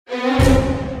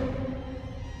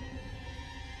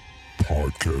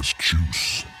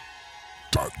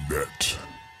podcastjuice.net.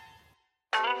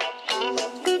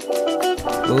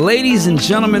 Ladies and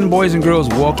gentlemen, boys and girls,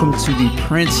 welcome to the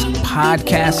Prince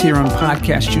Podcast here on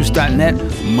podcastjuice.net.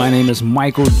 My name is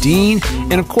Michael Dean,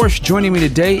 and of course, joining me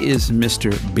today is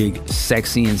Mr. Big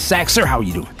Sexy and Sax. Sir, how are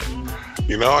you doing?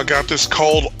 You know, I got this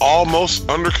cold almost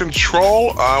under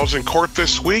control. I was in court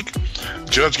this week.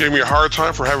 Judge gave me a hard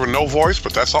time for having no voice,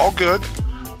 but that's all good.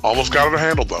 Almost got it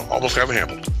handled, though. Almost got it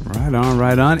handled. Right on,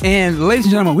 right on. And ladies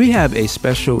and gentlemen, we have a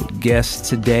special guest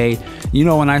today. You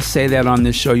know, when I say that on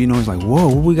this show, you know, it's like, whoa,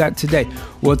 what we got today?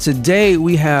 Well, today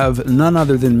we have none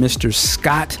other than Mr.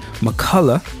 Scott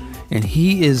McCullough, and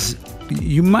he is,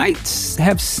 you might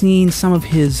have seen some of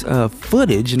his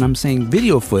footage, and I'm saying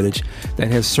video footage, that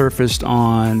has surfaced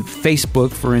on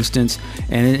Facebook, for instance,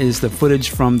 and it is the footage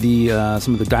from the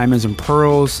some of the Diamonds and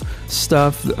Pearls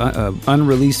stuff,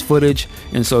 unreleased footage,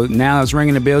 and so now it's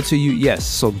ringing a bell to you. Yes,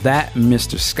 so that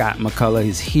Mr. Scott McCullough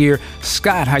is here.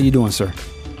 Scott, how you doing, sir?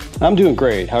 I'm doing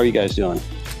great. How are you guys doing?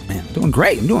 Man, I'm doing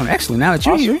great. I'm doing excellent. Now that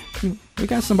you're here, we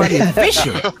got somebody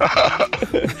official.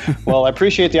 Well, I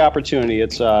appreciate the opportunity.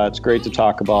 It's great to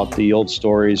talk about the old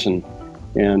stories and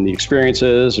the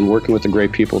experiences and working with the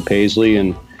great people at Paisley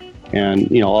and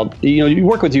you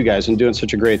work with you guys and doing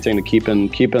such a great thing to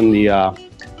keeping the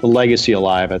legacy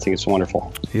alive. I think it's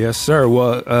wonderful. Yes, sir.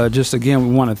 Well, just again,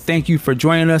 we want to thank you for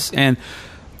joining us. And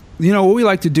you know what we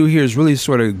like to do here is really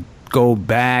sort of go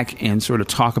back and sort of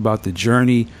talk about the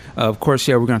journey. Of course,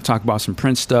 yeah, we're going to talk about some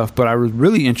Prince stuff, but I was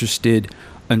really interested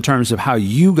in terms of how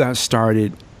you got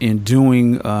started in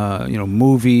doing,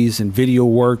 movies and video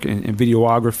work and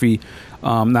videography.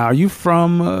 Now, are you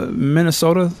from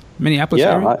Minnesota, Minneapolis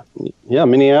area? Yeah,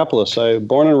 Minneapolis. I was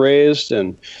born and raised,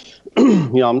 and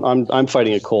I'm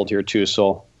fighting a cold here too.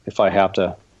 So if I have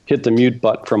to hit the mute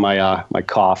button for my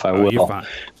cough, I will. You're fine.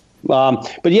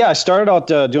 But yeah, I started out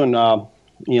doing.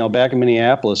 Back in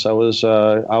Minneapolis, I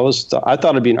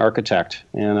thought I'd be an architect,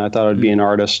 and I thought I'd be an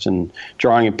artist and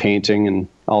drawing and painting and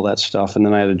all that stuff. And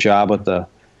then I had a job with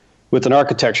an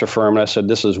architecture firm, and I said,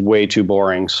 this is way too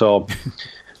boring. So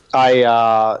when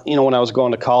I was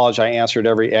going to college, I answered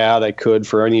every ad I could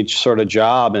for any sort of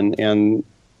job, and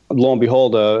lo and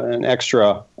behold, an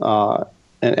extra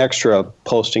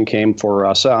posting came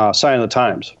for Sign of the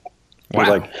Times. Wow. I was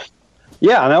like,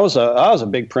 yeah, and I was a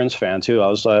big Prince fan too. I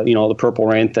was the Purple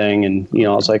Rain thing, and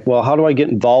I was like, well, how do I get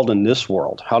involved in this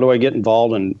world? How do I get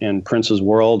involved in Prince's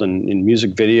world and in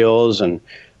music videos and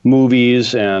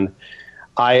movies? And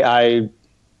I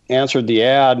answered the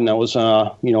ad, and I was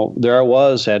there I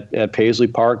was at Paisley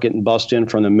Park getting bussed in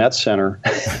from the Met Center,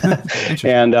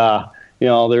 and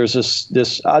there's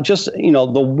this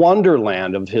the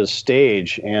wonderland of his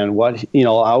stage, and what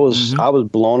I was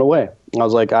blown away. I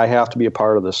was like, I have to be a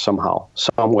part of this somehow,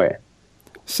 some way.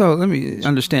 So let me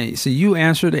understand. So you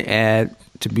answered the ad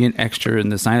to be an extra in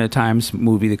the Sign of the Times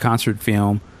movie, the concert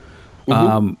film.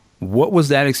 Mm-hmm. What was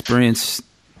that experience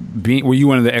being? Were you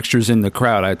one of the extras in the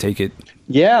crowd? I take it.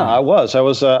 Yeah, I was. I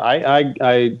was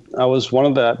one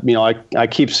of the. I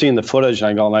keep seeing the footage, and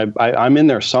I go, I'm in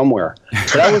there somewhere.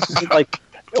 But I was like.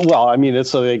 Well, I mean,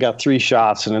 they got 3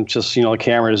 shots, and it's just, the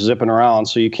camera is zipping around,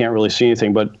 so you can't really see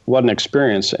anything, but what an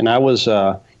experience. And I was,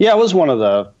 I was one of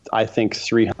the, I think,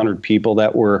 300 people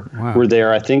that were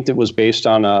there. I think that was based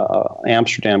on a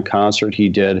Amsterdam concert he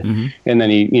did, mm-hmm. and then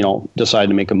he, decided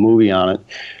to make a movie on it.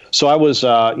 So I was,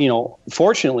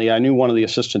 fortunately, I knew one of the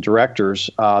assistant directors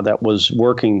that was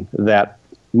working that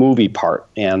movie part,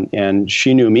 and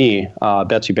she knew me,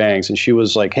 Betsy Bangs, and she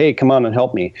was like, hey, come on and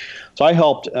help me. So I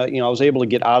helped, I was able to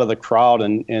get out of the crowd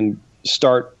and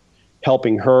start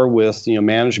helping her with,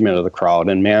 management of the crowd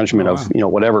and management of,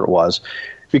 whatever it was,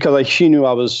 because she knew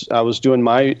I was doing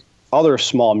my other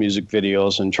small music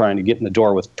videos and trying to get in the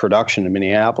door with production in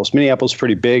Minneapolis. Minneapolis was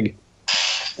pretty big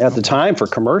at the time for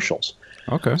commercials.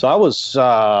 Okay. So I was,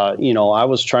 I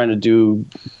was trying to do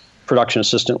production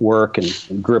assistant work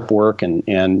and grip work, and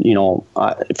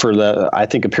for I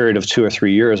think a period of 2 or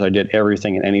 3 years, I did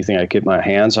everything and anything I could get my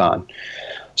hands on.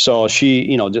 So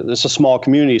it's a small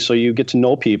community, so you get to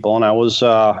know people, and I was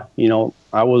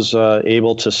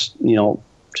able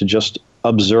to just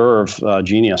observe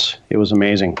genius. It was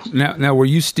amazing. Now, were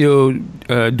you still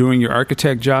doing your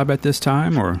architect job at this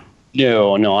time, or?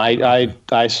 No.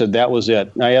 I said that was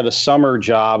it. I had a summer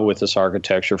job with this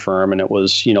architecture firm, and it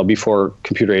was, before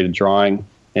computer-aided drawing.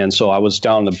 And so I was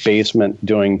down in the basement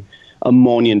doing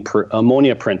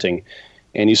ammonia printing.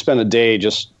 And you spend a day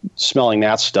just smelling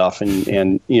that stuff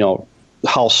and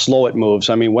how slow it moves.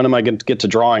 I mean, when am I going to get to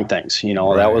drawing things?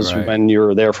 That was when you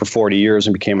were there for 40 years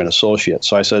and became an associate.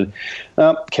 So I said,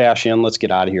 cash in, let's get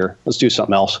out of here. Let's do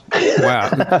something else.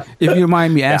 Wow. If you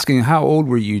mind me asking, how old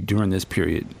were you during this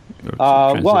period?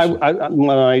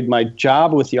 My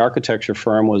job with the architecture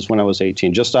firm was when I was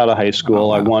 18, just out of high school. Oh,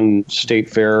 wow. I won state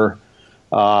fair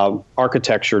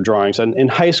architecture drawings. And in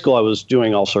high school, I was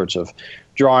doing all sorts of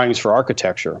drawings for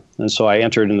architecture. And so I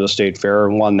entered into the state fair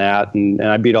and won that. And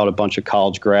I beat out a bunch of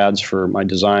college grads for my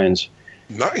designs.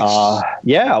 Nice.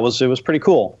 It was pretty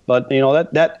cool. But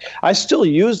that I still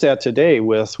use that today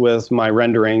with my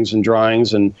renderings and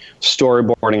drawings and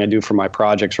storyboarding I do for my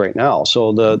projects right now.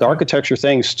 So the architecture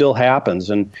thing still happens,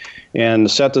 and the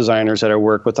set designers that I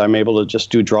work with, I'm able to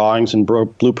just do drawings and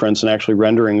blueprints and actually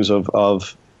renderings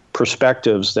of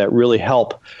perspectives that really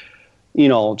help,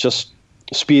 just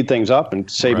speed things up and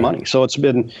save money. So it's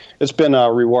been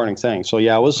a rewarding thing. So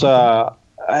yeah, it was.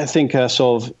 I think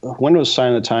so. When was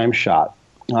Sign of the Times shot?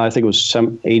 I think it was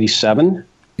 87.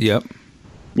 Yep.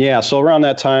 Yeah. So around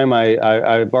that time,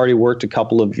 I've already worked a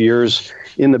couple of years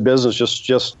in the business,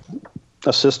 just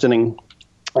assisting,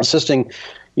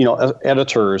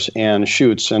 editors and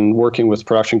shoots and working with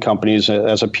production companies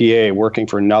as a PA, working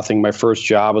for nothing. My first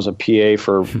job was a PA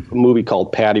for a movie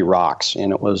called Patty Rocks,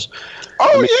 and it was.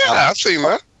 Oh yeah, I've seen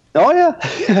that. Oh yeah.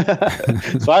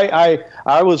 So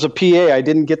I was a PA. I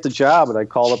didn't get the job, and I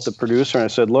called up the producer and I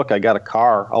said, "Look, I got a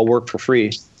car. I'll work for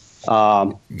free.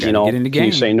 Can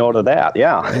you say no to that?"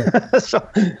 Yeah.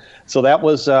 So that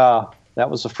was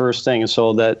the first thing. And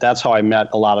so that's how I met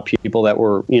a lot of people that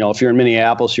were, if you're in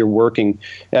Minneapolis, you're working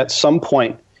at some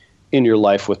point in your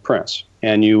life with Prince,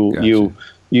 and you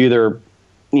either,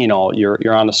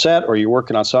 you're on a set or you're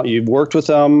working on something. You've worked with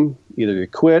them. Either you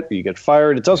quit or you get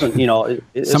fired. It doesn't,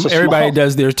 everybody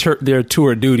does their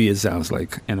tour duty. It sounds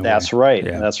like. That's right.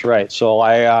 Yeah. That's right. So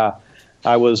I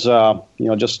was,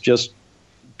 just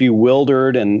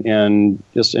bewildered and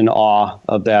just in awe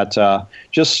of that.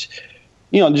 Just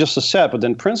a set. But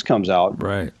then Prince comes out.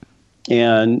 Right.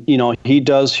 And he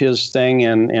does his thing,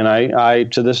 and I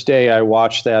to this day I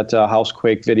watch that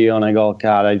Housequake video, and I go,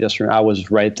 God, I was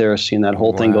right there seeing that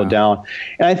whole thing go down,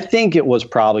 and I think it was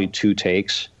probably 2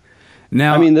 takes.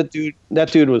 Now, I mean, that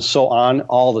dude was so on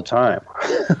all the time.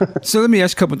 So let me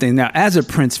ask a couple of things. Now, as a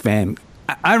Prince fan,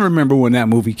 I remember when that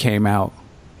movie came out,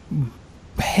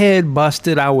 head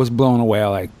busted. I was blown away.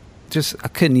 I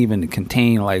couldn't even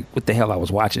contain what the hell I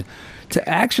was watching. To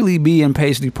actually be in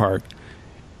Paisley Park,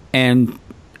 and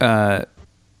I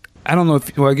don't know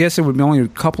I guess it would be only a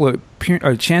couple of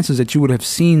chances that you would have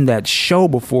seen that show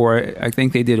before. I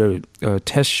think they did a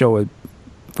test show at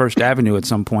First Avenue at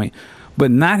some point. But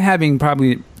not having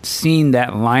probably seen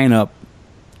that lineup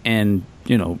and,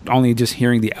 only just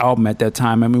hearing the album at that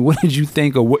time, I mean, what did you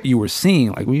think of what you were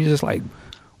seeing? Were you just like,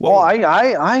 whoa? Well,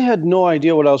 I had no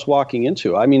idea what I was walking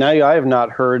into. I mean, I have not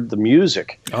heard the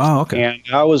music. Oh, okay. And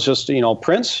I was just,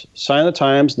 Prince, Sign of the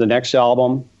Times, the next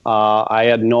album. I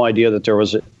had no idea that there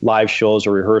was live shows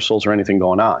or rehearsals or anything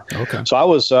going on. Okay. So I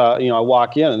was, I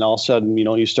walk in and all of a sudden,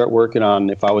 you start working on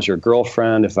If I Was Your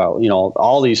Girlfriend,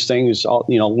 all these things,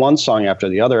 one song after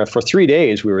the other. For 3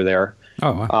 days we were there,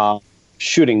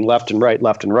 shooting left and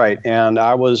right. And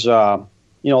I was,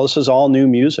 this is all new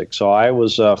music. So I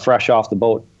was fresh off the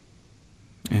boat.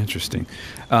 Interesting.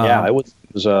 It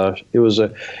was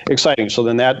exciting. So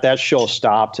then that show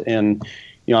stopped, and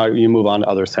you move on to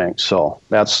other things. So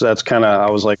that's kind of,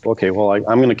 I was like, okay, well,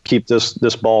 I'm going to keep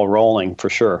this ball rolling for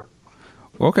sure.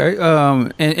 Okay.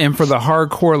 And for the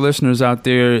hardcore listeners out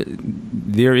there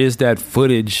is that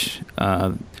footage,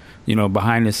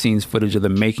 behind the scenes footage of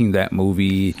them making that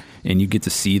movie, and you get to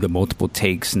see the multiple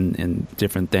takes and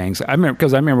different things. I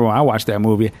remember when I watched that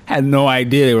movie, I had no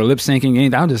idea they were lip syncing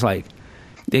anything. I'm just like,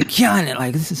 they're killing it.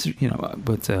 Like, this is,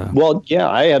 but. Well, yeah,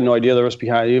 I had no idea there was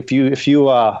behind. If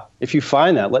you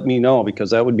find that, let me know, because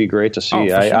that would be great to see.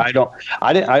 Sure.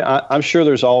 I'm sure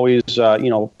there's always,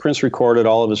 Prince recorded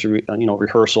all of his,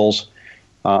 rehearsals.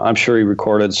 I'm sure he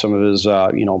recorded some of his,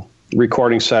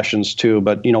 recording sessions too.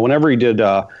 But, whenever he did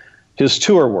his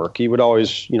tour work, he would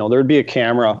always, there'd be a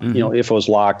camera, Mm-hmm. If it was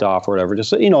locked off or whatever,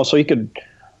 just, so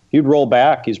you'd roll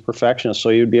back. He's a perfectionist. So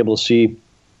you'd be able to see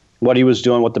what he was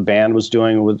doing, what the band was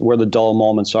doing, where the dull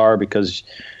moments are, because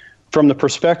from the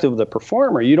perspective of the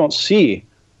performer, you don't see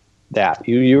that.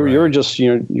 You're just,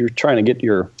 you're trying to get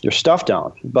your stuff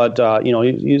down. But, he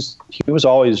was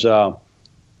always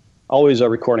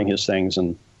recording his things,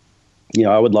 and,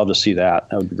 I would love to see that.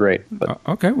 That would be great. But,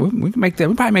 okay. We can make that.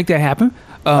 We'll probably make that happen.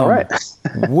 All right.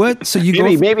 What? So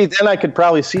you maybe then I could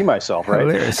probably see myself, right?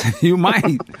 Hilarious. You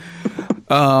might.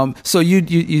 So you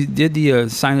did the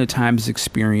Sign of the Times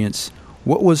experience.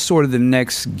 what was sort of the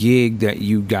next gig that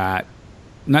you got?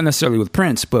 Not necessarily with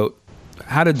Prince, but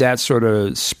how did that sort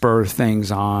of spur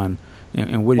things on?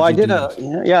 And what did you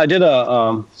do? I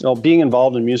did being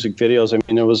involved in music videos. I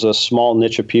mean, there was a small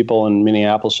niche of people in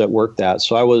Minneapolis that worked that.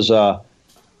 So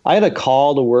I had a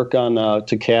call to work on,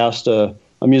 to cast a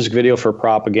music video for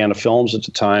Propaganda Films at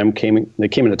the time. They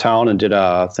came into town and did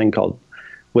a thing called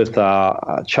with,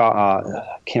 I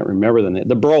can't remember the name,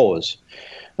 The Bros.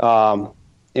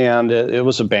 And it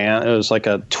was a band. It was like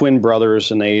a twin brothers,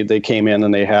 and they came in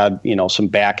and they had some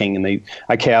backing, and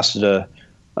I casted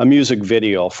a music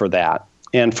video for that.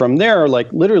 And from there,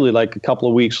 literally a couple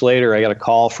of weeks later, I got a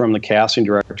call from the casting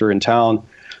director in town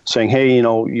saying, "Hey,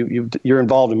 you're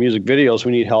involved in music videos.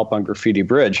 We need help on Graffiti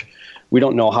Bridge. We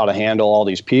don't know how to handle all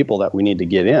these people that we need to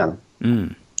get in."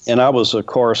 And I was, of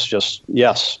course, just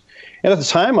yes. And at the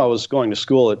time, I was going to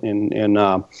school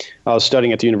I was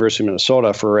studying at the University of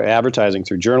Minnesota for advertising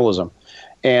through journalism.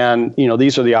 And,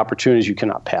 these are the opportunities you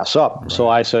cannot pass up. Right. So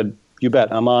I said, you bet.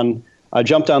 I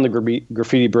jumped on the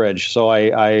Graffiti Bridge. So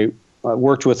I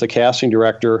worked with the casting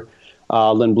director,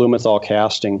 Lynn Blumenthal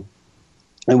Casting.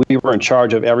 And we were in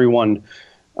charge of everyone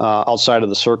outside of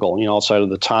the circle, outside of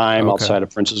the time, outside of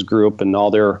Prince's group and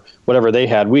all their, whatever they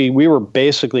had. We were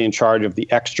basically in charge of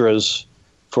the extras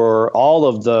for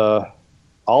all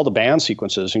the band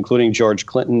sequences, including George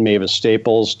Clinton, Mavis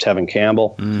Staples, Tevin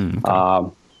Campbell.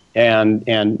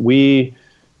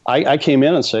 I came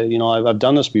in and said, I've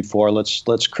done this before.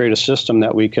 Let's create a system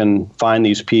that we can find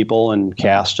these people and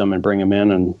cast them and bring them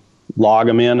in and log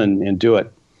them in and do it.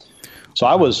 So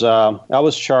I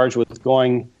was charged with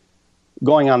going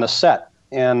on the set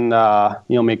and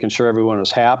making sure everyone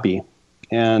was happy.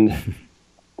 And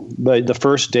but the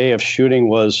first day of shooting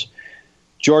was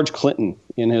George Clinton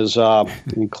in his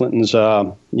in Clinton's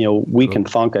Week in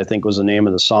Funk, I think was the name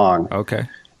of the song. Okay.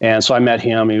 And so I met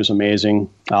him. He was amazing.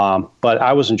 But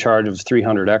I was in charge of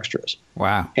 300 extras.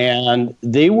 Wow. And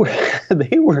they were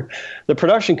the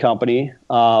production company,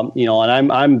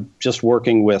 and I'm just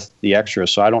working with the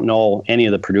extras. So I don't know any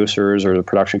of the producers or the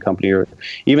production company or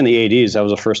even the ADs. That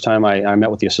was the first time I met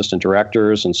with the assistant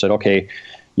directors and said, okay,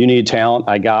 you need talent.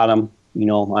 I got them.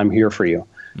 I'm here for you.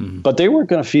 Mm-hmm. But they weren't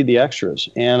going to feed the extras.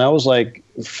 And I was like,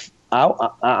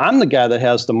 I'm the guy that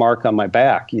has the mark on my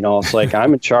back. It's like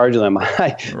I'm in charge of them.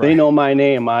 They know my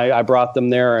name. I brought them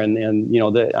there, and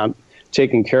I'm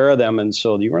taking care of them. And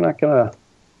so you're not gonna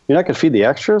feed the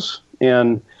extras.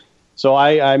 And so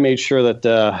I made sure that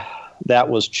that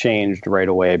was changed right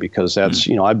away, because that's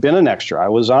I've been an extra. I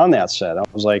was on that set. I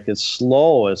was like, it's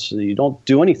slow. You don't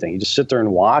do anything. You just sit there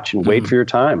and watch and wait for your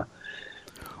time.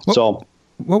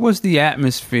 What was the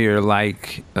atmosphere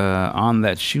like on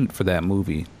that shoot for that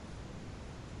movie?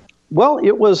 Well,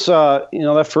 it was,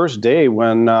 that first day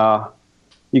when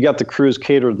you got the crew's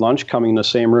catered lunch coming in the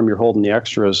same room you're holding the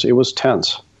extras, it was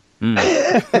tense. So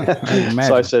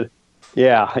I said,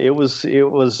 yeah, it was,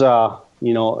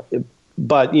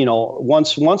 but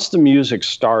once the music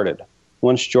started,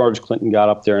 once George Clinton got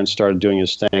up there and started doing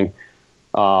his thing,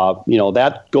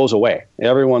 that goes away.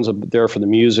 Everyone's there for the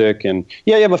music, and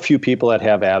you have a few people that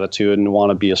have attitude and want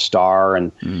to be a star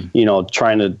and,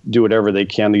 trying to do whatever they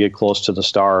can to get close to the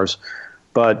stars.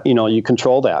 But, you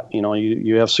control that.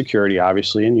 You have security,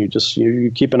 obviously, and you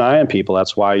keep an eye on people.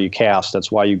 That's why you cast. That's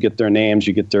why you get their names,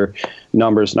 you get their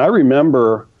numbers. And I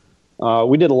remember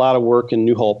we did a lot of work in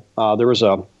New Hope. There was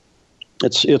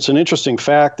It's an interesting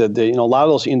fact that a lot of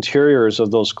those interiors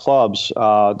of those clubs,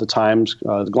 the Times,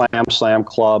 the Glam Slam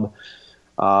Club,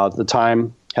 the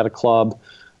Time had a club,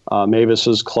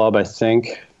 Mavis's club, I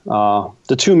think.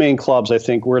 The two main clubs, I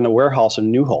think, were in a warehouse in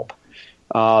New Hope.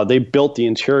 They built the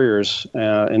interiors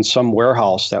in some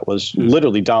warehouse that was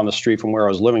literally down the street from where I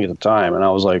was living at the time, and I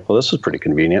was like, well, this is pretty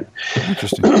convenient.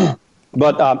 Interesting.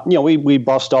 But, we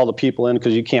bussed all the people in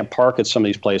because you can't park at some of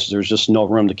these places. There's just no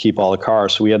room to keep all the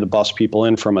cars. So we had to bus people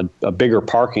in from a bigger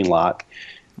parking lot.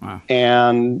 Wow.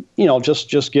 And,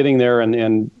 just getting there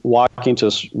and walking to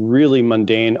this really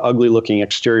mundane, ugly looking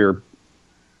exterior,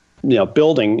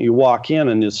 building. You walk in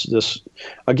and it's this,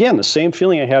 again, the same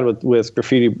feeling I had with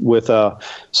graffiti, with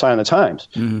Sign of the Times,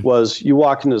 was you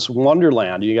walk into this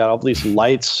wonderland. You got all these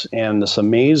lights and this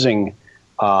amazing,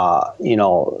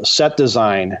 set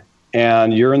design.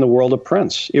 And you're in the world of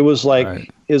Prince. It was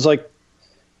like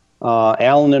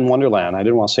Alan in Wonderland. I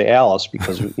didn't want to say Alice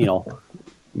because you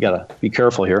got to be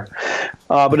careful here.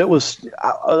 But it was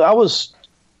I was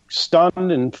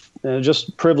stunned and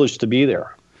just privileged to be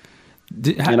there.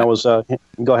 I was go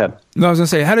ahead. No, I was gonna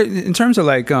say, how did, in terms of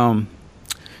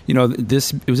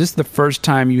this the first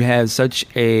time you had such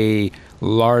a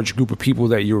large group of people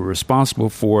that you were responsible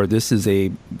for? This is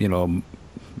a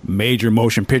major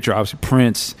motion picture. Obviously,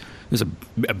 Prince is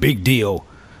a big deal.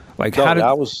 Like, how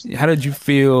did you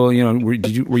feel? You know,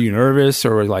 were you nervous,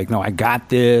 or like, no, I got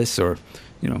this, or,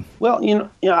 you know? Well, you know,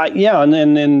 yeah,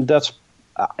 and that's,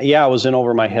 I was in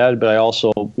over my head, but I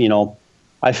also, you know,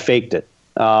 I faked it.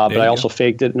 But I also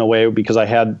faked it in a way because I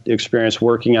had experience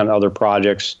working on other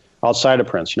projects outside of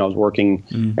Prince. You know, I was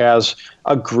working as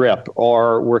a grip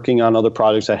or working on other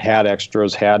projects that had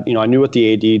extras, you know, I knew what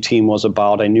the AD team was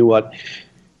about. I knew what,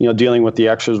 you know, dealing with the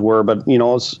extras were. But, you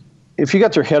know, if you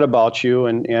got their head about you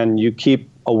and you keep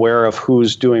aware of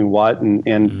who's doing what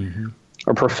and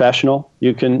are professional,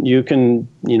 you can,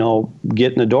 you know,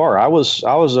 get in the door. I was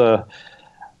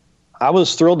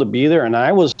thrilled to be there, and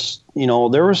I was, you know,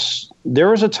 there was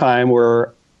a time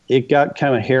where it got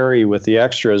kind of hairy with the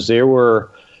extras.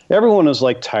 Everyone was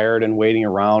like tired and waiting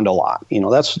around a lot. You know,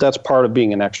 that's part of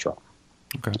being an extra.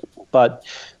 Okay. But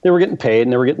they were getting paid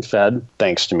and they were getting fed,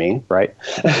 thanks to me, right?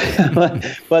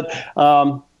 but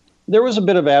there was a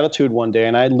bit of attitude one day,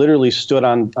 and I literally stood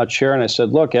on a chair and I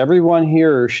said, "Look, everyone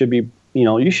here should be, you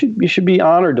know, you should be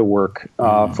honored to work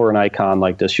for an icon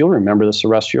like this. You'll remember this the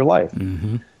rest of your life."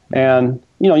 And,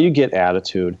 you know, you get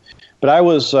attitude. But I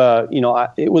was, you know,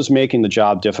 it was making the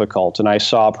job difficult, and I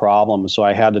saw a problem. So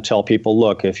I had to tell people,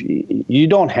 look, if you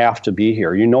don't have to be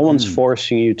here. No one's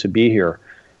forcing you to be here.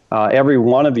 Every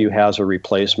one of you has a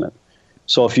replacement.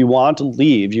 So if you want to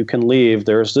leave, you can leave.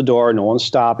 There's the door. No one's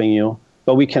stopping you.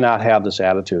 But we cannot have this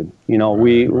attitude. You know,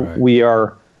 we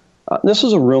are, this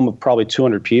is a room of probably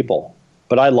 200 people.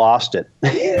 But I lost it.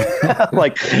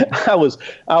 Like I was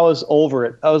over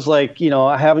it. I was like, you know,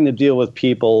 having to deal with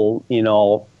people, you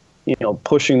know,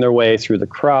 pushing their way through the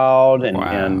crowd,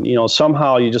 and you know,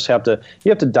 somehow you have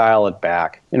to dial it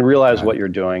back and realize what you're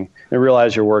doing, and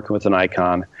realize you're working with an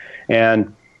icon.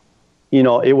 And you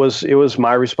know, it was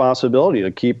my responsibility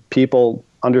to keep people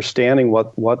understanding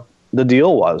what the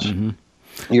deal was.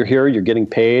 You're here, you're getting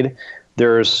paid.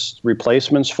 There's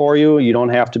replacements for you. You don't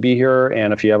have to be here.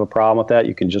 And if you have a problem with that,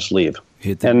 you can just leave.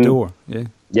 Hit the door. Yeah.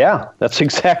 Yeah, that's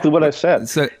exactly what I said.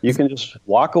 So, you can just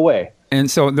walk away. And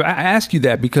so I ask you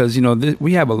that because, you know,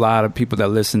 we have a lot of people that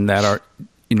listen that are,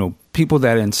 you know, people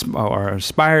that are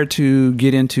aspired to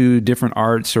get into different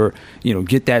arts or, you know,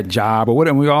 get that job or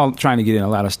whatever. We're all trying to get in a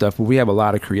lot of stuff, but we have a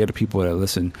lot of creative people that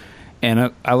listen.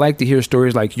 And I like to hear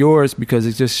stories like yours because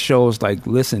it just shows, like,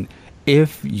 listen,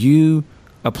 if you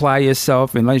apply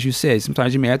yourself, and as you said,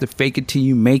 sometimes you may have to fake it till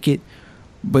you make it,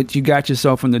 but you got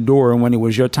yourself in the door, and when it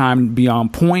was your time to be on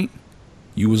point,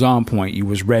 you was on point. You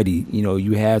was ready. You know,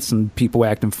 you had some people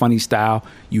acting funny style.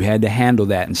 You had to handle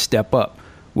that and step up,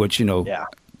 which, you know,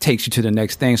 takes you to the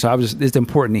next thing. So it's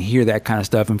important to hear that kind of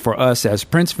stuff. And for us as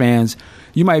Prince fans,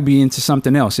 you might be into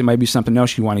something else. It might be something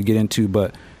else you want to get into,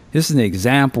 but this is an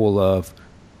example of,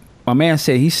 my man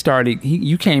said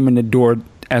you came in the door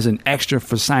as an extra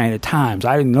for Sign of Times.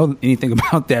 I didn't know anything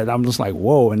about that. I'm just like,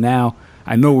 whoa, and now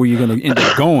I know where you're going to end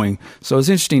up going. So it's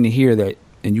interesting to hear that,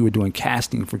 and you were doing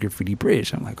casting for Graffiti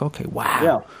Bridge. I'm like, okay,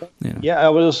 wow. Yeah, you know. I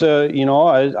was, you know,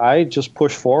 I just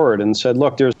pushed forward and said,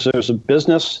 look, there's a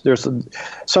business, at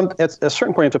a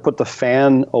certain point you have to put the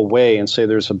fan away and say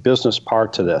there's a business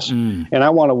part to this. And I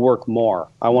want to work more.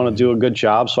 I want to do a good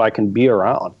job so I can be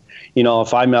around. You know,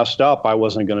 if I messed up, I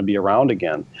wasn't going to be around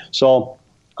again. So,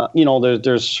 you know,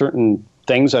 there's certain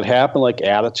things that happen, like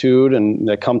attitude, and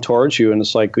that come towards you, and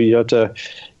it's like you have to,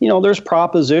 you know, there's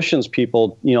propositions.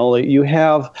 People, you know, you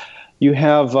have, you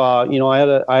know,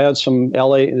 I had some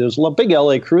there's a big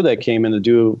LA crew that came in to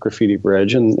do Graffiti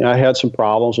Bridge, and I had some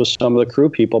problems with some of the crew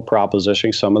people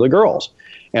propositioning some of the girls,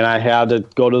 and I had to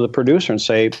go to the producer and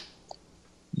say,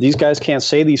 these guys can't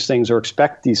say these things or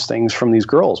expect these things from these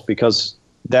girls because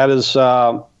that is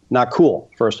not cool,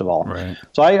 first of all. Right.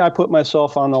 So I put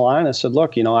myself on the line. I said,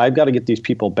 look, you know, I've got to get these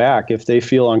people back if they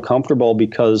feel uncomfortable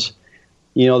because,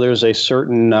 you know, there's a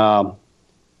certain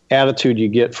attitude you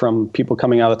get from people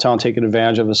coming out of town taking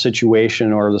advantage of a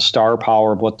situation or the star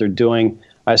power of what they're doing.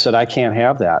 I said, I can't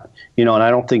have that, you know, and I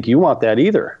don't think you want that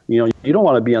either. You know, you don't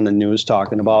want to be on the news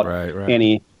talking about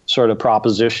any sort of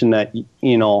proposition that,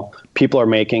 you know, people are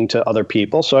making to other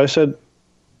people. So I said,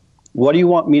 what do you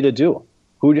want me to do?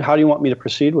 How do you want me to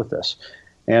proceed with this?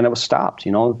 And it was stopped,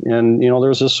 you know, and, you know,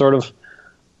 there's this sort of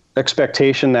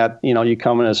expectation that, you know, you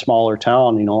come in a smaller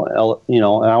town, you know,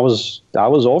 and I was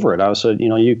over it. I said, you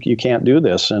know, you can't do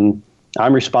this, and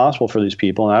I'm responsible for these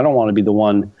people, and I don't want to be the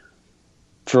one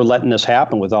for letting this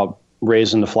happen without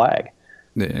raising the flag.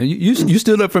 Yeah, you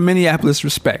stood up for Minneapolis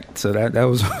respect, so that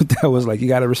was like, you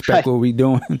got to respect what we're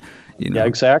doing. You know? Yeah,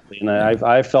 exactly. And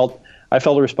I felt a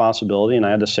responsibility, and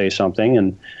I had to say something,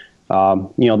 and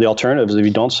you know, the alternative is if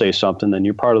you don't say something, then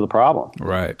you're part of the problem.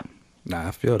 Right. Nah,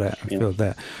 I feel that. I feel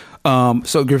that.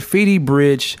 So Graffiti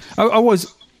Bridge. I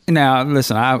was now.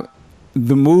 Listen,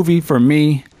 the movie for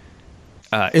me,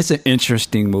 it's an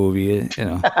interesting movie.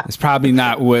 It's probably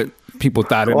not what people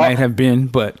thought it might have been,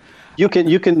 but you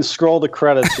can scroll the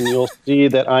credits and you'll see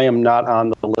that I am not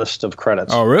on the list of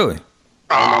credits. Oh, really?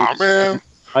 Oh man,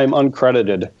 I'm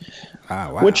uncredited,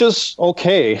 wow. Which is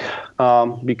okay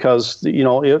because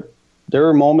there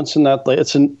are moments in that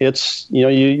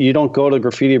you don't go to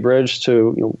Graffiti Bridge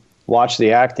to watch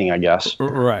the acting, I guess.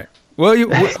 Right. Well,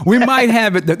 we might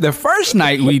have it. The first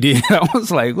night we did, I was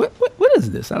like, "What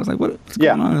is this?" I was like, "What's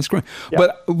going on the screen?" Yeah.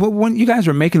 But when you guys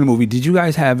were making the movie, did you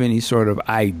guys have any sort of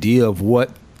idea of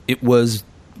what it was?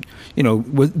 Let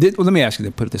me ask you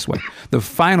to put it this way: the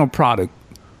final product.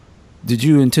 Did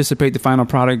you anticipate the final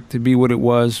product to be what it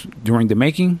was during the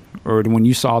making, or when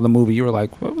you saw the movie, you were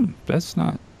like, "Well, that's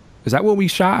not." Is that what we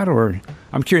shot, or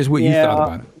I'm curious what you thought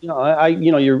about it.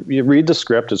 You read the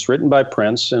script. It's written by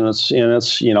Prince, and it's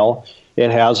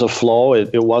it has a flow.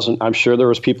 It wasn't. I'm sure there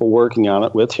was people working on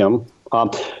it with him.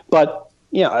 But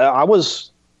I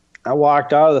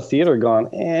walked out of the theater going,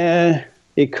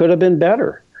 it could have been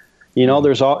better.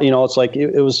 There's all. It's like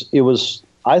it was.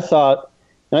 I thought,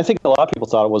 and I think a lot of people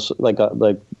thought it was like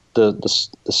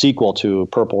the sequel to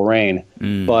Purple Rain,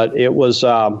 but it was.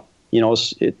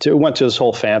 It went to this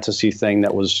whole fantasy thing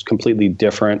that was completely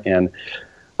different, and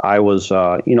I was,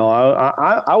 I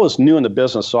was new in the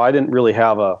business, so I didn't really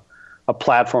have a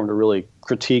platform to really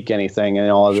critique anything.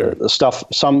 Sure. The stuff,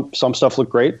 some stuff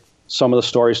looked great, some of the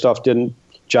story stuff didn't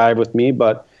jive with me,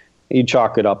 but you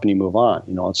chalk it up and you move on.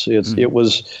 It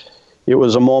was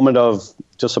a moment of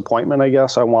disappointment, I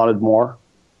guess. I wanted more.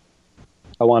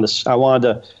 I wanted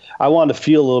to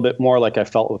feel a little bit more like I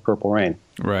felt with Purple Rain.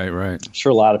 Right. I'm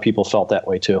sure a lot of people felt that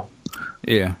way too.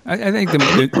 Yeah, I think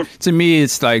to me,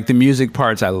 it's like the music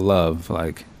parts I love.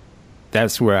 Like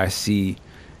that's where I see.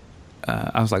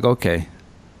 I was like, okay,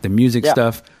 the music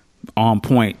stuff on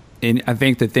point, and I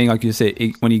think the thing, like you said,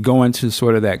 when you go into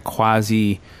sort of that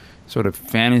quasi, sort of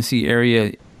fantasy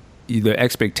area, the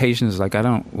expectations like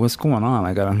what's going on?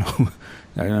 Like I don't know,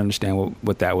 I don't understand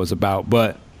what that was about,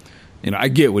 but. I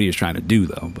get what he was trying to do,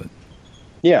 though. But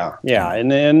yeah,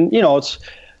 and then it was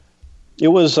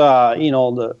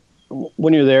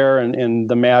when you're there and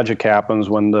the magic happens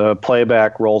when the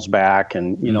playback rolls back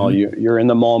and you're in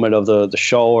the moment of the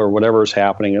show or whatever is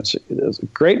happening. It's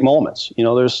great moments.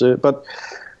 But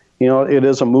it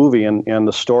is a movie and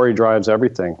the story drives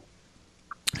everything.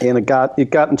 And it got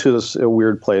into this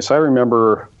weird place. I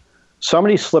remember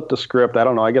somebody slipped the script. I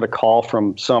don't know. I get a call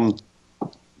from some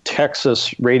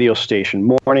Texas radio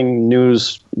station, morning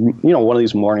news, one of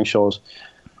these morning shows.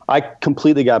 I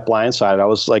completely got blindsided. I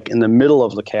was like in the middle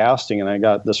of the casting and I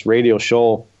got this radio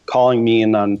show calling me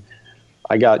and I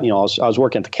was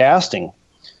working at the casting.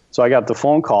 So I got the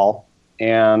phone call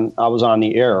and I was on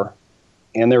the air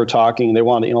and they were talking, they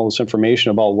wanted this information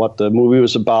about what the movie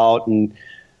was about and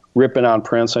ripping on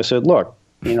Prince. I said, look,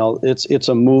 it's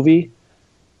a movie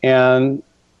and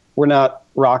we're not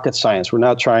rocket science. We're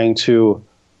not trying to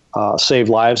save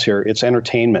lives here. It's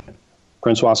entertainment.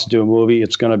 Prince wants to do a movie.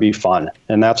 It's going to be fun,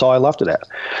 and that's all I left it at.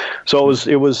 So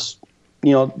it was,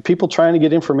 people trying to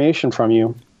get information from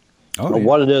you,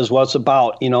 what it is, what it's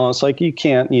about. It's like you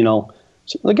can't,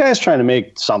 the guy's trying to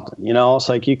make something. It's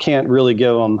like you can't really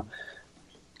give him,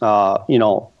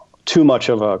 too much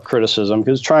of a criticism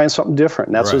because he's trying something different.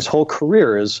 And that's his whole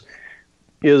career is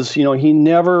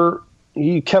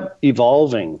he kept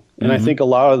evolving, and I think a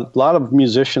lot of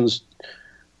musicians.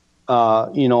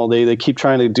 They keep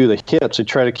trying to do the hits. They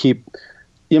try to keep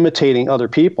imitating other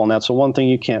people, and that's the one thing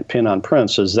you can't pin on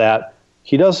Prince is that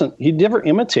he never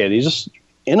imitated. He just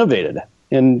innovated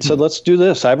and said, "Let's do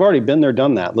this. I've already been there,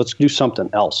 done that. Let's do something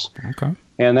else." Okay.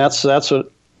 And that's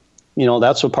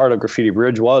what part of Graffiti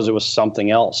Bridge was. It was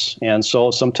something else, and so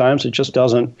sometimes it just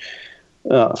doesn't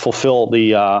fulfill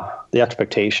the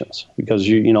expectations because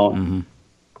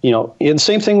and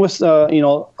same thing with,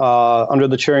 Under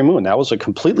the Cherry Moon. That was a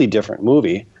completely different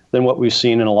movie than what we've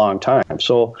seen in a long time.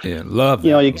 So, love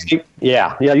that.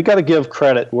 You got to give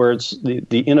credit where it's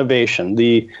the innovation,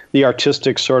 the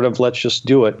artistic sort of let's just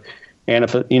do it. And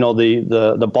if it,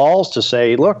 the balls to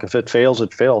say, look, if it fails,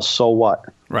 it fails. So what?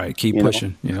 Right. Keep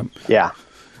pushing. Yep. Yeah.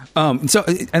 So,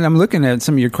 and I'm looking at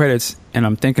some of your credits and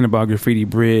I'm thinking about Graffiti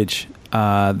Bridge.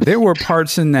 There were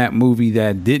parts in that movie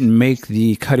that didn't make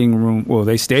the cutting room. Well,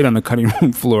 they stayed on the cutting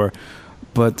room floor,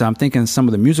 but I'm thinking some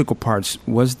of the musical parts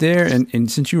was there.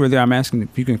 And since you were there, I'm asking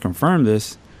if you can confirm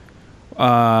this.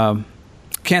 Can't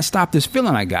Stop This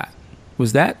Feeling I Got.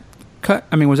 Was that cut?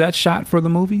 I mean, was that shot for the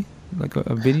movie? Like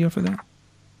a video for that?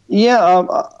 Yeah,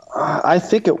 I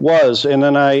think it was. And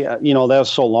then that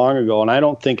was so long ago, and I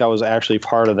don't think I was actually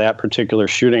part of that particular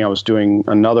shooting. I was doing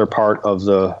another part of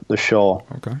the show.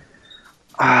 Okay.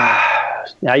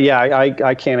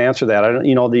 I can't answer that. I don't,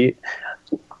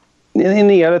 in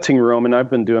the editing room, and I've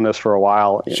been doing this for a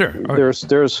while. Sure.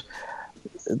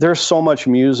 There's so much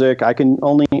music. I can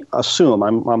only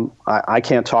assume. I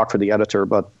can't talk for the editor,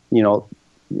 but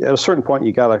at a certain point,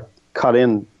 you got to cut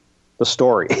in the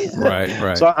story.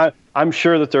 Right. So I'm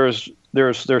sure that there's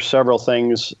several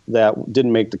things that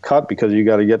didn't make the cut because you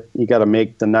got to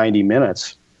make the 90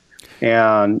 minutes,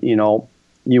 and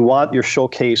you want your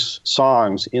showcase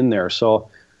songs in there. So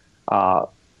I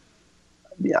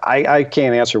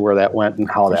can't answer where that went and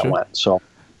how that went. So.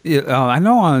 Yeah, I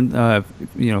know on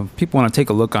people want to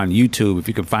take a look on YouTube if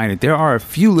you can find it. There are a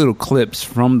few little clips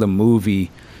from the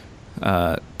movie,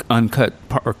 uncut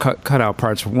or cut out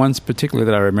parts. One particular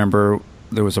that I remember,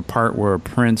 there was a part where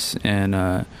Prince and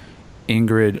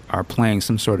Ingrid are playing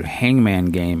some sort of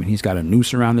hangman game, and he's got a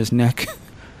noose around his neck.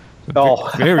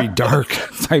 Very dark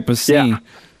type of scene.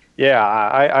 Yeah.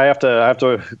 I have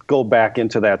to go back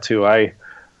into that too.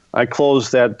 I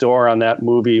closed that door on that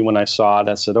movie when I saw it.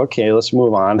 I said, okay, let's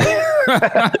move on.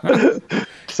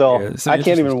 So I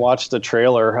can't even watch the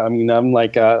trailer. I mean, I'm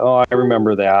like, I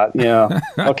remember that. Yeah.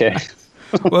 Okay.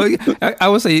 Well, I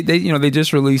would say they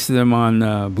just released them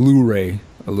on Blu-ray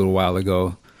a little while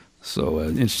ago. So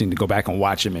interesting to go back and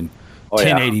watch them in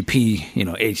 1080p,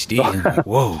 HD. And like,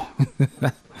 whoa.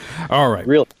 All right.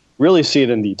 Really see it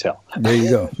in detail. There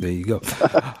you go.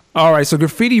 All right. So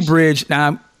Graffiti Bridge.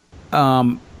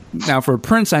 Now, for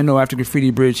Prince, I know after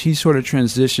Graffiti Bridge, he sort of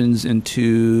transitions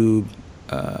into,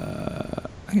 I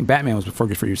think Batman was before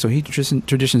Graffiti, so he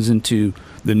transitions into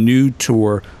the new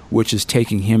tour, which is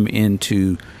taking him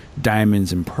into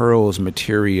Diamonds and Pearls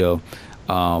material.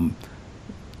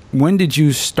 When did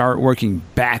you start working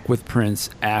back with Prince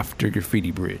after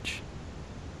Graffiti Bridge?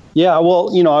 Yeah, well,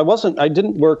 I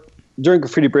didn't work during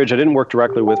Graffiti Bridge. I didn't work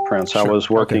directly with Prince. Sure. I was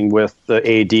working with the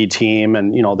AD team,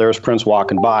 and, there's Prince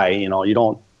walking by. You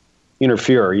don't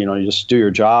interfere, you just do your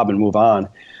job and move on.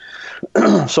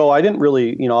 So I didn't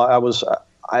really,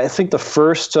 I think the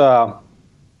first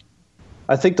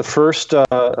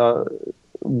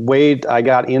way I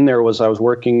got in there was I was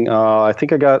working, I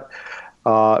think I got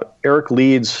Eric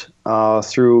Leeds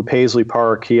through Paisley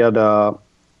Park. He had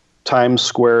Times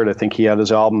Squared, I think he had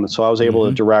his album. So I was able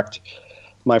to direct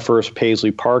my first Paisley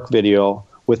Park video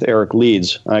with Eric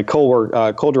Leeds. I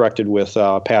co-directed with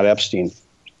Pat Epstein.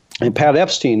 And Pat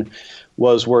Epstein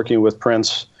was working with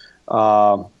Prince.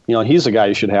 He's a guy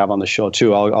you should have on the show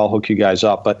too. I'll hook you guys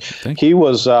up. But he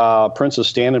was Prince's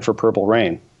stand-in for Purple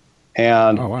Rain,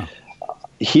 and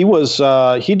he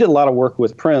did a lot of work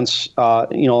with Prince.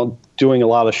 Doing a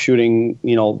lot of shooting.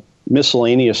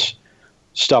 Miscellaneous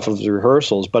stuff of the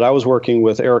rehearsals. But I was working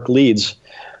with Eric Leeds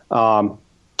on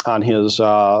his.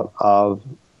 I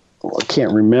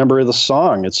can't remember the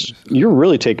song. You're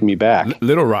really taking me back.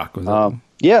 Little Rock was that?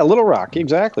 Yeah, Little Rock,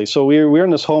 exactly. So we were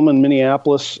in this home in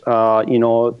Minneapolis.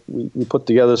 We put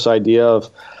together this idea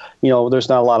of, there's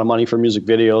not a lot of money for music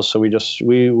videos, so we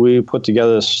put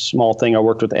together this small thing. I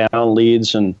worked with Alan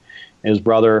Leeds and his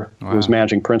brother, who was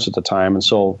managing Prince at the time, and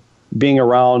so being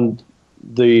around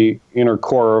the inner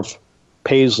core of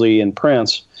Paisley and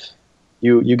Prince,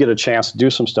 you get a chance to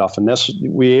do some stuff, and we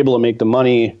were able to make the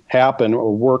money happen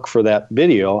or work for that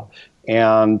video.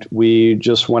 And we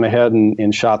just went ahead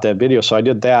and shot that video. So I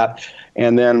did that.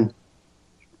 And then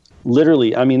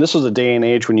literally, this was a day and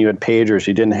age when you had pagers.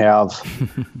 You didn't have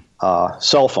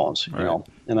cell phones,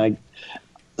 And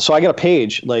so I got a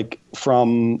page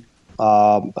from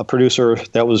a producer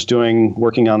that was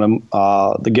working on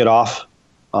the Get Off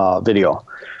video.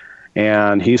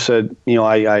 And he said,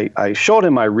 I showed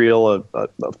him my reel a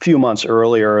few months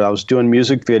earlier. I was doing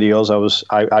music videos.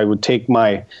 I would take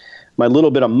my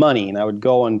little bit of money, and I would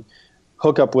go and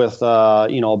hook up with a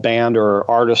band or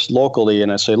artist locally,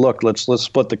 and I say, look, let's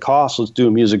split the cost. Let's do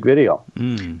a music video.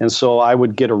 And so I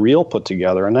would get a reel put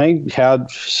together, and I had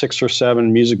 6 or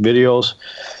 7 music videos,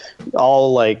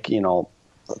 all $1,000,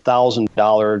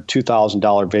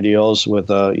 $2,000 videos with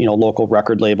local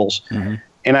record labels,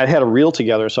 and I had a reel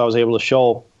together, so I was able to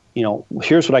show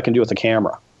here's what I can do with the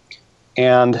camera,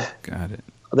 and got it.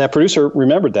 That producer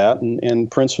remembered that, and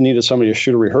Prince needed somebody to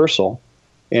shoot a rehearsal,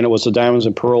 and it was the Diamonds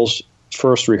and Pearls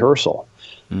first rehearsal.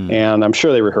 And I'm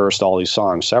sure they rehearsed all these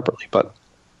songs separately, but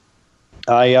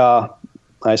I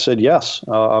said yes,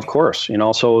 of course. So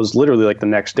it was literally the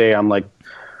next day I'm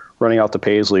running out to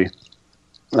Paisley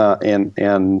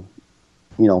and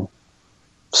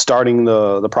starting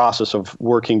the process of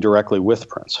working directly with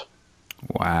Prince.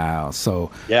 Wow.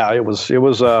 So yeah, it was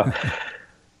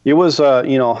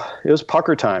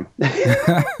pucker time.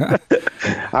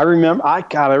 I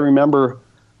remember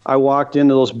I walked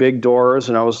into those big doors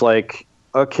and I was like,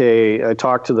 okay, I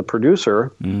talked to the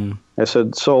producer. I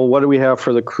said, so what do we have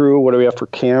for the crew? What do we have for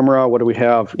camera? What do we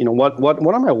have?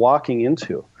 What am I walking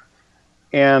into?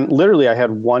 And literally I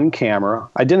had one camera.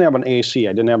 I didn't have an AC.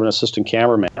 I didn't have an assistant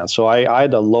cameraman. So I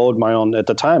had to load my own, at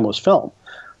the time it was film.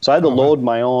 So I had to load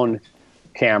my own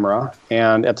camera.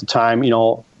 And at the time,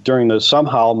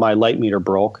 somehow my light meter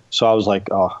broke. So I was like,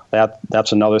 oh,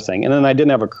 that's another thing. And then I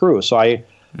didn't have a crew. So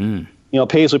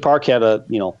Paisley Park had a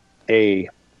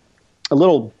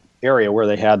little area where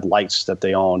they had lights that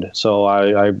they owned. So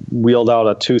I wheeled out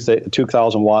a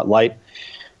 2,000 watt light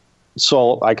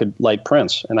so I could light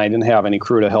Prince, and I didn't have any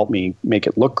crew to help me make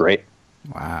it look great.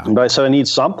 Wow. But I said I need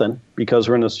something because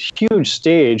we're in this huge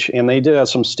stage, and they did have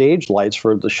some stage lights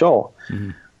for the show.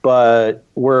 But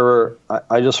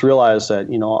I just realized that,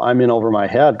 I'm in over my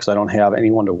head because I don't have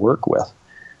anyone to work with.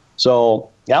 So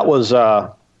that was,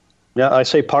 I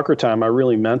say pucker time. I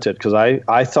really meant it because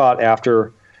I thought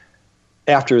after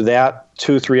that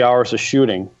 2-3 hours of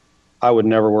shooting, I would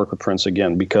never work with Prince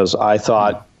again because I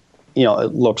thought, it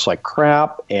looks like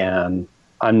crap and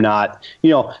I'm not,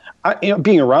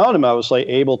 being around him, I was like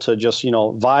able to just,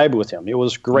 vibe with him. It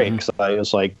was great because I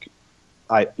was like,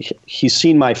 he's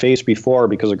seen my face before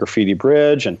because of Graffiti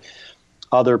Bridge and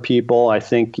other people. I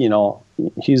think, he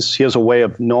has a way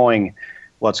of knowing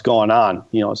what's going on.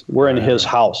 We're in his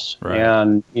house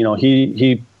and,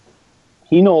 he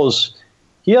knows.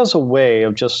 He has a way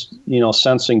of just,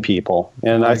 sensing people.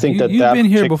 And I think you've been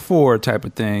here before type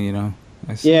of thing,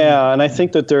 Yeah, and I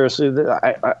think that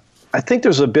I think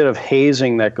there's a bit of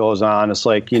hazing that goes on. It's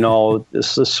like,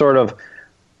 this sort of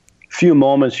few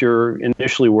moments you're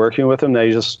initially working with him that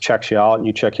he just checks you out and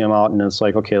you check him out and it's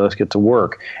like, okay, let's get to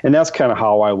work. And that's kind of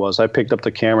how I was. I picked up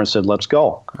the camera and said, let's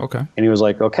go. Okay. And he was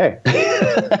like, okay.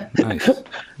 Nice. And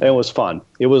it was fun.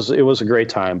 It was a great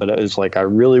time, but it was like, I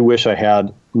really wish I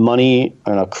had money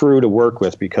and a crew to work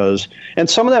with and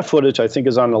some of that footage I think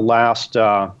is on the last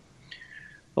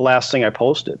thing I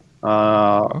posted.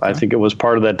 I think it was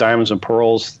part of that Diamonds and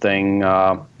Pearls thing.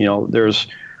 There's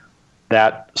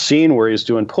that scene where he's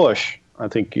doing push. I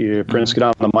think Prince get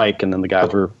on the mic and then the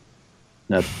guys were,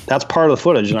 that's part of the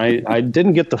footage. And I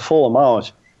didn't get the full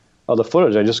amount of the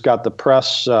footage. I just got the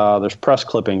press, there's press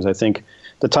clippings. I think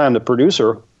the time the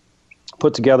producer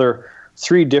put together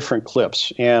 3 different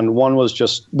clips. And one was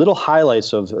just little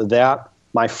highlights of that,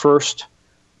 my first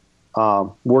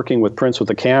working with Prince with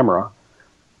the camera.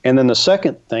 And then the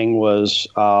second thing was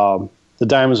the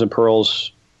Diamonds and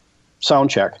Pearls sound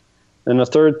check. And the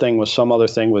third thing was some other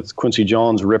thing with Quincy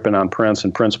Jones ripping on Prince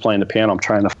and Prince playing the piano. I'm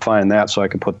trying to find that so I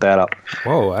could put that up.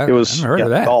 Whoa, I haven't heard of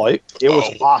that. Oh, it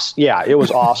was awesome. Yeah, it was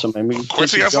awesome. I mean,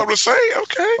 Quincy got something to say?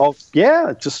 Okay. Oh,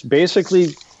 yeah, just basically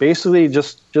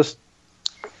just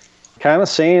kind of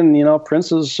saying,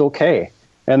 Prince is okay.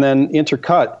 And then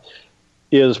intercut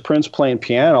is Prince playing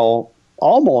piano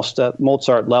almost at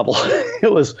Mozart level.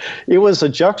 It was a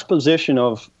juxtaposition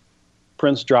of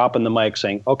Prince dropping the mic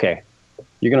saying, okay,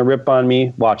 you're going to rip on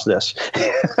me? Watch this.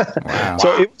 Wow.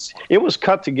 So it was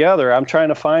cut together. I'm trying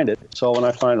to find it. So when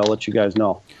I find it, I'll let you guys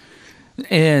know.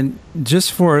 And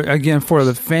just for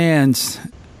the fans,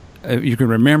 if you can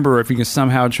remember, if you can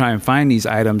somehow try and find these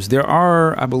items,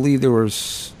 I believe there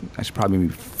was probably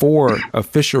 4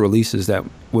 official releases that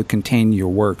would contain your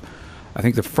work. I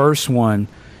think the first one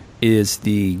is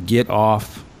the Get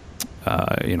Off,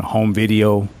 home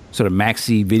video, sort of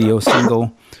maxi video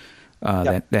single.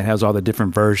 That has all the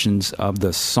different versions of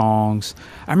the songs.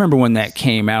 I remember when that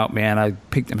came out, man, I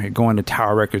picked them here, going to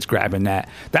Tower Records, grabbing that.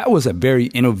 That was a very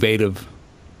innovative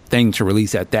thing to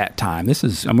release at that time.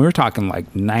 We're talking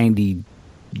like 90,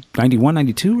 91,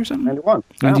 92 or something? 91.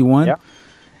 91? Yeah.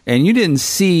 And you didn't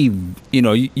see,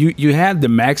 you had the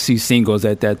maxi singles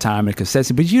at that time and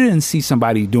cassettes, but you didn't see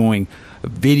somebody doing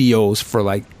videos for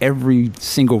like every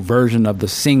single version of the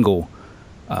single.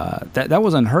 That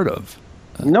was unheard of.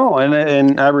 No,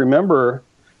 and I remember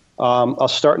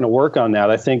us starting to work on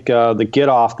that. I think the Get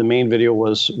Off, the main video,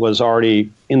 was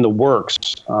already in the works.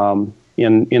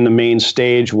 In the main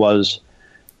stage was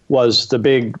the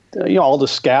big, all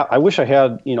the I wish I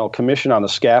had commission on the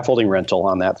scaffolding rental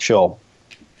on that show.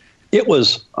 It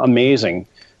was amazing.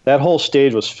 That whole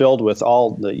stage was filled with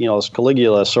all the this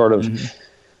Caligula sort of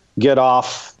Get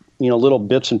Off. Little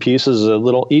bits and pieces,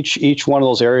 each one of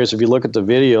those areas. If you look at the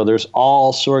video, there's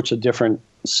all sorts of different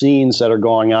scenes that are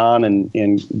going on,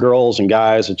 and girls and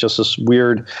guys. It's just this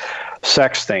weird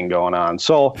sex thing going on.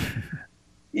 So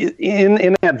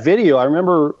in that video, I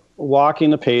remember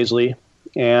walking to Paisley,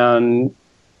 and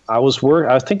I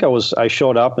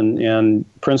showed up, and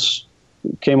Prince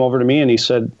came over to me and he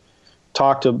said,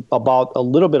 talked about a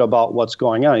little bit about what's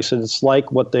going on. He said, it's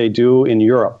like what they do in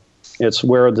Europe. It's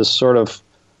where this sort of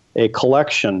a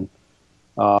collection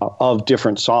of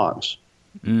different songs,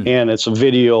 and it's a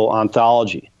video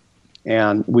anthology.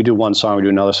 And we do one song, we do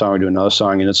another song, we do another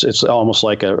song, and it's almost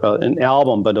like an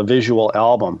album, but a visual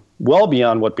album, well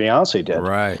beyond what Beyonce did.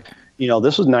 Right.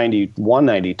 This was 91,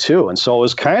 92, and so it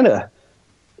was kind of,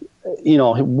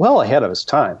 well ahead of its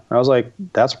time. I was like,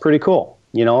 that's pretty cool.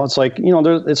 It's like,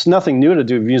 it's nothing new to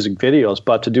do music videos,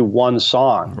 but to do one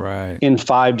song in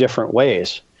 5 different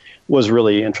ways was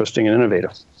really interesting and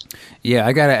innovative. Yeah,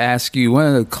 I got to ask you, one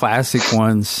of the classic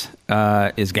ones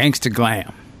is Gangsta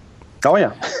Glam. Oh,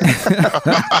 yeah.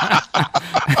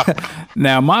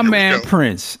 Now, my man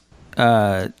Prince,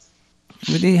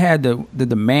 he had the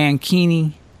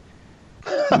mankini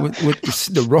with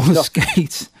the roller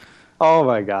skates. Oh,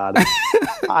 my God.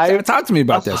 Talk to me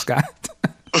about that, Scott.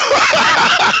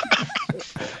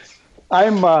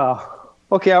 I'm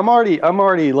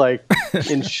already like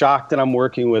in shock that I'm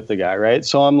working with the guy, right?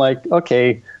 So I'm like,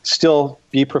 okay, still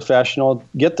be professional,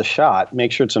 get the shot,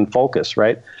 make sure it's in focus,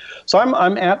 right? So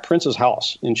I'm at Prince's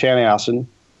house in Chanhassen.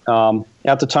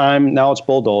 At the time, now it's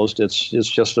bulldozed. It's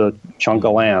just a chunk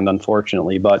of land,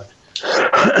 unfortunately. But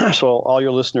so all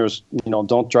your listeners,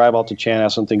 don't drive out to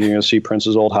Chanhassen thinking you're going to see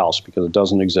Prince's old house, because it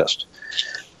doesn't exist.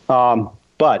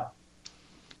 But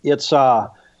it's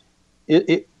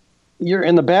you're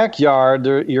in the backyard.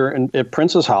 You're at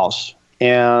Prince's house,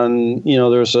 and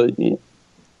there's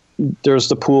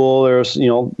the pool. There's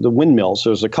the windmills.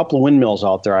 There's a couple of windmills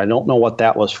out there. I don't know what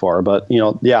that was for, but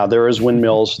there is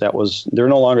windmills. They're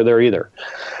no longer there either.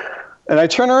 And I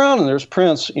turn around and there's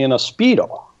Prince in a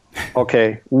Speedo,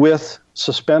 okay, with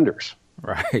suspenders.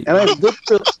 Right. And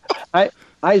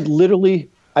I literally,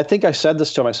 I think I said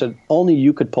this to him. I said, only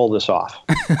you could pull this off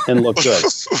and look good.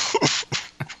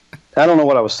 I don't know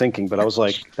what I was thinking, but I was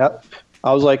like,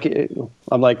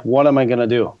 I'm like, what am I going to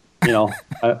do?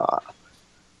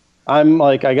 I'm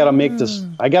like, I got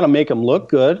to make him look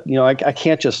good. I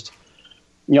can't just,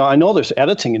 I know there's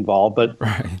editing involved, but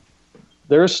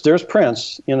there's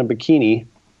Prince in a bikini,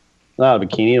 not a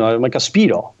bikini, like a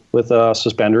Speedo with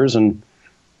suspenders, and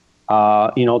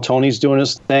Tony's doing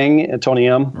his thing, Tony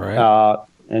M,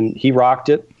 and he rocked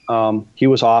it. He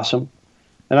was awesome.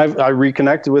 And I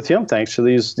reconnected with him thanks to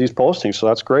these postings, so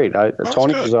that's great.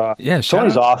 Tony's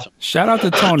awesome. Shout out to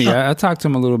Tony. I talked to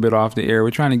him a little bit off the air.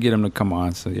 We're trying to get him to come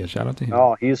on, so yeah, shout out to him.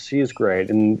 Oh, he's great,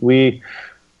 and we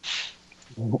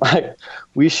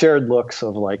shared looks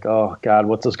of like, oh God,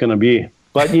 what's this going to be?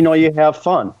 But you have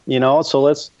fun,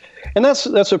 So that's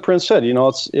what Prince said.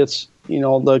 It's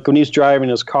like when he's driving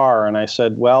his car, and I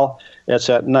said, well, it's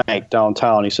at night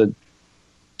downtown. He said,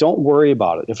 don't worry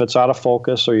about it. If it's out of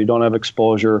focus or you don't have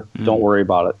exposure, don't worry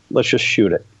about it. Let's just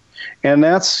shoot it. And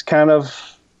that's kind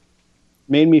of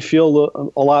made me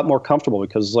feel a lot more comfortable,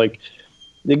 because like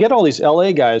they get all these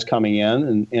LA guys coming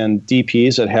in and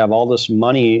DPs that have all this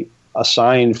money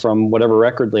assigned from whatever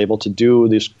record label to do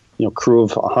this crew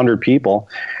of 100 people.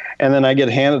 And then I get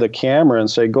handed a camera and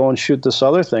say, go and shoot this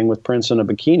other thing with Prince in a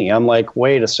bikini. I'm like,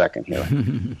 wait a second here.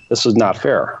 This is not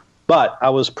fair. But I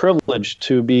was privileged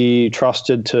to be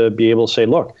trusted to be able to say,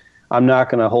 look, I'm not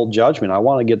going to hold judgment. I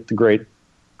want to get the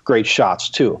great shots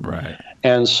too. Right.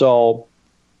 And so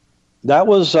that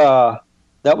was a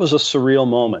surreal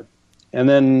moment. And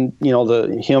then,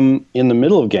 him in the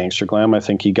middle of Gangster Glam, I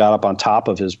think he got up on top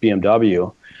of his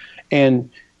BMW, and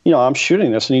I'm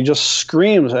shooting this, and he just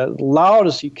screams as loud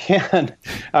as he can.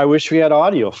 I wish we had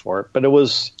audio for it, but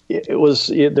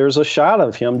there's a shot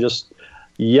of him just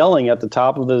yelling at the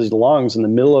top of his lungs in the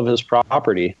middle of his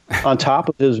property on top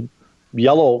of his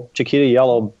Chiquita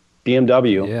yellow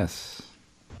BMW. Yes.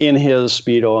 In his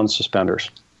Speedo and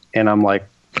suspenders. And I'm like,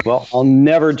 well, I'll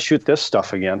never shoot this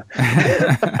stuff again.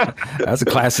 That's a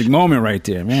classic moment right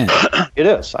there, man. It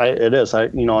is.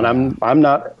 And I'm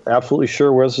not absolutely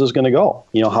sure where this is going to go,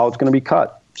 how it's going to be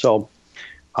cut. So,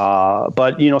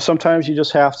 but sometimes you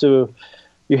just have to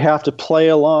play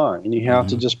along, and you have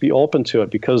to just be open to it,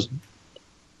 because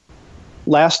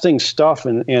lasting stuff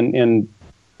and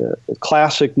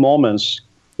classic moments,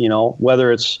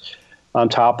 whether it's on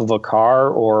top of a car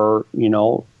or,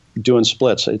 doing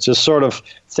splits, it's just sort of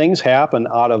things happen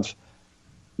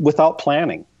without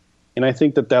planning. And I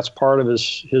think that's part of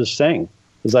his thing,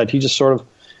 is that he just sort of,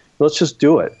 let's just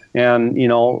do it. And,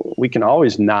 we can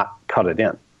always not cut it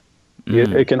in.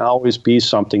 It can always be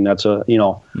something that's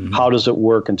how does it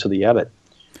work into the edit?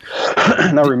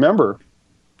 And I remember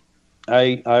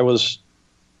I was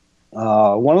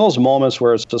one of those moments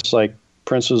where it's just like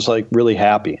Prince was like really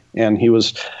happy, and he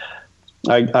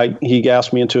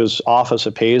asked me into his office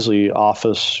at Paisley,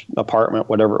 office, apartment,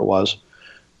 whatever it was,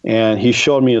 and he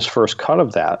showed me his first cut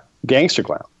of that Gangster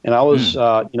Glam, and I was,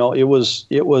 it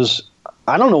was.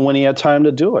 I don't know when he had time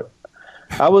to do it.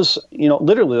 I was,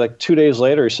 literally like 2 days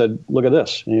later, he said, "Look at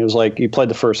this," and he was like, he played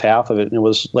the first half of it, and it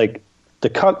was like the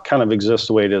cut kind of exists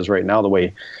the way it is right now, the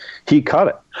way he cut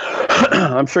it.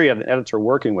 I'm sure he had an editor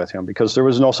working with him because there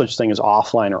was no such thing as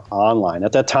offline or online.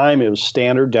 At that time, it was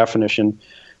standard definition.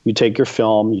 You take your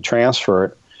film, you transfer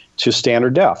it to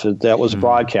standard def. That was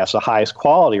broadcast, the highest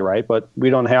quality, right? But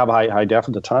we don't have high def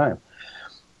at the time.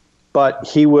 But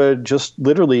he would just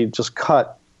literally just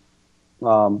cut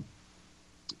his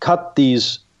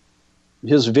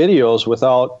videos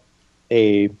without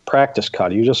a practice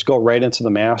cut. You just go right into the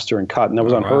master and cut, and that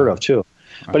was unheard of too.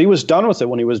 But he was done with it.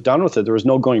 When he was done with it, there was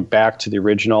no going back to the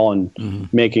original and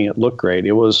making it look great.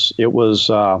 It was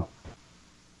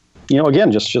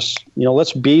again, just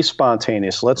let's be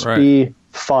spontaneous. Let's be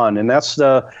fun. And that's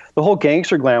the whole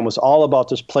Gangster Glam was all about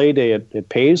this play day at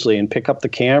Paisley, and pick up the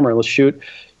camera. Let's shoot,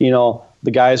 the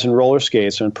guys in roller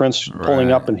skates, and Prince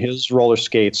pulling up in his roller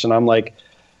skates. And I'm like,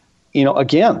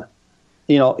 again,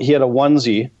 he had a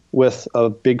onesie with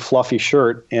a big fluffy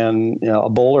shirt and a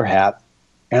bowler hat.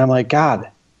 And I'm like, God,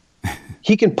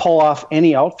 he can pull off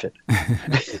any outfit.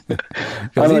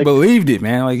 Because he believed it,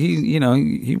 man. Like he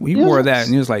wore that,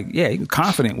 and he was like, he was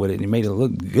confident with it, and he made it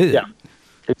look good. Yeah,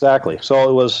 exactly. So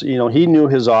it was, he knew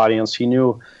his audience, he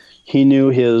knew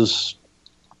his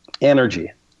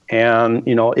energy, and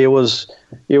it was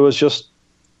just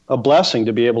a blessing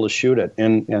to be able to shoot it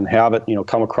and have it,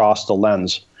 come across the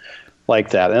lens like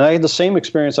that. And I had the same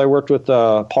experience. I worked with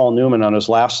Paul Newman on his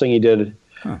last thing he did.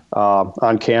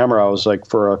 On camera. I was like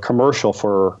for a commercial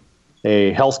for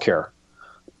a healthcare.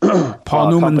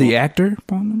 Paul Newman, company. The actor?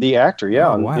 Paul Newman? The actor,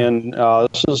 yeah. Oh, wow. And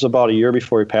this was about a year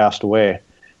before he passed away.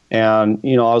 And,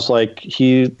 I was like,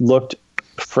 he looked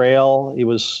frail. He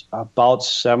was about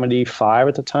 75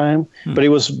 at the time. But he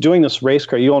was doing this race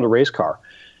car. He owned a race car.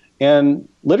 And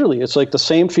literally, it's like the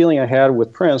same feeling I had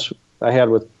with Prince, I had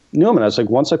with Newman. I was like,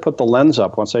 once I put the lens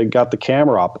up, once I got the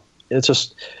camera up, it's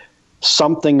just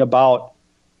something about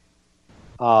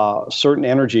certain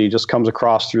energy just comes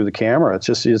across through the camera.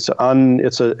 It's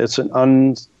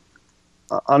an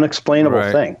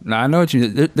unexplainable thing. Now I know what you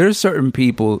mean. There's certain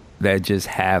people that just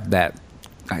have that,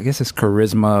 I guess it's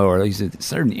charisma, or like you said,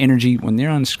 certain energy when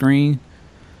they're on screen.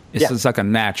 It's just like a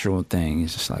natural thing.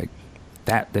 It's just like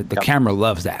that the camera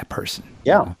loves that person.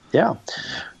 Yeah.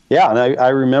 And I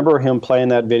remember him playing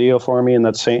that video for me, and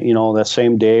that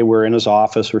same day we're in his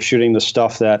office, we're shooting the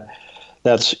stuff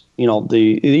that's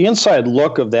the inside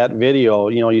look of that video.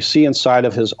 You see inside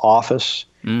of his office,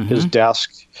 his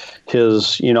desk,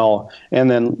 his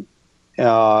and then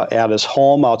at his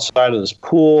home outside of his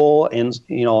pool, and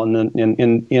and then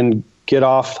in Get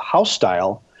Off House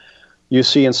Style, you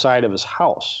see inside of his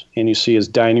house, and you see his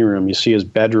dining room, you see his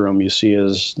bedroom, you see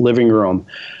his living room.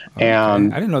 Okay.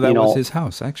 And I didn't know that was his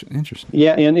house. Actually, interesting.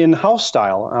 Yeah, in House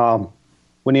Style,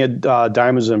 when he had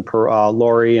Diamonds and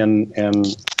Lori and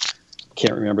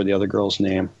can't remember the other girl's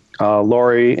name.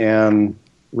 Lori and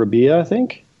Rabia, I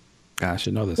think. Gosh, I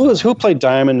should know this. Who played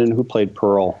Diamond and who played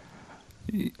Pearl?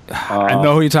 I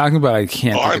know who you're talking about. I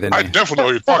can't think of the name. I definitely know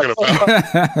who you're talking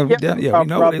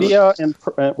about. We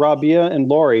know Rabia and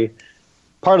Lori.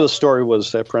 Part of the story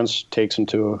was that Prince takes him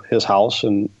to his house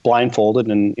and blindfolded,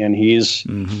 and he's,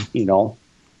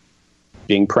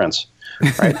 being Prince,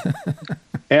 right?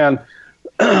 And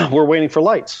we're waiting for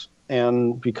lights,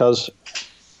 and because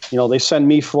they send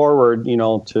me forward,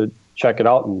 to check it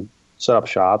out and set up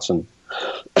shots and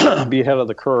be ahead of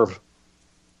the curve.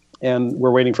 And we're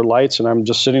waiting for lights, and I'm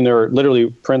just sitting there, literally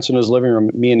Prince in his living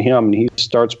room, me and him, and he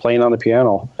starts playing on the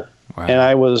piano. Wow. And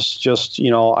I was just,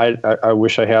 I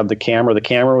wish I had the camera. The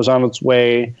camera was on its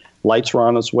way. Lights were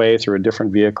on its way through a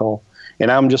different vehicle. And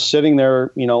I'm just sitting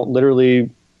there, literally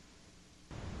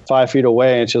 5 feet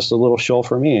away. It's just a little show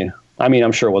for me. I mean,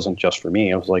 I'm sure it wasn't just for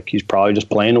me. It was like he's probably just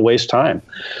playing to waste time.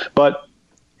 But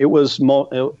it was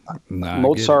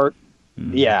Mozart.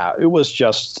 Yeah, it was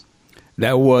just.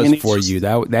 That was for you.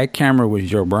 That camera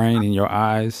was your brain and your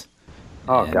eyes.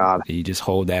 Oh, God. You just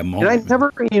hold that moment. And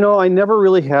I never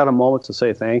really had a moment to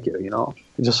say thank you, I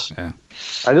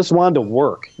just wanted to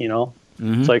work,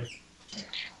 It's like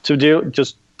to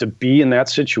be in that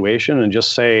situation and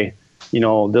just say,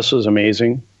 this is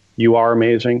amazing. You are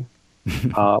amazing.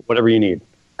 Whatever you need.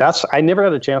 I never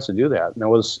had a chance to do that. And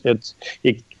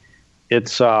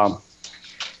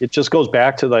it just goes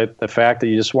back to the fact that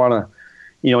you just want to,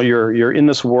 you're in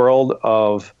this world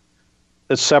of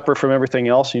it's separate from everything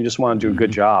else, and you just want to do a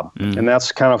good job. And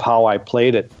that's kind of how I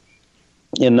played it,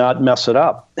 and not mess it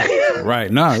up.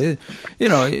 Right. No,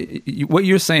 what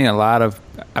you're saying, I've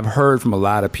heard from a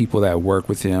lot of people that work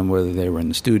with him, whether they were in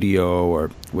the studio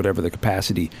or whatever the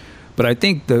capacity. But I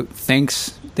think the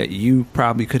thanks that you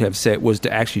probably could have said was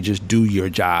to actually just do your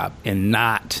job and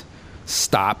not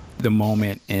stop the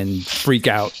moment and freak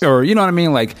out, or you know what I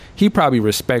mean? Like, he probably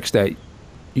respects that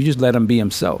you just let him be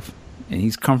himself, and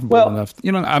he's comfortable enough.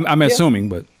 I'm assuming,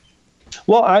 but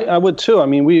well, I would too. I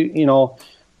mean,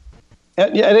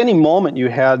 at any moment you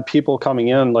had people coming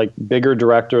in, like bigger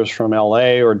directors from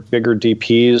LA or bigger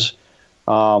DPs.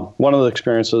 One of the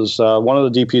experiences, one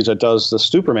of the DPs that does the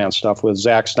Superman stuff with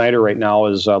Zack Snyder right now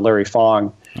is Larry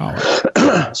Fong.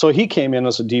 Oh. So he came in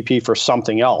as a DP for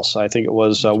something else. I think it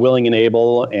was Willing and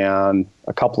Able and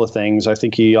a couple of things. I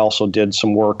think he also did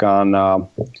some work on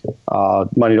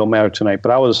Money Don't Matter Tonight.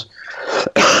 But I was,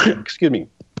 excuse me,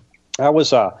 I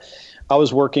was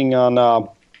working on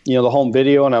the home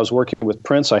video, and I was working with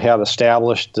Prince. I had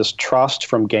established this trust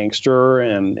from Gangster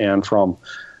and from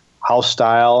House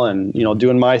Style, and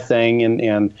doing my thing,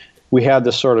 and we had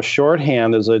this sort of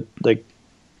shorthand as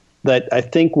that I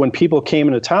think when people came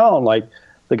into town, like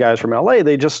the guys from LA,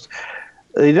 they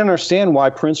didn't understand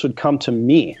why Prince would come to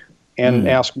me and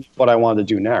ask me what I wanted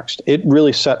to do next. It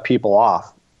really set people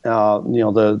off.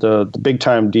 The big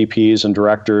time DPs and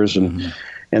directors and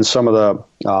some of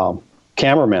the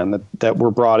cameramen that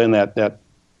were brought in that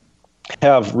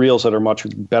have reels that are much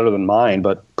better than mine,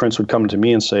 but Prince would come to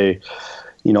me and say,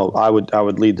 I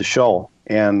would lead the show,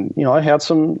 and I had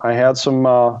some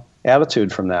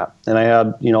attitude from that, and I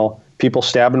had people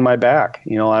stabbing my back.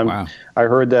 I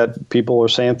heard that people were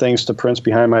saying things to Prince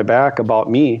behind my back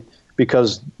about me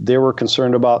because they were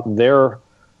concerned about their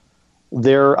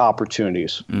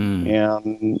opportunities,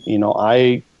 and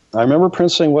I remember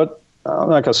Prince saying, "What?" I'm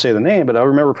not going to say the name, but I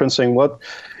remember Prince saying,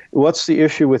 "What's the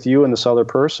issue with you and this other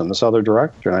person, this other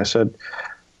director?" And I said,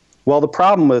 well, the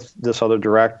problem with this other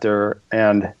director,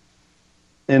 and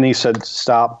he said,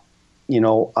 stop,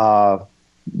 the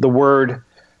word,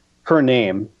 her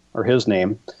name, or his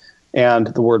name, and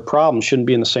the word problem shouldn't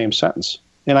be in the same sentence.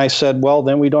 And I said, well,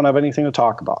 then we don't have anything to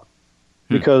talk about,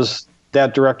 because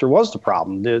that director was the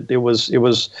problem. It was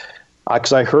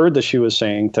because I heard that she was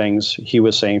saying things, he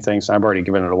was saying things, and I've already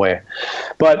given it away.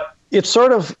 But it's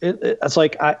sort of, it's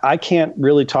like I can't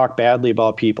really talk badly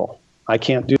about people. I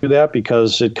can't do that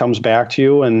because it comes back to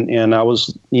you. And I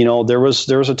was, there was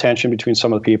a tension between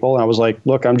some of the people. And I was like,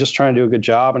 look, I'm just trying to do a good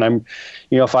job. And I'm,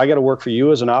 if I got to work for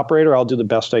you as an operator, I'll do the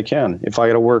best I can. If I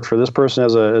got to work for this person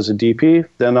as a DP,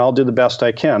 then I'll do the best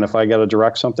I can. If I got to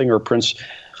direct something, or Prince,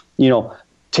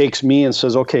 takes me and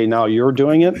says, okay, now you're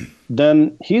doing it,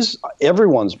 then he's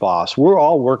everyone's boss. We're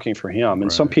all working for him.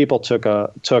 And some people took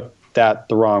that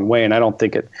the wrong way. And I don't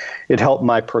think it helped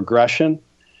my progression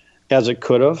as it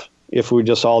could have, if we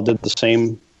just all had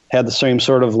the same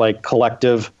sort of like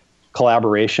collective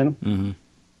collaboration. Mm-hmm.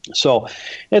 So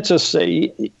it's just,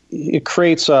 it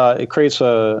creates an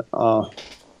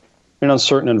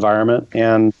uncertain environment.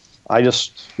 And I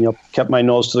just, kept my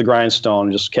nose to the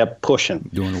grindstone, just kept pushing,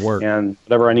 doing the work, and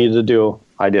whatever I needed to do,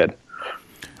 I did.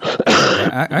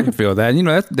 I can feel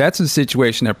that. That's a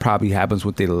situation that probably happens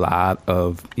with a lot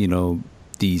of,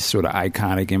 these sort of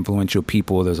iconic, influential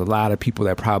people. There's a lot of people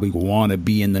that probably want to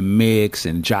be in the mix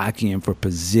and jockeying for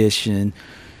position.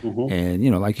 Mm-hmm.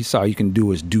 And, like you saw, you can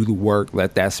do is do the work,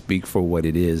 let that speak for what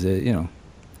it is.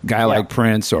 Guy like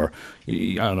Prince, or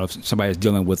I don't know if somebody's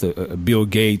dealing with a Bill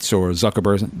Gates or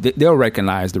Zuckerberg, they'll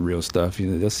recognize the real stuff.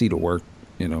 They'll see the work.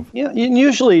 Yeah,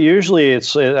 usually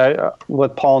it's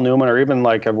with Paul Newman, or even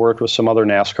like I've worked with some other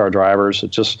NASCAR drivers.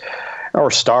 It's just, or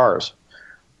stars,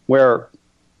 where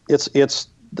it's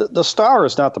the star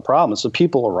is not the problem. It's the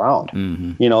people around.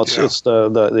 Mm-hmm. It's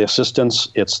the assistants,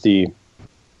 it's the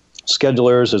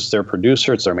schedulers, it's their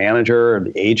producer, it's their manager, or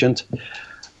the agent.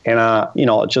 And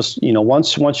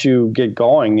once you get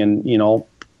going and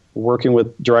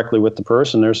working directly with the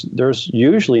person, there's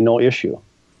usually no issue.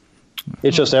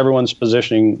 It's just everyone's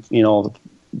positioning,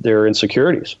 their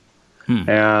insecurities.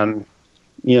 And,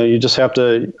 you just have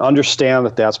to understand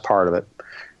that that's part of it.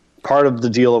 Part of the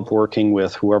deal of working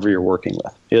with whoever you're working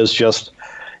with is just,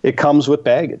 it comes with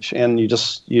baggage, and you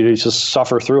just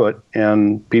suffer through it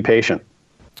and be patient.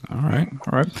 All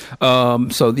right.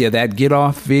 So that Get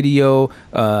Off video,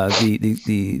 the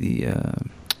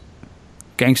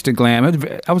Gangsta Glam.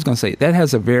 I was going to say that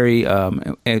has a very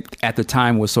at the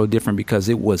time was so different because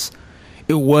it was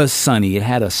sunny. It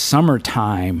had a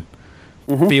summertime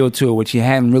feel to it, which you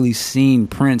hadn't really seen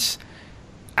Prince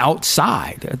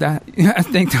outside. I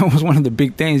think that was one of the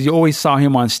big things. You always saw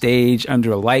him on stage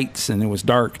under lights and it was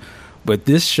dark, but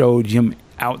this showed him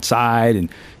outside and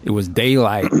it was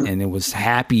daylight and it was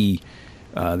happy.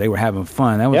 They were having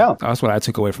fun. That's what I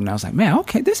took away from that. I was like, man,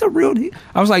 okay, this is a real deal.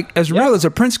 I was like, as real as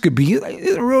a Prince could be, he's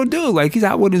a real dude. Like, he's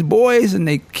out with his boys and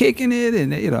they kicking it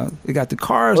and they got the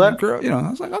cars and the girl, I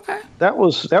was like, okay. That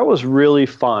was really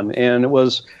fun. And it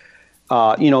was,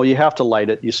 you have to light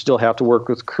it. You still have to work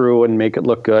with crew and make it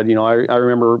look good. I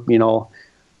remember,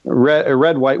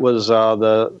 Red White was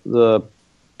the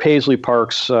Paisley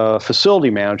Park's facility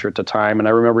manager at the time. And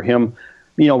I remember him,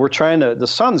 the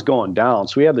sun's going down,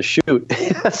 so we have to shoot.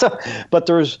 But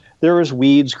there was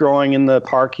weeds growing in the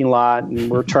parking lot, and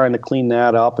we're trying to clean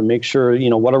that up and make sure,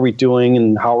 what are we doing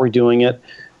and how are we doing it.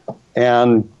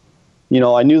 And,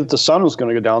 I knew that the sun was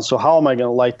going to go down, so how am I going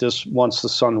to light this once the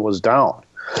sun was down?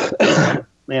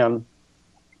 And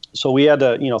so we had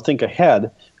to, think ahead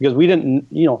because we didn't,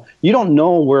 you don't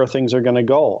know where things are going to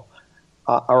go.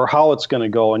 Or how it's going to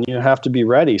go, and you have to be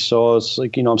ready. So it's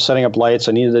like, I'm setting up lights.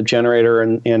 I needed a generator,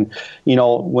 and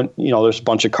when there's a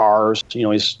bunch of cars.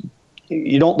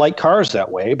 You don't like cars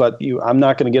that way, but I'm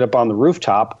not going to get up on the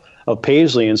rooftop of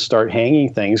Paisley and start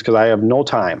hanging things because I have no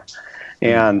time,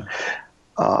 and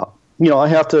I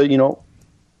have to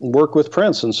work with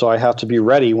Prince, and so I have to be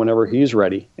ready whenever he's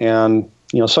ready, and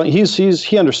so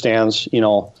he understands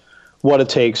what it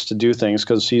takes to do things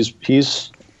because he's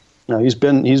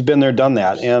been there, done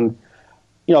that, and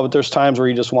but there's times where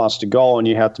he just wants to go, and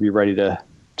you have to be ready to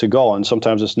go, and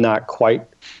sometimes it's not quite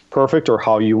perfect or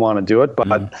how you want to do it,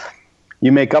 but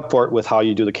you make up for it with how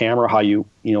you do the camera, how you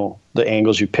the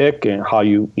angles you pick, and how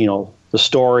you the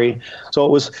story.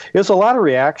 So it's a lot of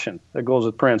reaction that goes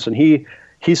with Prince, and he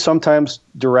sometimes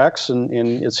directs, and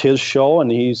it's his show,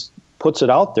 and he puts it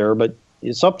out there, but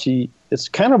it's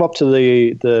kind of up to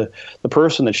the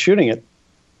person that's shooting it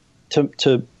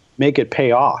to make it pay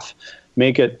off,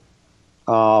 make it,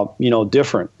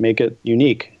 different, make it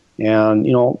unique. And,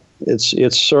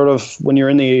 it's sort of when you're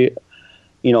in the,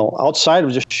 outside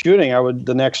of just shooting,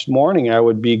 the next morning I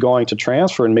would be going to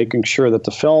transfer and making sure that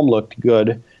the film looked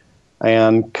good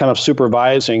and kind of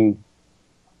supervising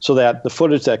so that the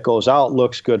footage that goes out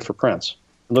looks good for Prince.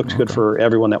 It looks good for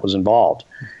everyone that was involved.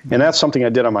 And that's something I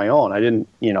did on my own. I didn't,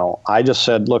 I just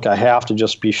said, look, I have to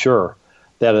just be sure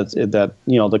that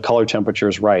the color temperature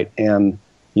is right, and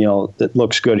it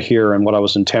looks good here, and what I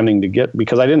was intending to get,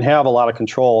 because I didn't have a lot of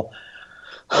control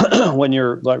when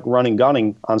you're like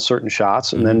gunning on certain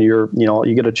shots, and then you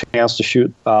get a chance to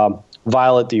shoot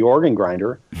Violet the organ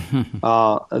grinder.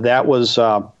 That was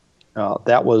a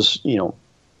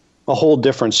whole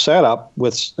different setup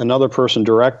with another person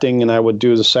directing, and I would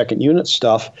do the second unit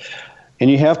stuff, and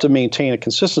you have to maintain a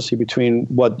consistency between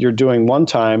what you're doing one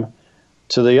time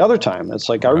to the other time. It's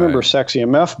like I remember Sexy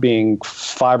MF being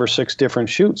 5 or 6 different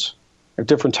shoots at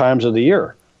different times of the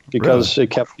year because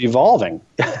it kept evolving.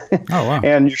 Oh wow!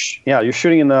 And you're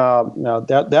shooting in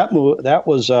that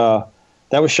was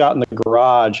shot in the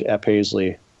garage at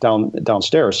Paisley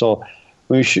downstairs. So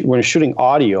when you're shooting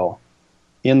audio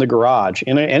in the garage,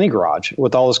 in any garage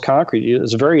with all this concrete,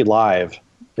 it's very live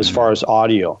as far as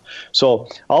audio. So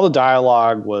all the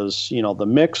dialogue was, the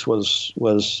mix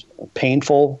was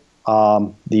painful.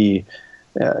 The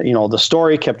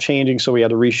story kept changing, so we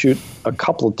had to reshoot a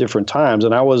couple of different times,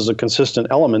 and I was a consistent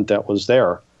element that was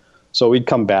there. So we'd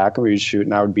come back and we'd shoot,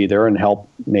 and I would be there and help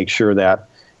make sure that,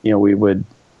 we would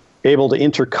able to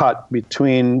intercut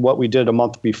between what we did a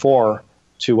month before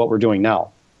to what we're doing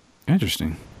now.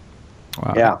 Interesting.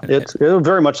 Wow. Yeah, it's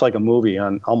very much like a movie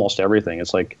on almost everything.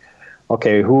 It's like,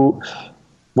 okay,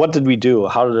 what did we do?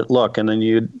 How did it look? And then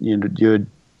you'd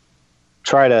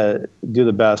try to do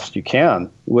the best you can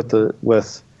with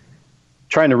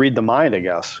trying to read the mind, I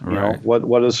guess.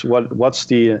 What's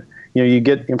the, you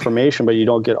get information, but you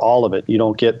don't get all of it. You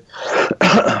don't get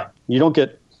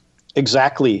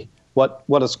exactly what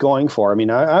it's going for. I mean,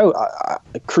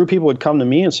 crew people would come to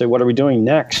me and say, what are we doing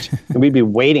next? And we'd be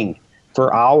waiting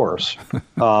for hours.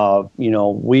 The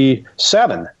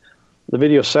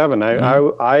video 7,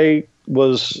 I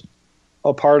was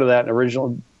a part of that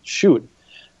original shoot.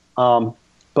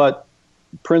 But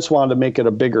Prince wanted to make it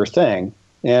a bigger thing.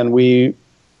 And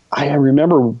I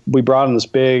remember we brought in this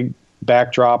big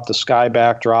backdrop, the sky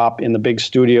backdrop in the big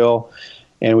studio,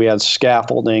 and we had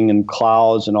scaffolding and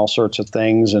clouds and all sorts of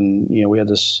things. And, we had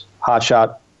this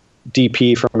hotshot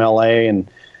DP from LA. And,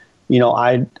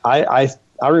 I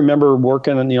remember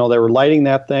working and, they were lighting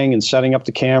that thing and setting up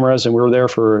the cameras, and we were there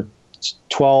for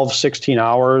 12, 16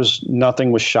 hours.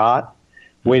 Nothing was shot,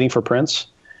 waiting for Prince.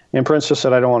 And Prince just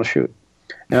said, I don't want to shoot.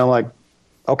 And I'm like,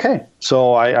 Okay,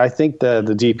 so I think the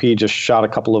DP just shot a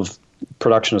couple of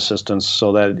production assistants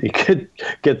so that he could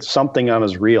get something on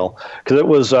his reel, because it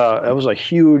was a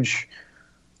huge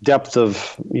depth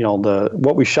of,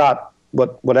 what we shot.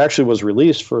 What actually was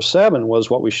released for 7 was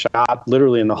what we shot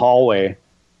literally in the hallway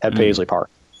at Paisley Park.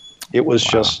 It was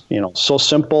just so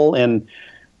simple, and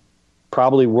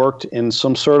probably worked in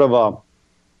some sort of a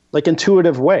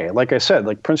intuitive way. Like I said,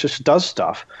 like Prince just does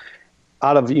stuff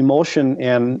out of emotion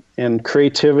and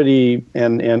creativity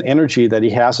and energy that he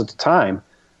has at the time.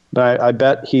 But I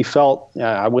bet he felt,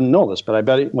 I wouldn't know this, but I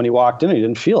bet when he walked in, he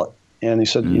didn't feel it. And he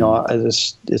said,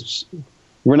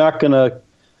 we're not going to,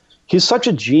 he's such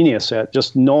a genius at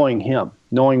just knowing him,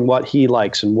 knowing what he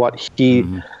likes and what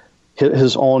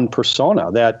his own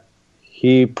persona, that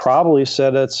he probably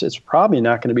said it's probably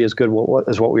not going to be as good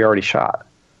as what we already shot.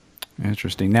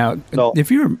 Interesting. Now, do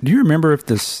you remember if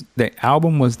the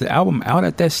album out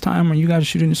at this time when you guys were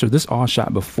shooting this, or this all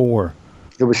shot before?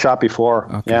 It was shot before.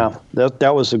 Okay. Yeah,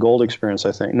 that was the Gold Experience,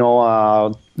 I think.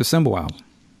 No, the Symbol album.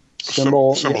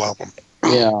 Symbol album.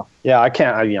 Yeah. I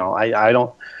can't. I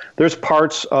don't. There's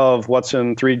parts of what's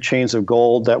in 3 Chains of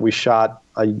Gold that we shot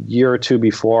a year or two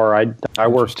before. I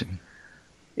worked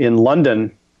in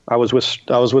London. I was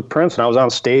with Prince, and I was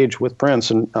on stage with Prince,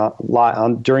 and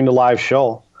during the live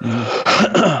show.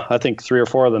 I think 3 or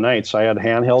 4 of the nights I had a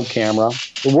handheld camera.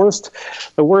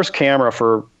 The worst camera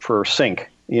for sync,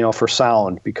 for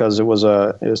sound, because it was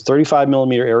 35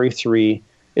 millimeter Area 3.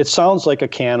 It sounds like a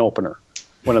can opener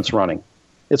when it's running.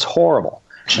 It's horrible.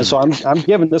 And so I'm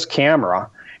given this camera,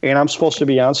 and I'm supposed to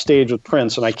be on stage with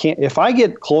Prince, and I can't. If I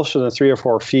get closer than 3 or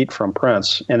 4 feet from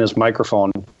Prince and his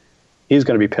microphone, he's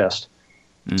going to be pissed.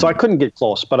 So I couldn't get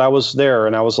close, but I was there,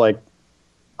 and I was like,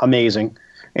 amazing.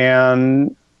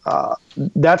 And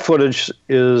that footage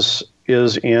is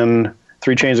in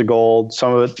 3 Chains of Gold.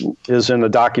 Some of it is in the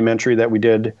documentary that we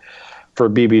did for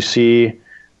BBC.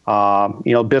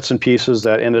 Bits and pieces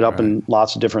that ended up in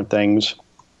lots of different things.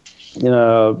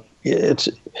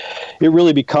 It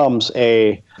really becomes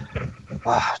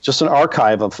just an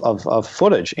archive of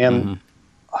footage, and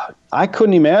I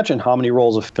couldn't imagine how many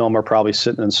rolls of film are probably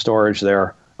sitting in storage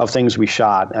there of things we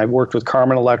shot. I worked with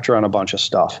Carmen Electra on a bunch of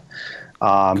stuff.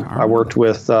 I worked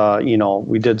with,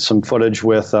 we did some footage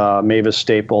with Mavis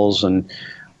Staples, and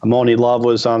Moni Love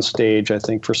was on stage, I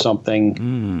think, for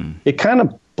something. It kind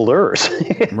of blurs.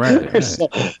 Right.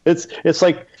 It's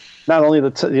like not only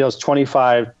it's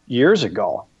 25 years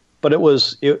ago, but it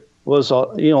was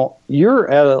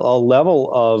you're at a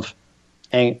level of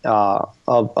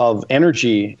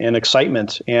energy and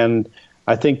excitement, and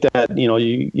I think that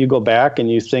you go back and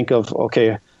you think of,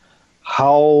 okay,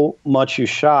 how much you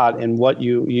shot, and what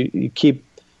you keep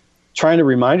trying to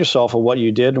remind yourself of what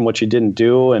you did and what you didn't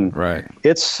do, and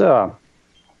it's a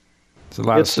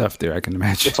lot of stuff there, I can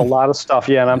imagine. It's a lot of stuff,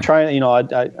 yeah. And I'm trying,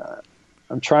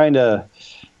 I'm trying to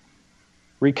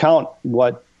recount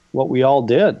what we all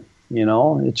did.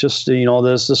 It's just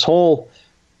there's this whole,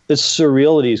 its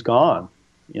surreality's gone.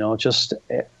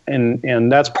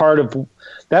 And that's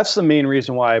the main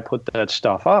reason why I put that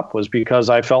stuff up, was because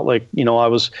I felt like,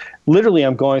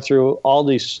 I'm going through all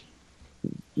these,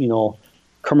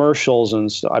 commercials,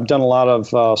 and I've done a lot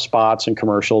of spots and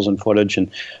commercials and footage. And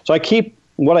so I keep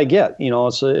what I get,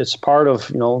 it's part of,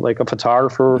 like a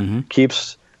photographer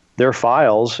keeps their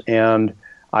files, and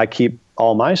I keep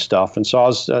all my stuff. And so I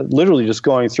was literally just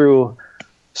going through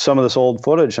some of this old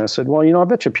footage, and I said, well, I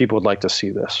bet you people would like to see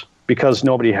this, because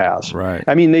nobody has. Right.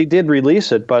 I mean, they did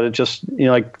release it, but it just,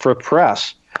 like for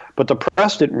press, but the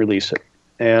press didn't release it.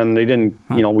 And they didn't,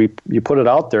 you put it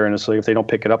out there, and it's like, if they don't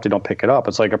pick it up, they don't pick it up.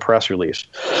 It's like a press release.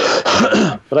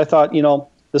 But I thought,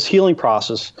 this healing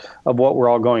process of what we're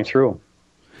all going through.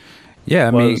 Yeah,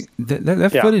 I mean,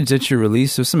 that footage that you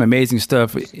released was some amazing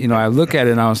stuff. I look at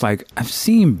it and I was like, I've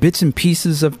seen bits and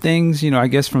pieces of things, I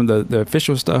guess from the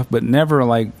official stuff, but never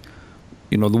like,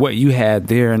 what you had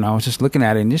there. And I was just looking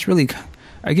at it, and just really,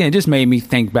 again, it just made me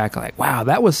think back, like, wow,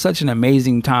 that was such an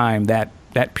amazing time, that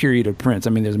period of Prince. I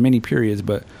mean, there's many periods,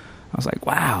 but I was like,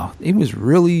 wow, it was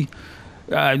really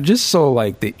just so,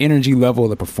 like, the energy level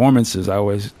of the performances, I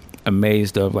was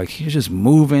amazed of. Like, he was just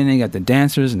moving, and you got the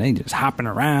dancers, and they just hopping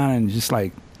around, and just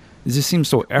like, it just seems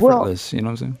so effortless. You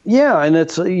know what I'm saying? Yeah, and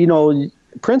it's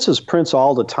Prince is Prince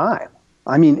all the time.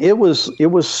 I mean, it was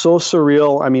so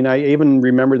surreal. I mean, I even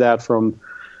remember that from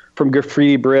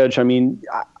Graffiti Bridge. I mean,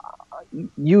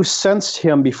 you sensed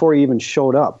him before he even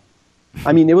showed up.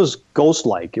 I mean, it was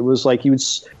ghost-like. It was like he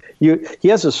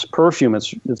has this perfume.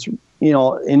 It's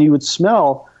and you would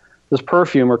smell this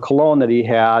perfume or cologne that he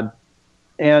had,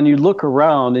 and you look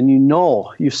around and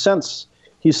you sense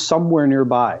he's somewhere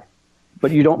nearby.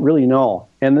 but you don't really know.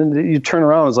 And then you turn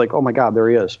around, it's like, oh my God, there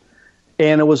he is.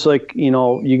 And it was like,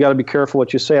 you got to be careful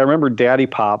what you say. I remember Daddy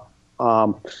Pop.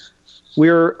 We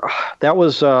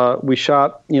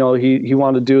shot, he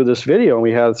wanted to do this video, and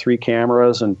we had 3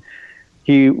 cameras, and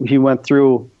he went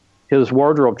through his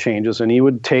wardrobe changes, and he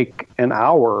would take an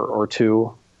hour or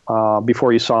 2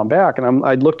 before you saw him back. And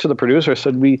I'd look to the producer. I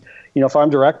said, if I'm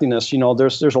directing this,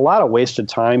 there's a lot of wasted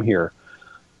time here.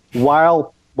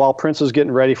 While Prince is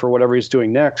getting ready for whatever he's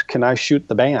doing next, can I shoot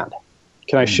the band?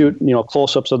 Can I shoot,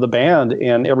 close-ups of the band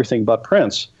and everything but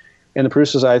Prince? And the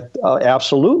producer said,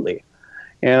 absolutely.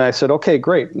 And I said, okay,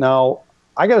 great. Now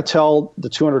I got to tell the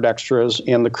 200 extras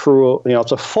and the crew,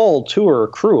 it's a full tour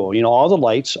crew, all the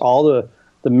lights, all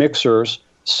the mixers,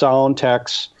 sound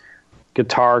techs,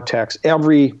 guitar techs,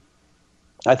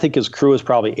 I think his crew is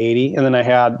probably 80. And then I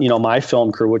had, my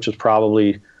film crew, which is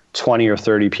probably 20 or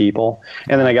 30 people.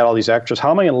 And then I got all these extras. How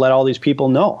am I going to let all these people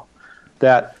know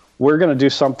that we're going to do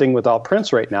something without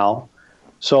Prince right now?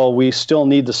 So we still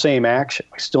need the same action.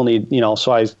 We still need,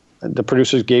 the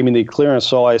producers gave me the clearance.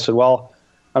 So I said, well,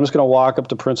 I'm just going to walk up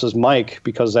to Prince's mic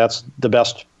because that's the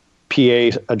best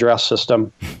PA address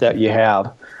system that you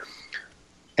have,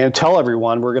 and tell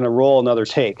everyone we're going to roll another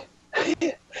take.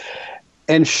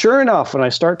 And sure enough, when I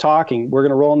start talking, we're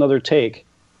going to roll another take.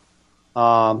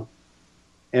 And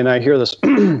I hear this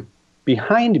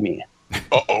behind me.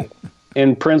 Uh-oh.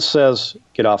 And Prince says,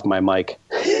 "Get off my mic."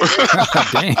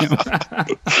 Damn.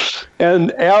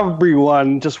 And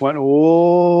everyone just went,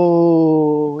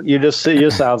 "Whoa!" You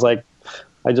sounds like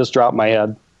I just dropped my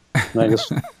head, and I just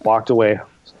walked away.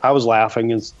 I was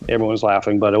laughing, and everyone was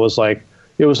laughing, but it was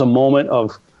a moment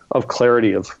of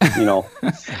clarity of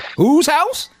Whose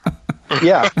house?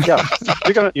 Yeah.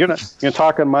 You're gonna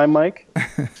talk on my mic.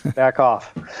 Back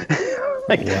off.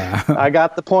 Wow. I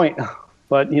got the point,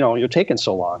 but you're taking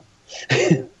so long.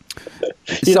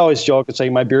 He'd always joke and say,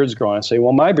 "My beard's growing." I say,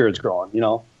 "Well, my beard's growing."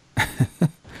 How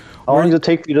long does it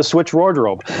take for you to switch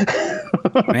wardrobe?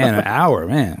 Man, an hour,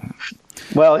 man.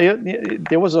 Well,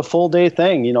 it was a full day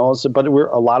thing, but we're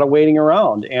a lot of waiting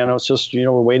around, and it was just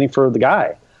we're waiting for the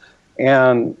guy,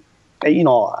 and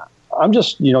I'm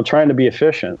just trying to be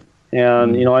efficient,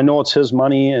 and I know it's his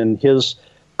money and his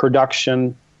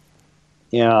production,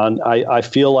 and I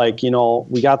feel like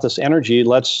we got this energy.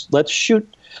 Let's shoot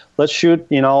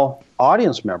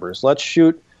audience members. Let's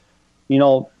shoot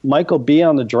Michael B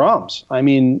on the drums. I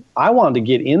mean, I wanted to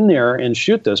get in there and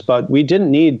shoot this, but we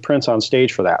didn't need Prince on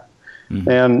stage for that.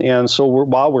 Mm-hmm. And so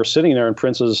while we're sitting there and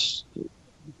Prince has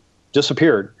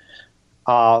disappeared,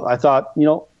 I thought,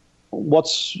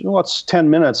 what's 10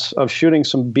 minutes of shooting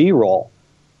some B-roll?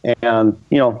 And,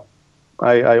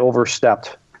 I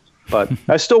overstepped. But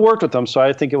I still worked with him, so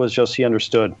I think it was just he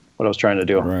understood what I was trying to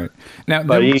do. Right. Now,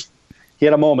 but he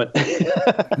had a moment.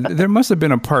 There must have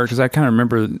been a part, because I kind of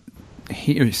remember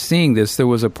seeing this. There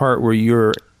was a part where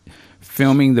you're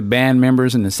filming the band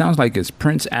members, and it sounds like it's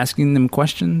Prince asking them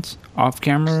questions off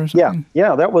camera or something?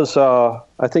 Yeah, that was, I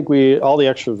think all the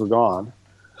extras were gone.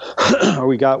 Or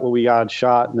we got what we got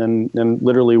shot, and then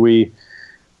literally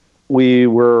we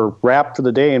were wrapped for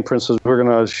the day, and Prince says, we're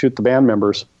going to shoot the band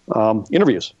members'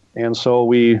 interviews. And so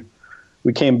we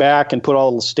came back and put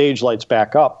all the stage lights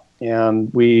back up,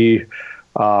 and we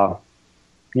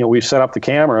set up the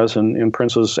cameras, and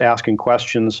Prince was asking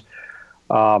questions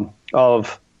of,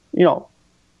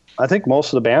 I think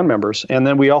most of the band members. And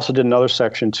then we also did another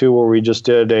section too, where we just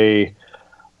did there's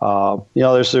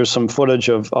some footage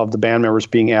of the band members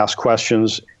being asked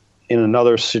questions in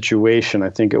another situation. I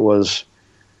think it was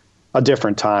a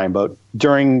different time, but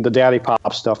during the Daddy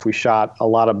Pop stuff, we shot a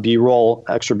lot of B-roll,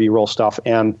 extra B-roll stuff,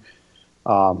 and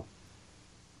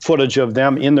footage of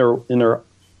them in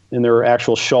their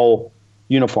actual show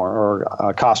uniform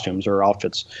or costumes or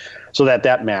outfits, so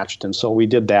that matched. And so we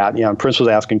did that. Yeah, and Prince was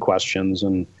asking questions,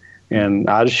 and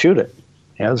I just shoot it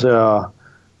as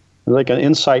like an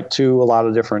insight to a lot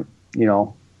of different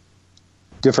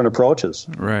different approaches.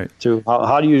 Right. To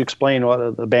how do you explain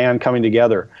what the band coming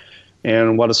together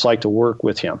and what it's like to work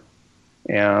with him,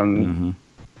 and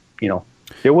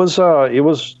it was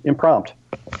impromptu.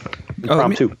 Let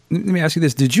me ask you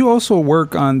this: did you also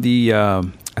work on the? I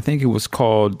think it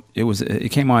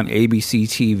came on ABC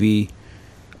TV.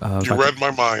 You read my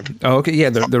mind. Oh, okay,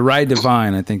 yeah, the Ride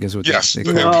Divine, I think is what. Yes. They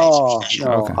call it.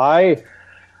 No. Okay.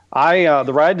 I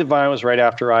the Ride Divine was right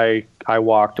after I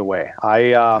walked away.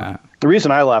 The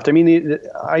reason I left, I mean,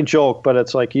 I joke, but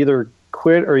it's like either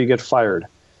quit or you get fired.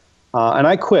 And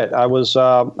I quit. I was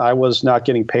not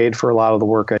getting paid for a lot of the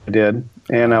work I did,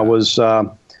 and I was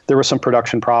there were some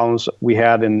production problems we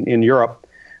had in Europe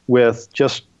with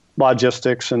just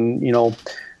logistics, and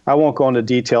I won't go into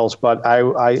details, but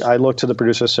I looked to the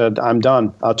producer, said, I'm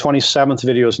done. 27th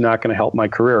video is not going to help my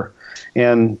career.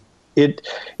 And it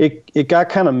got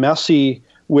kind of messy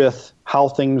with how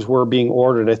things were being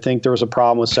ordered. I think there was a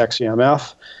problem with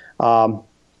SexyMF,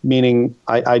 meaning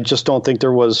I just don't think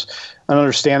there was an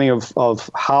understanding of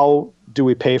how do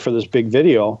we pay for this big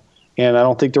video. And I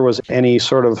don't think there was any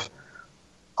sort of,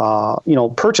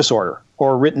 purchase order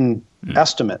or written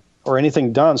estimate or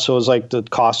anything done. So it was like the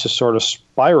cost just sort of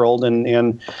spiraled,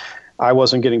 and I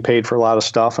wasn't getting paid for a lot of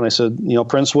stuff. And I said,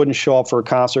 Prince wouldn't show up for a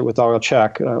concert without a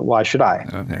check. Why should I?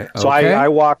 Okay. So I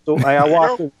walked,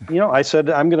 I said,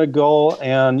 I'm going to go,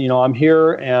 and, I'm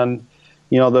here. And,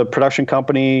 the production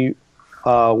company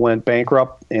went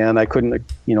bankrupt, and I couldn't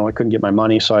get my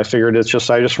money. So I figured I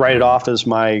just write it off as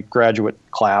my graduate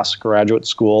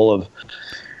school of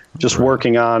just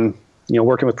working on,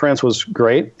 working with Prince was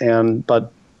great.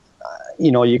 But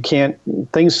you can't,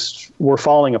 things were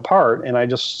falling apart, and I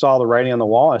just saw the writing on the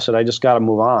wall. I said, I just got to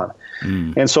move on.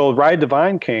 And so Ride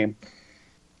Divine came,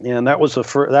 and that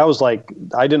was like,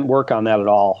 I didn't work on that at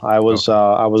all. I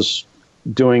was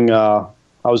doing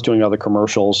other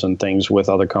commercials and things with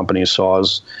other companies. So I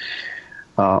was,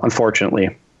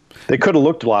 unfortunately, they could have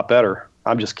looked a lot better.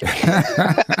 I'm just kidding.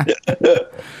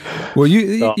 Well,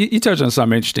 you touched on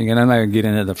something interesting, and I'm not gonna get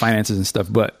into the finances and stuff,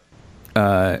 but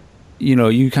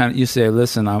you say,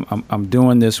 listen, I'm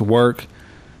doing this work.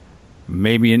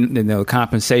 Maybe the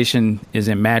compensation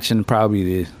isn't matching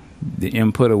probably the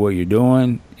input of what you're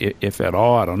doing, if at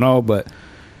all. I don't know, but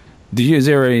is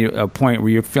there a point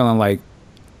where you're feeling like,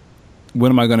 what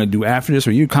am I going to do after this? Or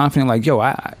are you confident, like, yo,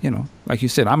 like you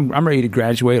said, I'm ready to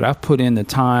graduate. I've put in the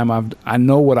time. I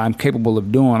know what I'm capable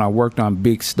of doing. I worked on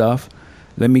big stuff.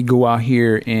 Let me go out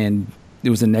here, and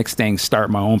it was the next thing, start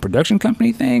my own production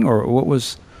company thing, or what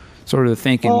was sort of the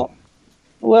thinking?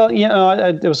 Well,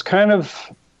 it was kind of,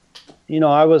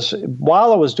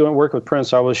 while I was doing work with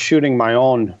Prince, I was shooting my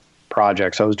own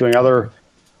projects. I was doing other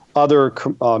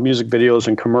music videos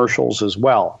and commercials as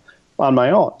well on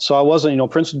my own. So I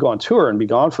wasn't, Prince would go on tour and be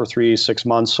gone for 3-6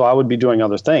 months. So I would be doing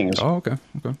other things. Oh, okay.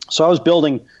 So I was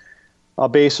building a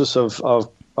basis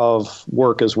of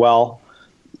work as well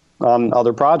on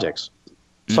other projects.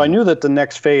 So I knew that the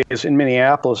next phase in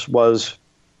Minneapolis was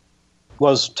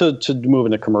to move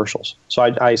into commercials. So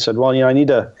I said, well, I need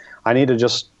to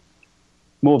just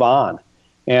move on,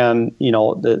 and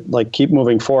keep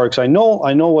moving forward, because I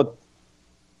know what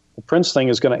the Prince thing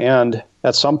is going to end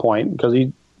at some point, because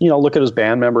he, look at his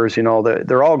band members,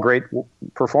 they're all great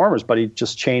performers, but he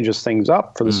just changes things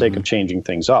up for the sake of changing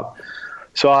things up.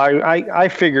 So I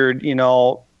figured,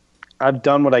 I've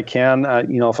done what I can.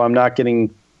 If I'm not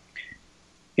getting,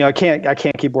 I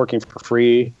can't keep working for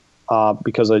free.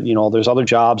 Because there's other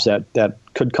jobs that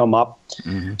could come up.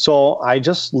 So I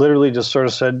just literally sort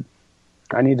of said,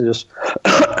 I need to just,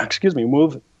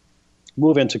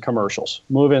 move into commercials,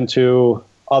 move into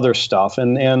other stuff.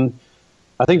 And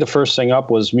I think the first thing up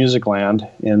was Musicland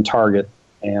and Target.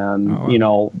 And,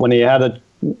 when he had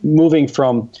moving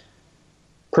from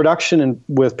production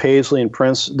with Paisley and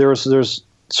Prince, there's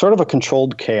sort of a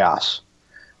controlled chaos.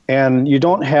 And you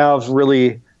don't have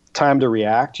really time to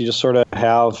react. You just sort of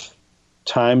have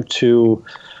time to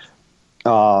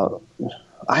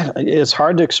it's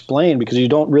hard to explain, because you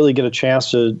don't really get a chance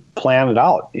to plan it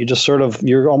out. You just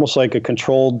you're almost like a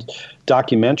controlled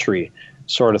documentary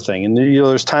sort of thing. And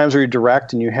there's times where you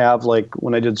direct, and you have, like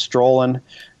when I did Strollin',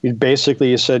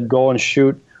 you said go and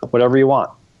shoot whatever you want.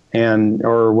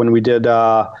 Or when we did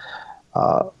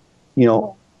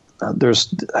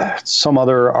there's some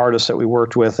other artists that we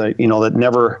worked with that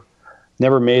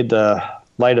never made the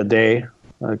light of day.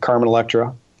 Carmen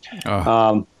Electra.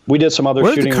 We did some other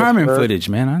shooting. Where's the Carmen footage,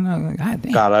 man? I know.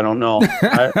 God, I don't know.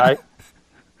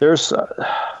 There's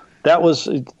that was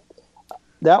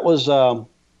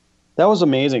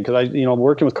amazing, because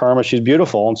working with Carmen, she's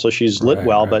beautiful, and so she's lit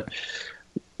well. Right. But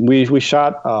we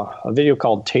shot a video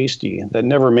called Tasty that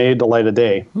never made the light of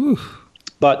day. Oof.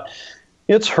 But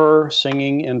it's her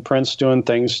singing and Prince doing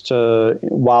things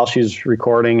while she's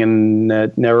recording, and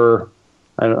it never.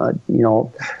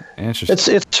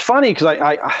 Interesting. It's funny, because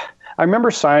I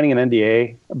remember signing an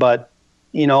NDA, but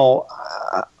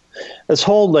this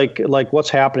whole like what's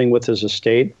happening with his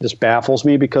estate just baffles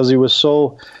me, because he was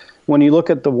so. When you look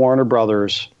at the Warner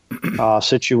Brothers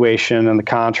situation and the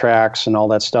contracts and all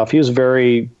that stuff, he was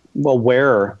very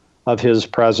aware of his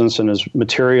presence and his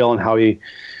material, and how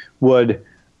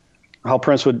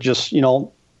Prince would just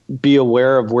be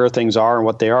aware of where things are and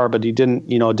what they are, but he didn't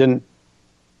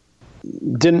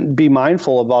be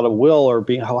mindful about a will, or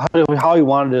how he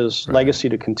wanted his legacy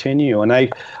to continue. And I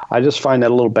just find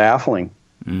that a little baffling.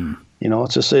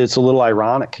 it's a little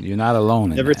ironic. You're not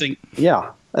alone in everything. That.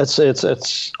 Yeah,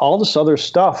 it's all this other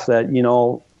stuff that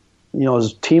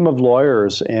as a team of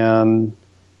lawyers, and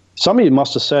somebody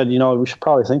must have said, we should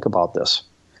probably think about this.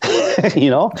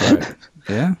 Right.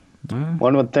 Yeah.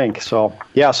 One would think. So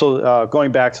yeah. So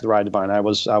going back to the Ride Divine, I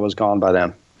was gone by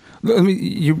then. I mean,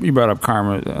 you brought up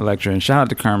Carmen Electra, and shout out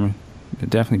to Carmen.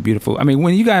 Definitely beautiful. I mean,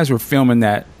 when you guys were filming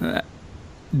that,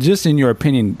 just in your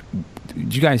opinion,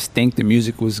 did you guys think the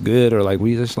music was good, or like were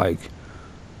you just like?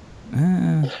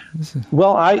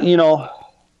 Well, I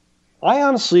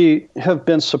honestly have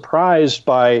been surprised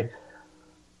by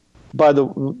the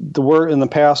work in the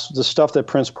past, the stuff that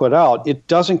Prince put out. It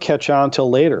doesn't catch on till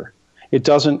later. It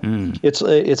doesn't.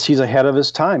 It's he's ahead of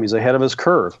his time. He's ahead of his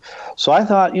curve. So I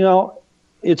thought,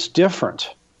 it's different,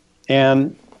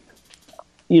 and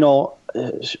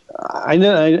there's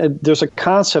a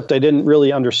concept I didn't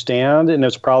really understand, and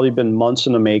it's probably been months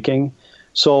in the making.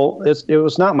 So it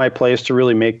was not my place to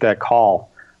really make that call.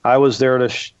 I was there to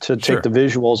take the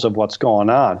visuals of what's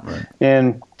going on. Right.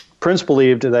 And Prince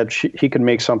believed that he could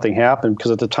make something happen,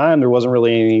 because at the time there wasn't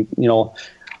really any,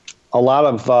 a lot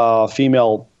of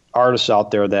female artists out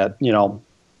there that,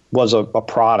 was a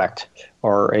product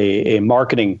or a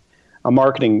marketing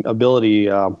ability.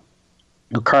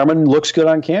 Carmen looks good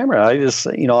on camera. It was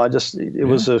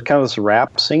kind of this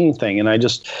rap singing thing. And I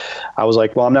was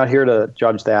like, well, I'm not here to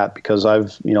judge that, because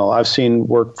I've seen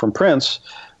work from Prince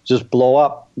just blow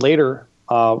up later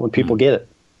when people get it,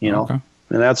 Okay.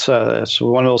 And that's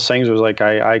one of those things where it was like,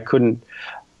 I couldn't,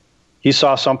 he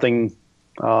saw something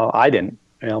I didn't,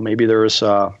 maybe there was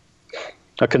a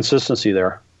consistency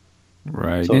there.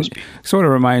 Right. So sort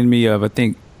of reminded me of, I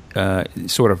think,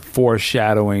 sort of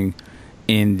foreshadowing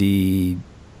in the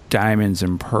Diamonds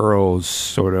and Pearls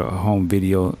sort of home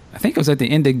video. I think it was at the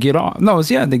end of Get Off. No, it was,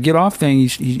 the Get Off thing.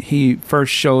 He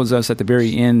first shows us at the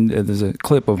very end, there's a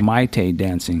clip of Maite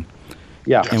dancing.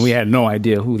 Yeah. And we had no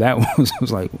idea who that was. I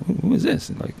was like, who is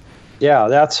this? Like, yeah,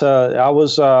 that's, I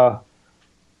was,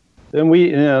 and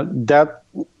we,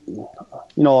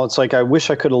 it's like, I wish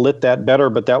I could have lit that better,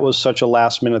 but that was such a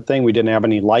last minute thing. We didn't have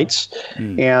any lights,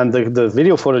 and the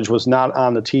video footage was not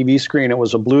on the TV screen. It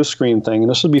was a blue screen thing. And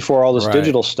this was before all this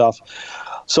digital stuff.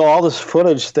 So all this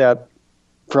footage that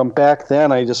from back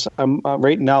then, I'm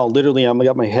right now, literally, I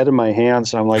got my head in my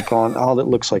hands, and I'm like going, oh, that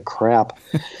looks like crap,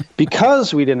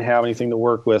 because we didn't have anything to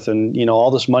work with. And,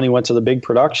 all this money went to the big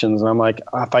productions. And I'm like,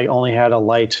 if I only had a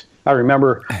light. I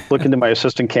remember looking to my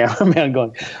assistant cameraman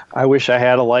going, I wish I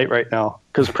had a light right now,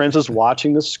 because Prince is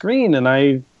watching the screen,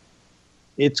 and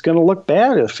it's going to look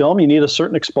bad. In a film, you need a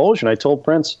certain exposure. And I told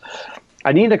Prince,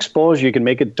 I need exposure. You can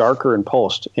make it darker in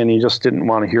post. And he just didn't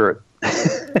want to hear it.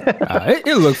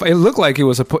 It looked like it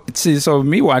was so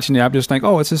me watching it, I'm just like,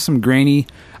 oh, it's just some grainy.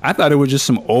 I thought it was just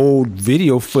some old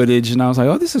video footage, and I was like,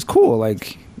 oh, this is cool.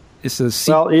 Like, it's a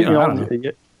I don't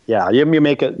know. Yeah, you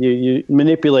make it. You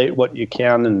manipulate what you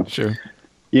can, and sure,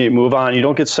 you move on. You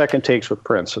don't get second takes with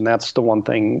Prince, and that's the one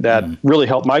thing that really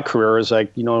helped my career. Is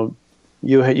like, you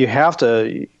have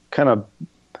to kind of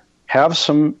have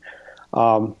some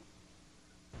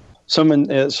sort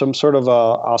of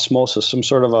osmosis, some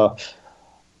sort of a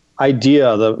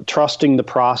idea, trusting the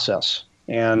process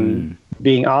and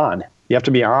being on. You have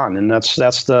to be on, and that's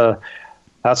the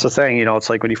thing. It's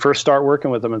like when you first start working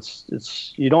with them,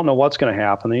 it's you don't know what's going to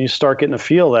happen. Then you start getting a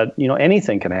feel that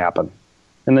anything can happen,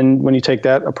 and then when you take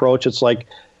that approach, it's like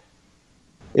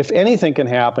if anything can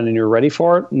happen and you're ready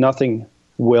for it, nothing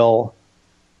will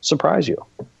surprise you.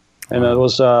 And that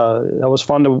was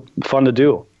fun to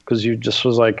do, because you just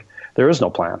was like, there is no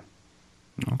plan.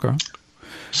 Okay.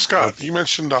 Scott, you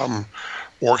mentioned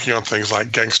working on things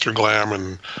like Gangster Glam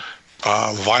and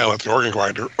Violet, the organ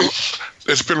grinder.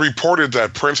 It's been reported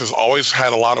that Prince has always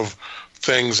had a lot of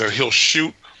things that he'll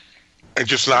shoot and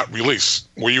just not release.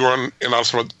 Were you on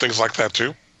some things like that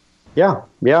too? Yeah.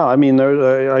 I mean,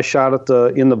 I shot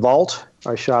in the vault.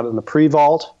 I shot in the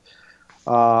pre-vault.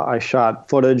 I shot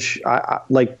footage.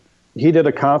 Like, he did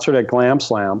a concert at Glam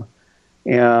Slam,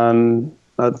 and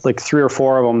like 3 or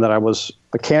 4 of them that I was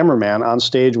a cameraman on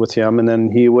stage with him, and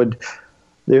then he would.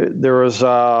 There was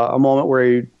a moment where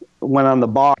he went on the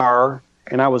bar,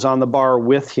 and I was on the bar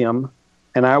with him,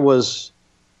 and I was,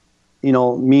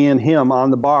 me and him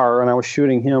on the bar, and I was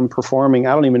shooting him performing.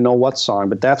 I don't even know what song,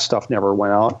 but that stuff never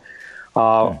went out.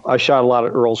 I shot a lot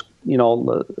of Earl's,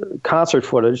 concert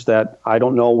footage that I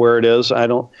don't know where it is.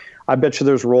 I bet you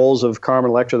there's rolls of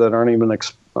Carmen Electra that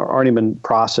aren't even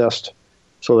processed,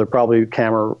 so they're probably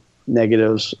camera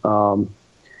negatives.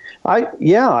 There's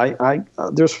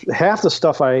half the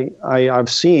stuff I've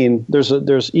seen.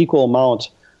 There's equal amount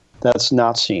that's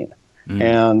not seen,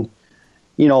 and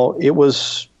it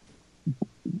was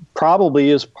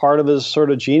probably as part of his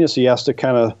sort of genius. He has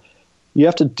to you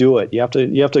have to do it. You have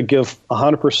to give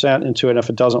 100% into it. And if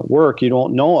it doesn't work, you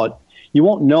don't know it. You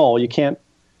won't know. You can't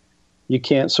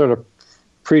sort of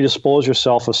predispose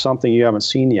yourself with something you haven't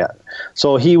seen yet.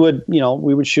 So he would,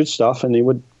 we would shoot stuff and he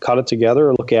would cut it together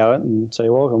or look at it and say,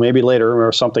 well, maybe later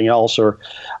or something else, or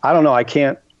I don't know. I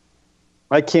can't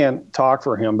talk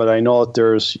for him, but I know that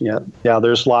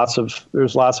there's lots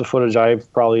of footage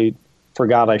I've probably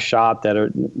forgot I shot that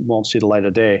it won't see the light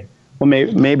of day. Well,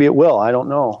 maybe it will. I don't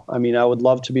know. I mean, I would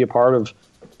love to be a part of,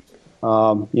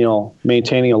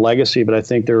 maintaining a legacy, but I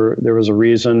think there was a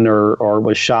reason or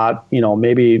was shot,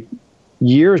 maybe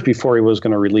years before he was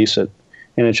going to release it,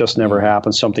 and it just never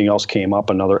happened. Something else came up,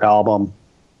 another album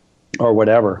or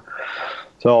whatever.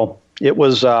 So it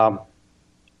was, I'm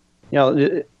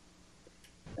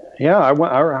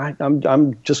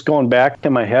just going back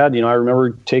in my head. I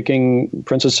remember taking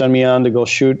Prince would send me on to go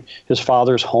shoot his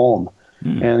father's home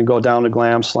and go down to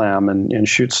Glam Slam and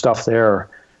shoot stuff there.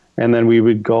 And then we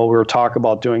would talk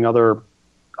about doing other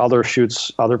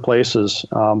shoots, other places.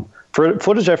 For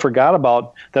footage I forgot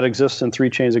about that exists in 3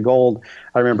 Chains of Gold,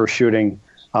 I remember shooting,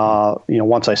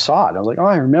 once I saw it. I was like, oh,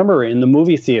 I remember in the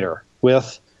movie theater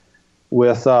with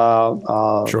Troy.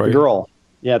 The girl.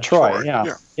 Yeah, Troy.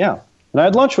 Yeah. And I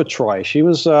had lunch with Troy. She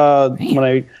was, about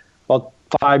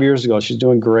 5 years ago, she's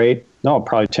doing great. No,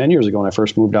 probably 10 years ago when I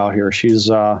first moved out here. She's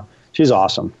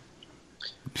awesome.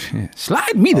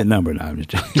 Slide me the number now. I'm just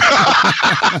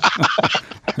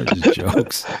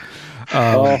jokes.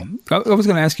 I was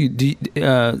going to ask you,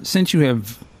 since you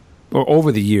have, or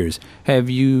over the years, have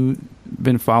you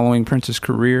been following Prince's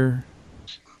career?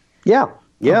 Yeah,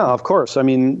 of course. I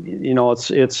mean,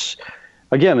 it's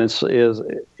again, it's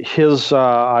his.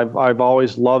 I've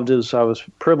always loved his. I was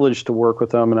privileged to work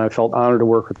with him, and I felt honored to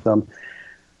work with them.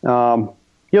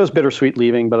 It was bittersweet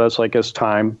leaving, but it's like it's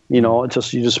time. You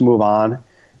just move on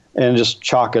and just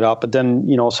chalk it up. But then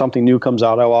something new comes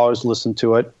out. I will always listen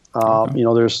to it.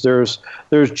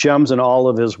 There's gems in all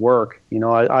of his work.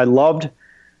 I loved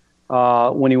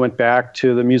when he went back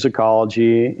to the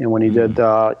musicology and when he did,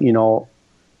 and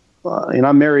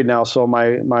I'm married now, so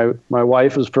my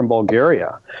wife is from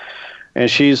Bulgaria, and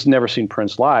she's never seen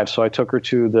Prince live. So I took her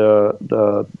to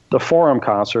the Forum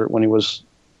concert when he was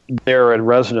there at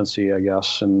residency, I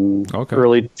guess, in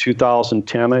early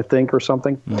 2010, I think, or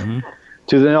something.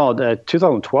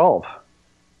 2012,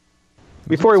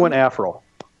 before he went Afro.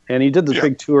 And he did this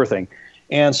big tour thing.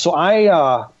 And so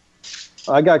I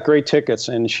got great tickets,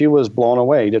 and she was blown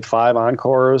away. He did 5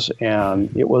 encores,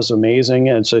 and it was amazing.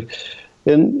 And so,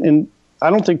 and I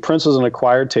don't think Prince is an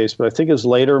acquired taste, but I think his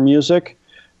later music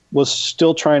was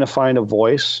still trying to find a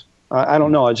voice. I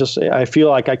don't know. I feel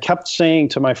like I kept saying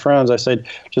to my friends, I said,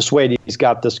 just wait, he's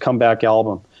got this comeback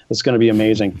album. It's going to be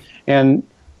amazing. And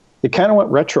it kind of went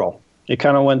retro. It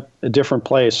kind of went a different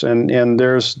place. And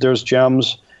there's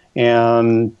gems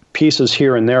and pieces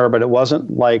here and there, but it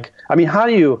wasn't like, I mean, how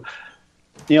do you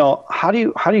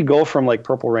go from like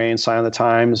Purple Rain, Sign of the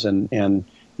Times, and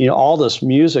all this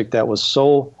music that was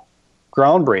so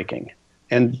groundbreaking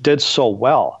and did so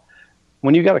well,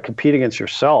 when you got to compete against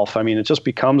yourself? I mean, it just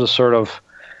becomes a sort of,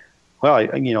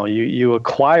 you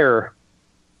acquire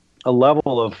a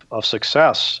level of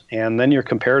success, and then you're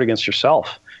compared against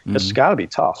yourself. It's got to be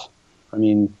tough. I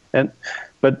mean,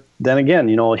 but then again,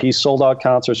 he sold out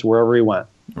concerts wherever he went.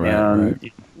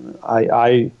 Right.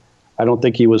 I don't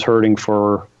think he was hurting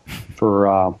for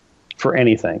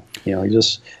anything. He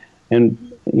just,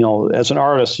 as an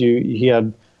artist, he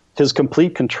had his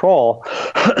complete control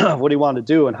of what he wanted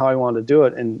to do and how he wanted to do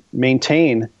it and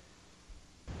maintain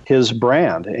his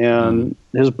brand. And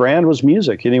his brand was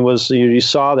music. And you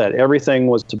saw that everything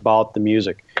was about the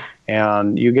music.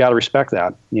 And you got to respect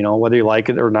that, whether you like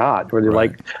it or not, whether you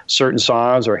like certain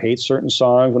songs or hate certain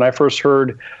songs. When I first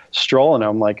heard Strolling,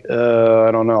 I'm like,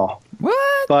 I don't know.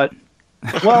 What? But,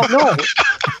 well, no.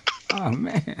 Oh,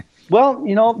 man. Well,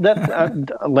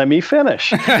 let me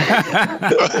finish.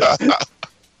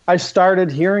 I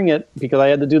started hearing it because I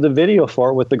had to do the video for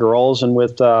it with the girls and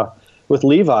with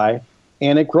Levi,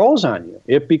 and it grows on you.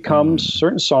 It becomes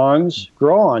certain songs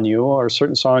grow on you, or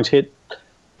certain songs hit.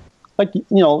 Like,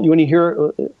 when you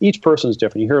hear, each person's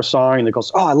different. You hear a song and it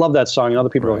goes, oh, I love that song. And other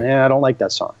people go, I don't like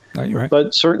that song. No, you're right.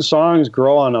 But certain songs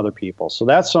grow on other people. So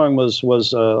that song was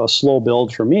a slow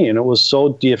build for me. And it was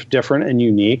so different and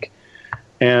unique.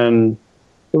 And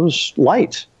it was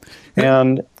light.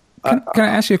 And can I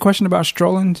ask you a question about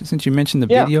Strolling, since you mentioned the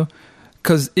video?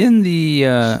 Because in the,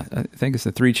 I think it's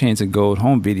the 3 Chains of Gold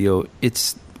home video,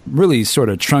 it's really sort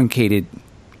of truncated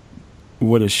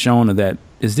what is shown of that.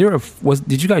 Did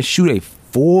you guys shoot a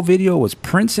full video? Was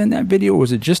Prince in that video, or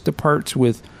was it just the parts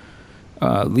with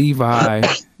Levi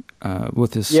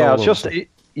with his Yeah, solos? it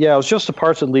was just the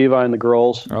parts with Levi and the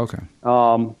girls. Okay.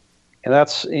 And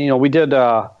that's, we did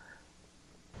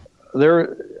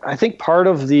there. I think part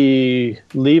of the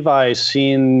Levi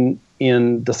scene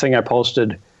in the thing I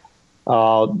posted,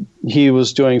 he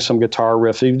was doing some guitar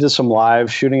riff. He did some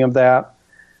live shooting of that,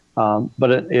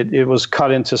 but it was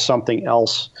cut into something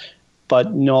else.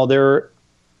 But no,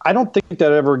 I don't think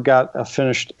that ever got a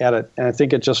finished edit, and I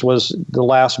think it just was the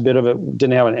last bit of it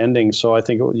didn't have an ending. So I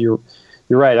think you're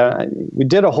right. We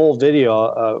did a whole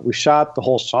video. We shot the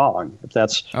whole song. If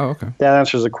that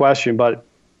answers the question. But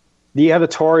the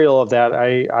editorial of that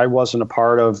I wasn't a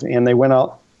part of, and they went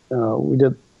out. We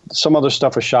did some other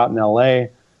stuff was shot in L.A.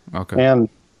 Okay. And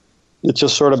it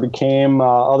just sort of became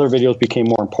other videos became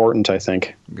more important, I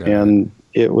think. And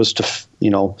it was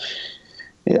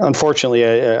unfortunately,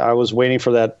 I was waiting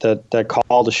for that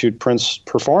call to shoot Prince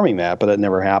performing that, but it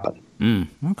never happened.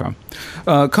 Okay.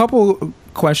 A couple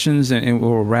questions, and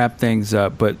we'll wrap things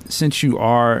up. But since you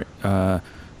are,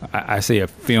 I say a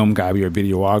film guy, you're a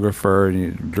videographer and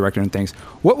you're a director and things,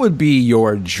 what would be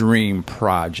your dream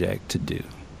project to do?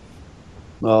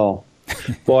 Oh,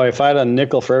 boy, if I had a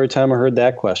nickel for every time I heard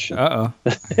that question.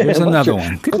 Here's another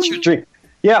one. What's your dream?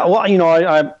 Yeah, well,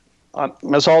 I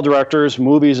as all directors,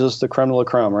 movies is the creme de la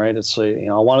creme, right? It's I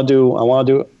want to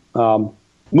do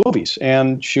movies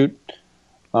and shoot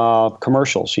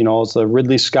commercials. It's the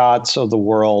Ridley Scotts of the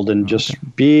world, and just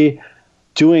be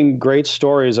doing great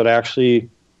stories that actually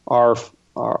are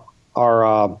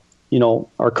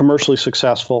commercially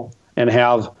successful and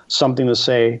have something to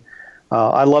say.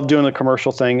 I love doing the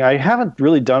commercial thing. I haven't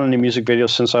really done any music videos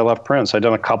since I left Prince. I've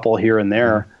done a couple here and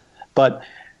there, but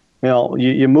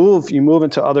you move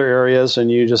into other areas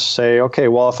and you just say, okay,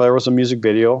 well, if there was a music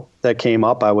video that came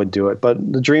up, I would do it.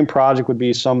 But the dream project would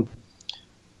be some,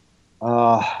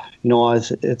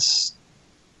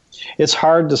 it's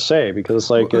hard to say because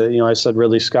I said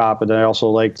Ridley Scott, but I also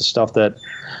like the stuff that,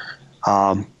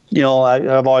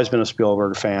 I've always been a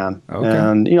Spielberg fan,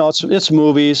 and it's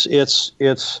movies. It's.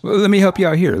 Well, let me help you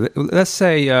out here. Let's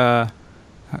say,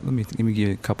 let me give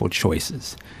you a couple of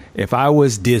choices. If I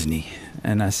was Disney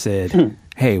and I said,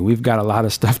 "Hey, we've got a lot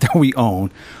of stuff that we own.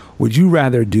 Would you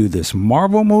rather do this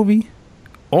Marvel movie,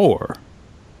 or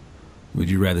would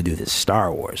you rather do this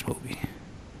Star Wars movie?"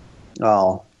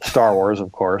 Oh, Star Wars,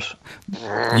 of course.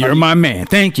 You're my man.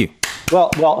 Thank you.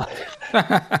 Well,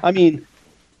 I mean.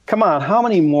 Come on, how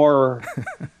many more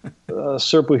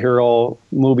superhero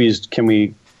movies can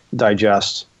we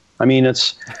digest? I mean,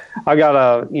 I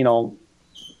gotta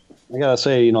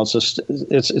say,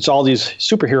 it's all these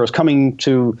superheroes coming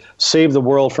to save the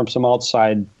world from some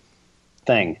outside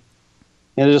thing.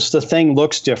 And it's just the thing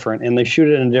looks different, and they shoot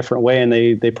it in a different way, and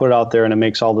they put it out there, and it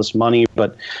makes all this money,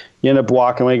 but you end up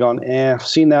walking away going, I've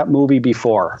seen that movie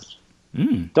before.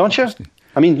 Don't you?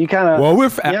 I mean, you kind of. Well,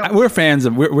 we're fans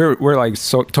of we're like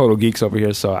total geeks over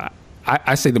here, so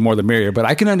I say the more the merrier. But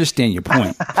I can understand your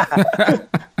point.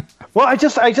 Well, I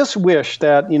just wish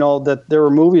that that there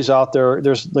were movies out there.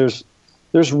 There's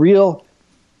real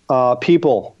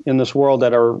people in this world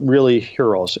that are really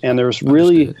heroes, and there's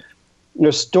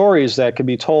stories that could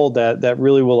be told that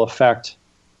really will affect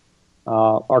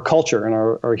our culture and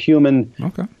our human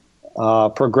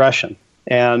progression.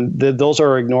 And those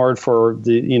are ignored for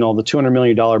the $200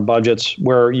 million budgets,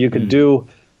 where you could do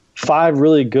 5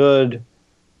 really good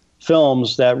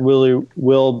films that really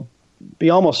will be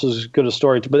almost as good a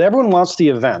story. But everyone wants the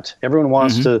event. Everyone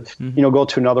wants to go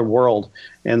to another world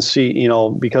and see,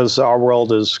 because our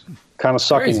world is kind of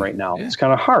sucking right now. Yeah. It's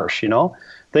kind of harsh.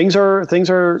 Things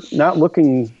are not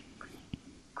looking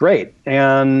great.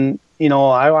 And I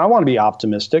want to be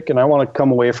optimistic, and I want to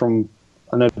come away from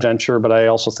an adventure, but I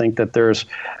also think that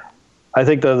I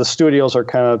think the studios are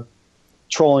kind of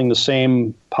trolling the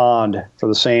same pond for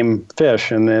the same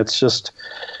fish, and it just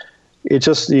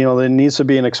there needs to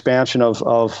be an expansion of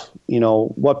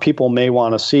what people may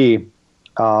want to see.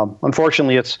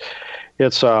 Unfortunately,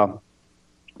 it's a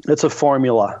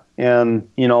formula, and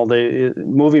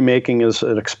movie making is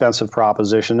an expensive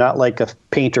proposition, not like a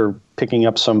painter picking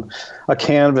up a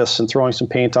canvas and throwing some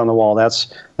paint on the wall.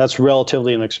 That's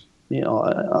relatively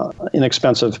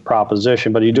inexpensive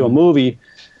proposition. But you do a movie,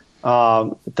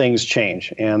 things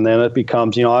change, and then it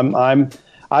becomes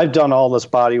I've done all this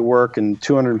body work and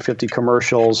 250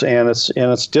 commercials, and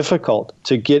it's difficult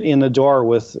to get in the door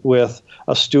with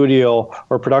a studio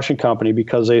or production company,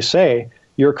 because they say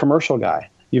you're a commercial guy,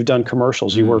 you've done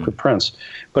commercials, you work with Prince,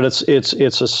 but it's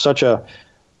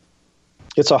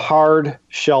a hard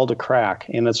shell to crack,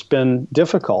 and it's been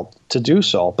difficult to do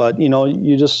so. But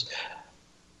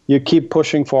you keep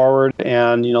pushing forward,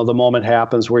 and the moment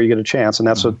happens where you get a chance, and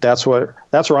that's where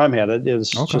I'm headed,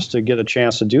 is just to get a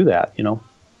chance to do that.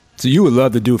 So you would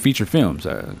love to do feature films?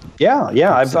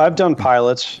 Yeah. I've done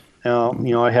pilots.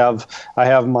 I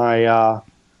have my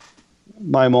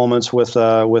my moments with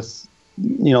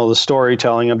the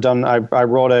storytelling.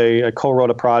 I co-wrote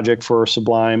a project for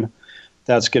Sublime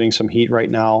that's getting some heat right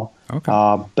now. Okay.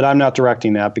 But I'm not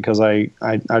directing that because I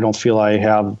don't feel I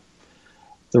have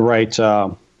the right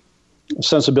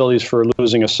sensibilities for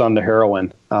losing a son to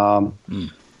heroin.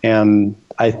 And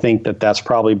I think that's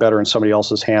probably better in somebody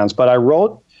else's hands. But I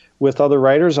wrote with other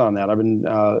writers on that. I've been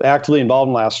actively involved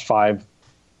in the last 5-8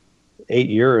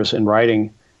 years in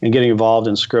writing and getting involved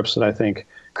in scripts that I think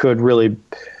could really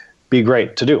be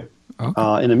great to do.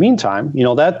 Okay. In the meantime,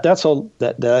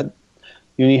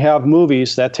 when you have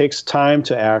movies, that takes time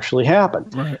to actually happen.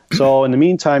 Right. So in the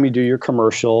meantime, you do your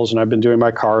commercials, and I've been doing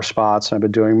my car spots, and I've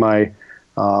been doing my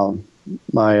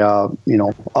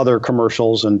other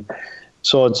commercials, and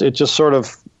so it just sort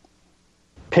of,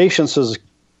 patience is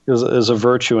a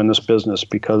virtue in this business,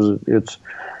 because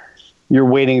you're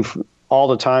waiting all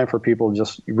the time for people to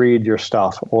just read your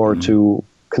stuff or to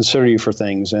consider you for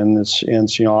things, and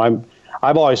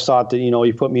I've always thought that,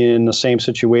 you put me in the same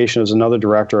situation as another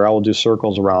director, I will do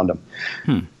circles around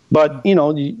him. But,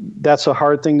 that's a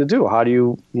hard thing to do. How do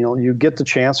you get the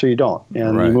chance or you don't,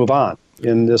 and you move on.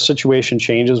 And the situation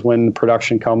changes when the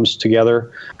production comes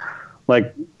together.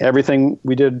 Like everything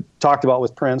we talked about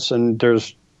with Prince, and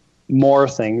there's more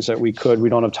things that we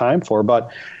don't have time for,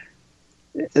 but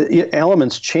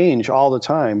elements change all the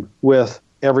time with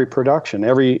every production.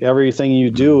 Everything you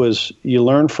do is you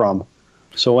learn from.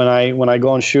 So when I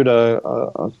go and shoot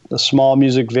a small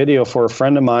music video for a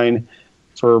friend of mine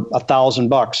for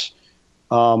 $1,000,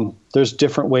 there's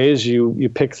different ways you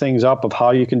pick things up of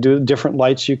how you can do different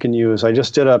lights you can use. I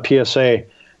just did a PSA,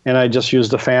 and I just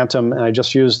used the Phantom, and I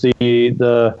just used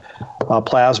the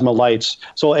plasma lights.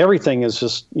 So everything is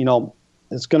just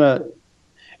it's gonna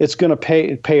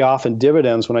pay off in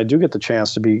dividends when I do get the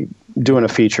chance to be doing a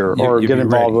feature or get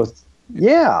involved with.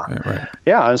 Yeah. Right.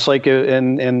 Yeah. It's like,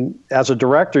 and as a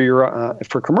director, you're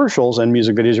for commercials and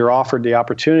music videos, you're offered the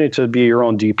opportunity to be your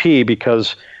own DP,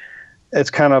 because it's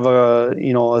kind of it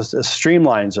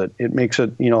streamlines it. It makes it,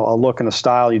 a look and a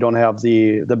style. You don't have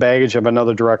the baggage of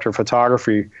another director of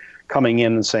photography coming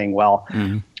in and saying, well,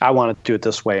 I want to do it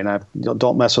this way, and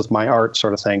don't mess with my art,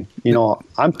 sort of thing.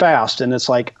 I'm fast, and it's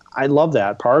like, I love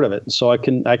that part of it. And so I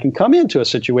can come into a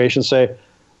situation and say,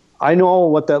 I know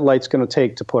what that light's going to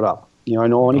take to put up. I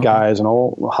know any guys, I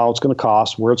know how it's going to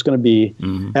cost, where it's going to be.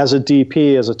 As a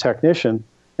DP, as a technician,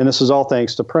 and this is all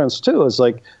thanks to Prince too, is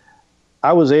like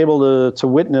I was able to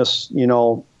witness,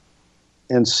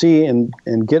 and see and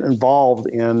get involved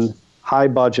in high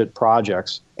budget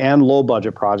projects and low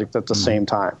budget projects at the same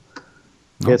time.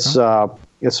 Okay.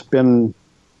 It's been,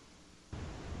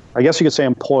 I guess you could say,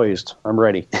 I'm poised. I'm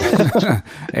ready.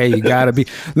 Hey, you gotta be.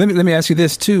 Let me ask you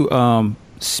this too.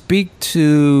 Speak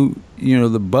to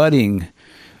the budding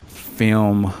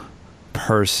film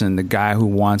person, the guy who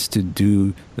wants to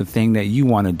do the thing that you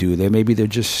want to do. They're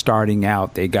just starting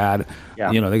out. They got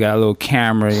they got a little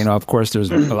camera. Of course, there's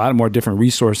a lot more different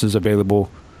resources available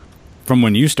from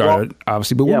when you started,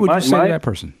 obviously. But what would you say to that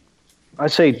person? I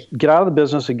say, get out of the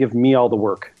business and give me all the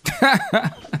work.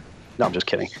 No, I'm just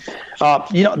kidding.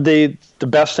 The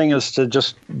best thing is to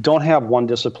just don't have one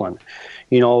discipline.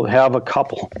 Have a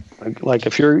couple. Like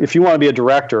if you want to be a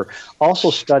director,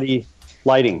 also study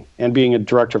lighting and being a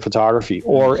director of photography,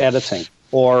 or editing,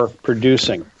 or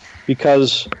producing,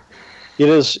 because it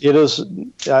is.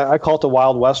 I call it the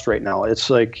Wild West right now. It's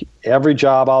like every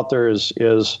job out there is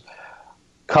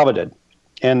coveted,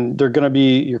 and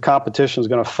your competition is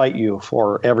going to fight you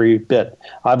for every bit.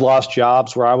 I've lost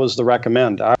jobs where I was the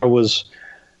recommend. I've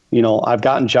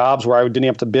gotten jobs where I didn't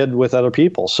have to bid with other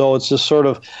people. So it's just sort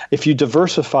of, if you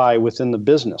diversify within the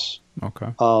business,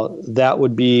 that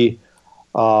would be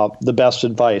the best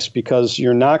advice, because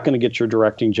you're not going to get your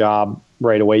directing job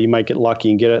right away. You might get lucky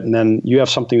and get it, and then you have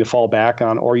something to fall back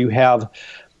on, or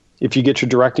if you get your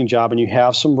directing job and you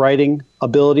have some writing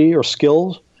ability or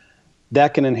skills,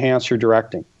 that can enhance your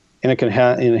directing, and it can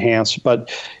enhance,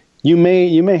 but you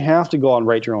may have to go and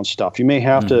write your own stuff. You may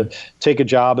have to take a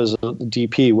job as a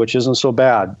DP, which isn't so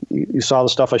bad. You saw the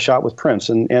stuff I shot with Prince,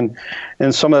 and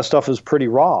some of that stuff is pretty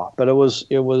raw, but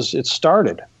it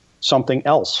started something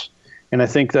else. And I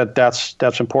think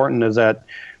that's important, is that,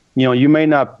 you may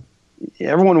not,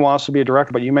 everyone wants to be a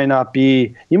director, but you might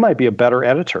be a better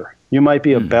editor. You might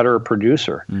be a better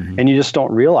producer, and you just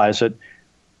don't realize it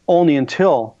only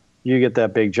until you get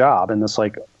that big job. And it's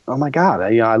like, oh my God,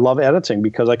 I love editing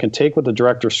because I can take what the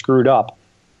director screwed up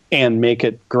and make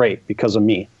it great because of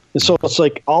me. And so it's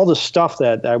like all the stuff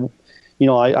that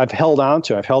I've held on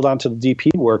to. I've held on to the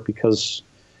DP work because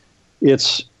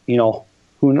it's,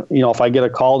 if I get a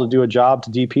call to do a job to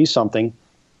DP something,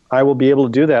 I will be able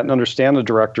to do that and understand the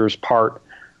director's part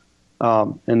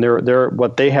and their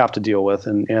what they have to deal with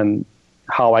and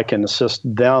how I can assist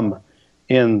them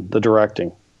in the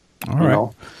directing. All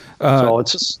right. So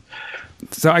it's just.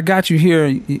 So I got you here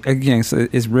again. So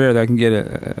it's rare that I can get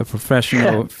a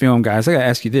professional film guy. So I got to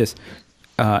ask you this: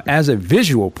 as a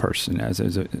visual person, as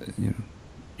a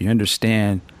you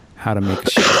understand how to make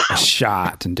a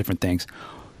shot and different things.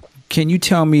 Can you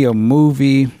tell me a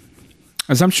movie?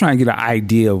 As I'm trying to get an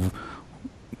idea of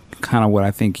kind of what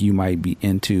I think you might be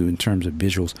into in terms of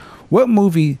visuals. What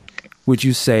movie would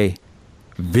you say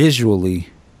visually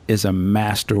is a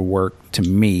masterwork to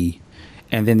me?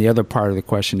 And then the other part of the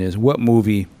question is, what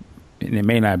movie, and it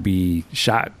may not be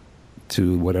shot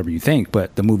to whatever you think,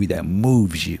 but the movie that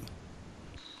moves you,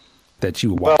 that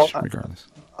you watch regardless.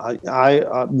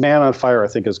 I Man on Fire, I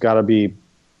think, has got to be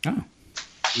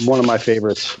one of my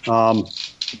favorites.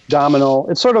 Domino,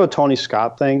 it's sort of a Tony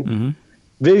Scott thing. Mm-hmm.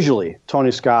 Visually,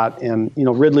 Tony Scott, and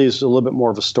Ridley's a little bit more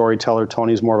of a storyteller.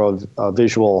 Tony's more of a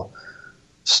visual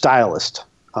stylist.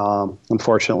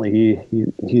 Unfortunately,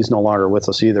 he's no longer with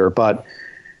us either. But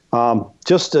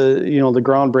just the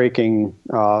groundbreaking,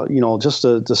 just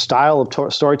the style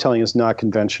of storytelling is not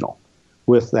conventional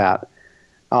with that.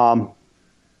 And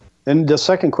the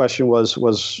second question was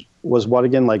what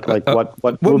again? Like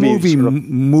what movie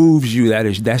moves you?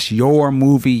 That's your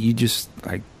movie. You just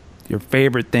like your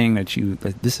favorite thing that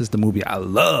this is the movie I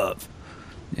love.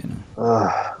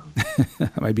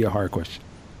 That might be a hard question.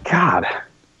 God.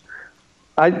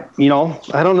 I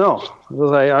don't know.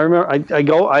 I remember. I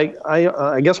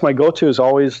guess my go-to is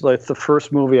always like the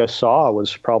first movie I saw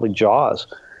was probably Jaws.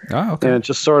 Oh, okay. And it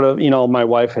just sort of, my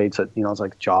wife hates it. It's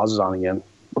like Jaws is on again.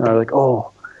 And I was like,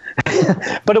 oh.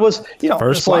 But it was,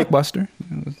 first blockbuster.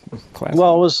 It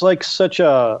was like such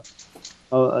a,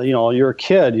 you're a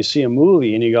kid. You see a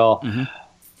movie and you go,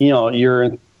 mm-hmm.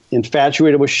 You're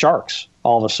infatuated with sharks.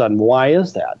 All of a sudden, why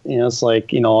is that? It's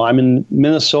like, I'm in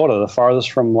Minnesota, the farthest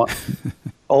from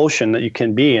ocean that you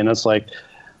can be, and it's like,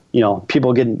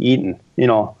 people getting eaten.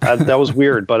 That was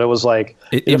weird, but it was like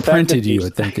it imprinted you. I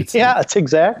think it's it's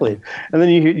exactly. And then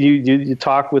you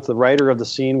talk with the writer of the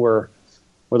scene where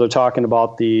they're talking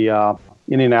about the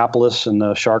Indianapolis and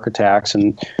the shark attacks,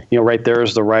 and right there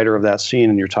is the writer of that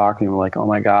scene, and you're talking, and we're like, oh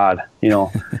my God,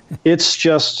 it's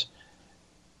just.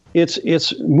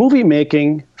 It's movie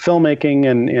making, filmmaking,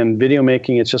 and video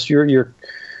making. It's just you're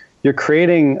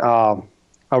creating a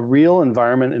real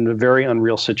environment in very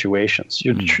unreal situations.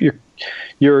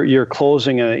 You're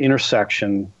closing an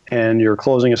intersection, and you're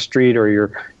closing a street, or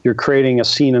you're creating a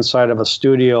scene inside of a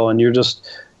studio, and you're just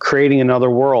creating another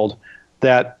world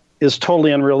that is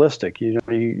totally unrealistic.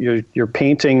 You're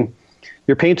painting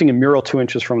a mural 2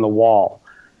 inches from the wall.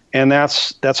 And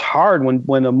that's hard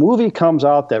when a movie comes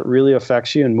out that really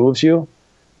affects you and moves you.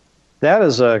 That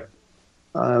is an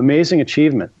amazing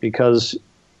achievement, because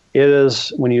it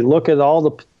is, when you look at all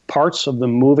the parts of the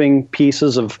moving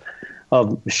pieces of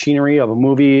machinery of a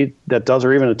movie that does,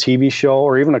 or even a TV show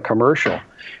or even a commercial,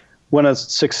 when it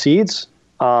succeeds,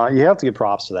 you have to give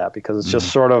props to that, because it's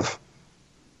just sort of,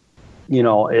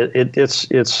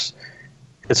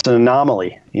 it's an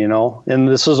anomaly, and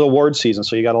this is award season.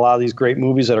 So you got a lot of these great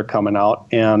movies that are coming out,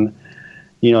 and,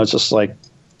 it's just like,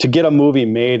 to get a movie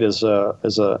made is a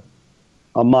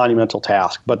monumental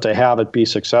task, but to have it be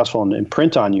successful and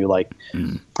imprint on you, like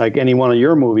any one of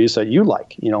your movies that you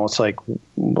like, it's like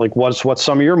what's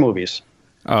some of your movies?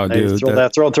 Oh, dude,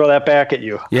 throw that back at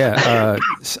you. Yeah.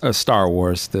 Star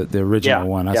Wars, the original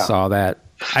one. I saw that.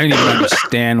 I didn't even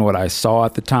understand what I saw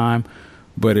at the time.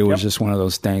 But it was just one of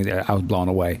those things that I was blown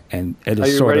away. And it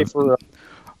is ready for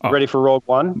Rogue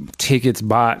One? Tickets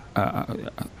bought,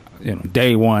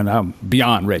 day one. I'm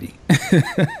beyond ready.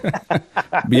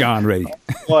 Beyond ready.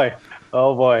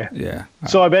 Oh boy. Yeah.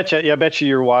 So I bet you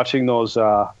you're watching those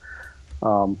bad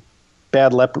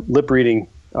lip reading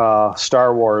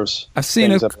Star Wars. I've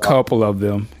seen a couple of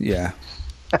them. Yeah.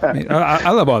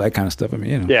 I love all that kind of stuff.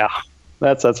 Yeah.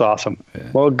 That's awesome.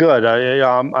 Yeah. Well, good.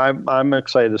 I'm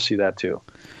excited to see that too.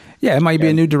 Yeah, it might be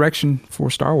a new direction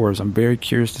for Star Wars. I'm very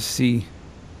curious to see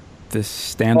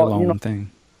this standalone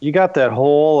thing. You got that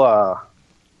whole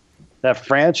that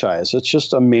franchise. It's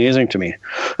just amazing to me.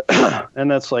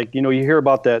 And that's like, you hear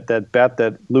about that bet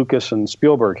that Lucas and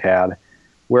Spielberg had,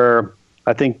 where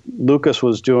I think Lucas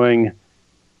was doing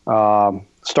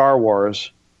Star Wars,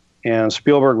 and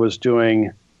Spielberg was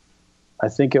doing I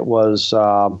think it was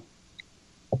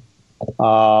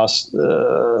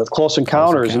Close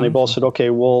Encounters, and they both said, okay,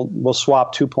 we'll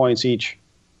swap 2 points each,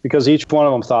 because each one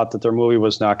of them thought that their movie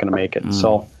was not going to make it.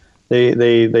 So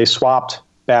they swapped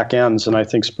back ends, and I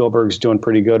think Spielberg's doing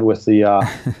pretty good with the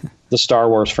Star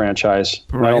Wars franchise.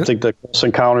 Right. I don't think the Close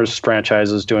Encounters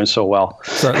franchise is doing so well.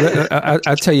 So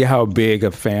I'll tell you how big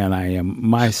a fan I am.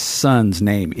 My son's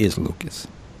name is Lucas.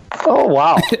 Oh,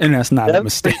 wow. And that's not a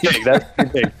mistake. That's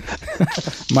pretty big.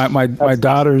 My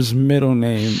daughter's middle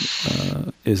name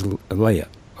is Leia.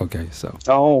 Okay, so.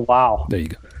 Oh, wow. There you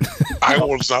go. I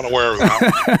was not aware of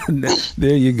that.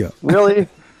 There you go. Really?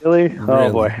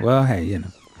 Oh, boy. Well, hey, you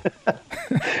know.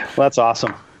 Well, that's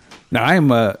awesome. Now,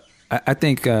 I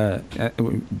think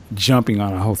jumping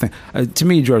on a whole thing. To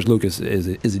me, George Lucas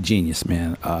is a genius,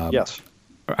 man. Yes.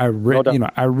 I read,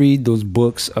 I read those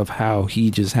books of how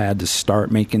he just had to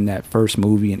start making that first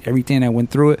movie and everything that went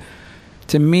through it.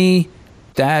 To me,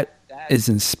 that is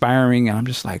inspiring, and I'm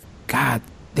just like, God,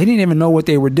 they didn't even know what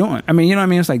they were doing. I mean, you know what I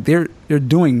mean? It's like they're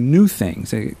doing new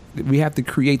things. We have to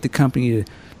create the company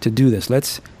to do this.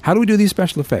 How do we do these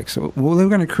special effects? So, well, they're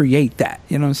going to create that.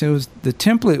 You know what I'm saying? The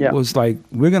template was like,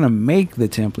 we're going to make the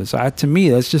template. So to me,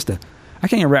 that's just I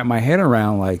can't even wrap my head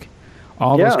around like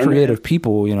all those creative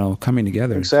people, you know, coming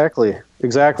together. Exactly.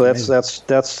 That's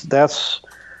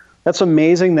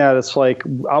amazing that it's like,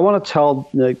 I want to tell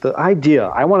the idea.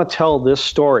 I want to tell this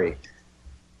story,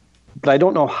 but I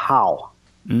don't know how.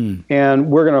 And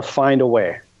we're going to find a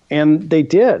way. And they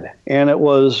did. And it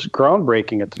was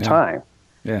groundbreaking at the time.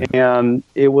 Yeah. And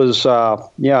it was,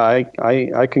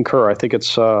 I concur. I think it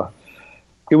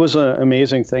was an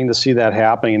amazing thing to see that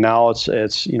happening. And now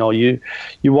it's you know, you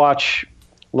watch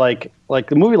like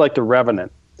the movie like The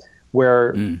Revenant,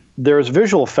 where there's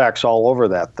visual effects all over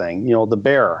that thing, you know, the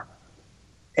bear,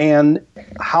 and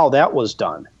how that was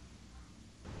done.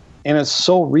 And it's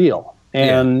so real.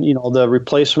 And, you know, the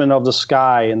replacement of the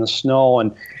sky and the snow,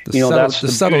 and, that's the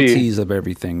subtleties of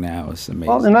everything now is amazing.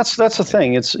 Well, and that's the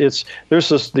thing. There's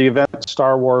the event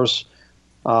Star Wars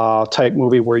type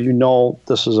movie where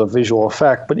this is a visual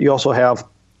effect, but you also have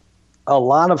a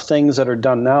lot of things that are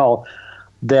done now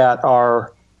that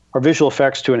are visual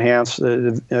effects to enhance.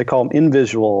 They call them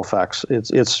invisual effects.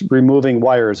 It's removing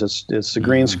wires. It's the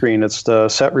green screen. It's the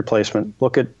set replacement.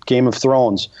 Look at Game of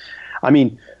Thrones. I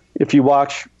mean, if you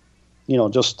watch,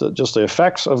 just the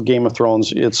effects of Game of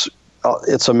Thrones, it's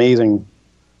amazing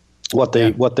what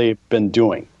they've been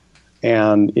doing,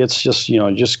 and it's just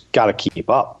you just got to keep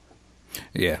up.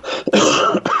 Yeah.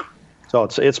 So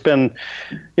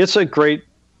it's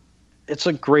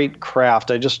a great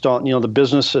craft. I just don't, the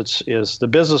business the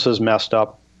business is messed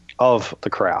up of the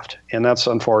craft, and that's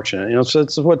unfortunate.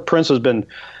 It's what Prince has been.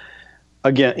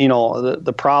 Again,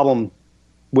 the problem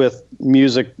with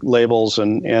music labels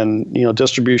and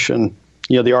distribution.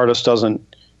 The artist doesn't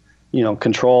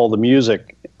control the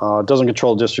music, doesn't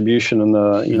control distribution and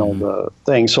the the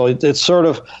thing. So it's sort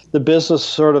of the business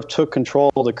sort of took control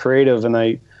of the creative, and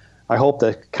I hope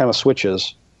that kind of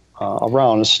switches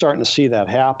around. It's starting to see that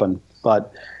happen,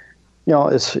 but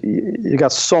you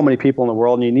got so many people in the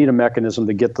world, and you need a mechanism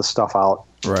to get the stuff out.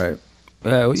 Right.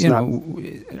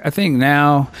 I think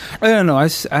now I don't know. I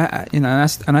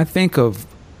think of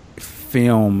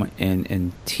film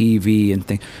and TV and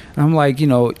things. And I'm like,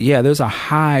 there's a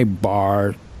high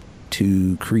bar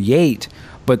to create,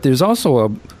 but there's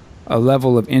also a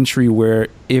level of entry where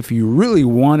if you really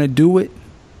want to do it,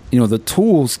 the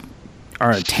tools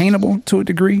are attainable to a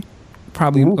degree,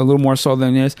 probably a little more so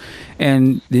than this.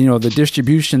 And, the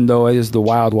distribution, though, is the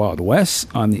wild, wild west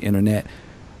on the internet.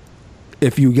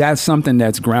 If you got something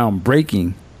that's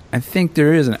groundbreaking, I think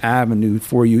there is an avenue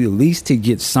for you at least to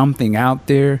get something out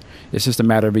there. It's just a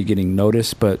matter of it getting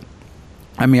noticed. But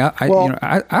I mean,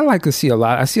 I like to see a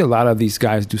lot. I see a lot of these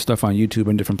guys do stuff on YouTube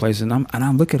and different places, and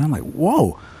I'm looking. I'm like,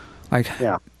 whoa,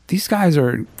 these guys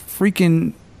are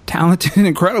freaking talented and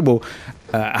incredible.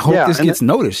 I hope this gets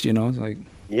noticed. It's like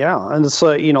and it's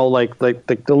like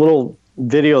the little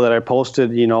video that I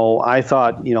posted. I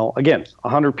thought again,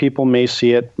 100 people may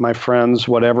see it, my friends,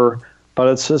 whatever. But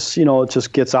it's just, it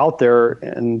just gets out there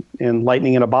and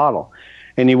lightning in a bottle.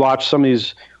 And you watch some of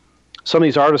these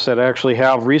artists that actually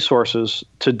have resources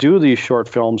to do these short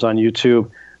films on YouTube.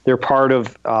 They're part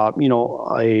of, a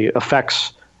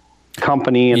effects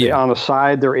company, and on the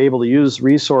side they're able to use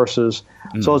resources.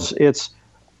 So it's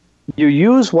you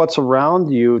use what's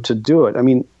around you to do it. I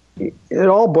mean, it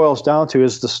all boils down to,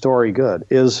 is the story good?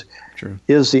 Is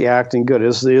the acting good?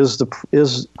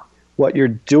 Is what you're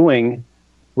doing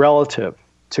relative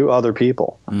to other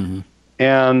people?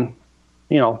 And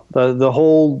the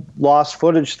whole lost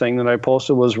footage thing that I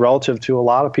posted was relative to a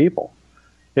lot of people.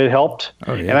 It helped.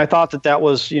 Oh, yeah. And I thought that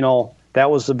was,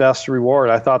 that was the best reward.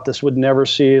 I thought this would never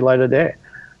see light of day,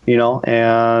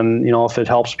 and, if it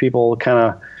helps people kind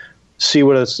of see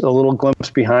what it's a little glimpse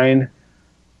behind,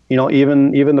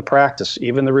 even the practice,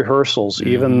 even the rehearsals,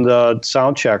 even the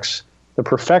sound checks, the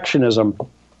perfectionism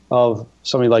of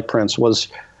somebody like Prince was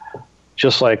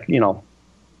just like,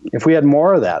 if we had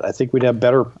more of that, I think we'd have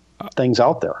better things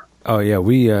out there. Oh yeah,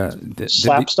 we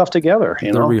slap stuff together.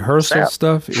 The rehearsal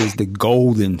stuff is the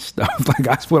golden stuff. Like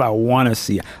that's what I want to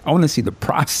see. I want to see the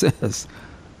process.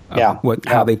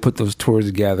 How they put those tours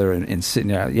together and sitting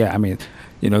there. Yeah, I mean,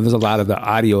 there's a lot of the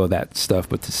audio of that stuff,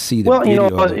 but to see the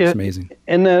video, it's amazing.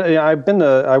 And then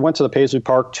I went to the Paisley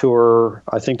Park tour.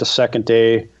 I think the second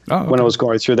day when I was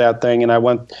going through that thing, and I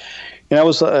went, and I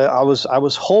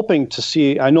was hoping to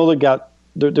see. I know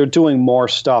they're doing more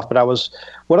stuff, but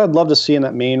what I'd love to see in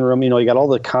that main room. You got all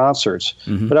the concerts,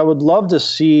 but I would love to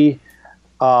see.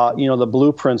 The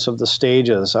blueprints of the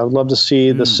stages. I would love to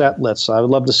see the set lists. I would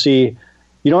love to see.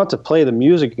 You don't have to play the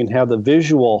music. You can have the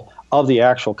visual of the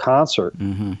actual concert,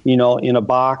 in a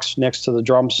box next to the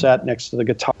drum set, next to the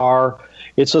guitar.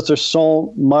 It's just there's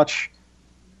so much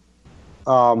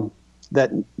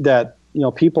that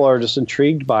people are just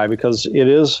intrigued by because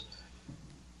it's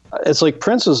like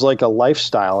Prince is like a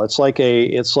lifestyle. It's like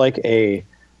its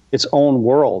own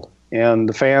world, and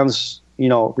the fans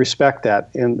respect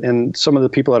that. And some of the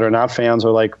people that are not fans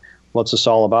are like, what's this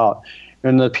all about?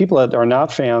 And the people that are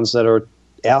not fans that are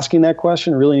asking that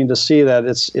question really need to see that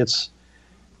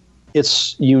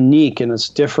it's unique and it's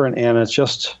different and it's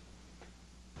just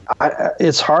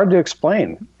it's hard to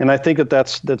explain. And I think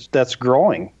that's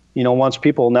growing. Once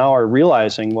people now are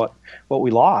realizing what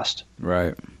we lost.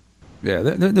 Right. Yeah.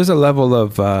 There's a level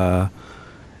of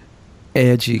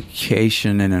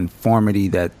education and informity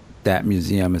that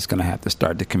museum is going to have to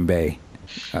start to convey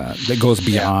that goes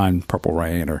beyond Purple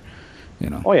Rain or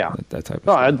that type of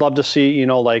stuff. I'd love to see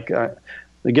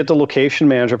get the location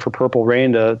manager for Purple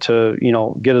Rain to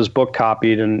get his book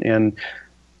copied and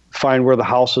find where the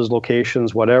house's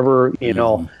locations, whatever,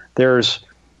 there's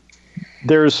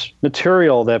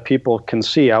material that people can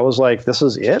see. I was like, this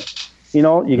is it? You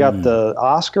got the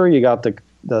Oscar, you got the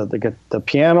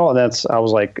piano, and I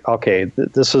was like, okay,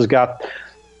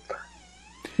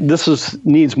 this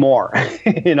needs more,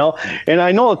 and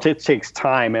I know it takes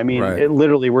time. I mean, It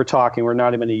literally, we're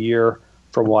not even a year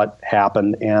from what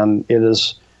happened, and it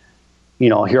is,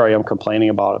 here I am complaining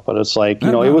about it, but it's like,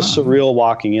 it was surreal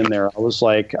walking in there. I was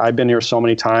like, I've been here so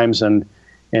many times, and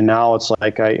now it's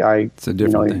like it's a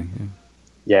different thing.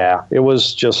 Yeah, it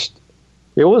was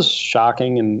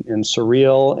shocking and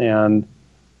surreal, and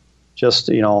just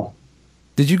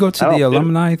Did you go to the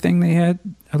alumni thing they had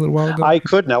a little while ago? I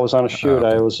couldn't. I was on a shoot.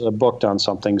 I was booked on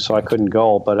something, so I couldn't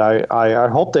go. But I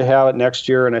hope they have it next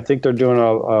year, and I think they're doing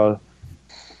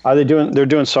they're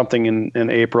doing something in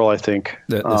April, I think.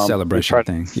 The celebration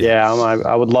thing. Yeah,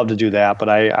 I would love to do that, but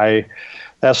I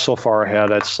that's so far ahead.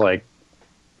 It's like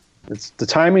the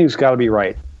timing's got to be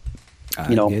right.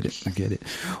 I get it.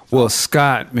 Well,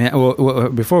 Scott, man. Well,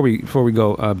 before we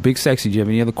go, Big Sexy, do you have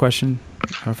any other question?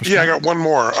 Yeah, I got one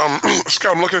more.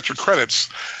 Scott, I'm looking at your credits,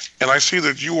 and I see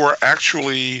that you were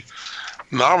actually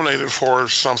nominated for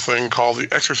something called the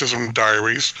Exorcism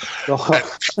Diaries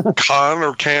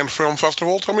at Cannes Film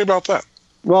Festival. Tell me about that.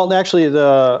 Well, actually,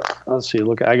 let's see.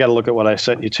 I got to look at what I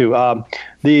sent you to.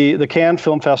 The Cannes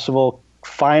Film Festival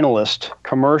finalist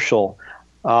commercial.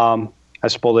 I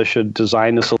suppose I should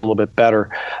design this a little bit better.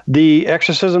 The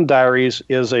Exorcism Diaries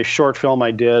is a short film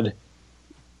I did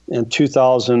in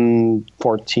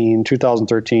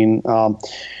 2013,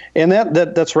 and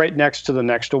that's right next to the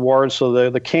next award.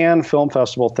 So the Cannes Film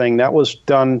Festival thing, that was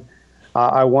done.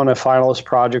 I won a finalist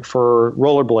project for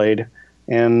Rollerblade,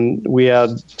 and we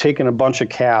had taken a bunch of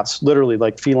cats, literally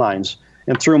like felines,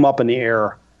 and threw them up in the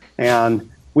air. And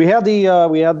we had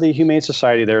the Humane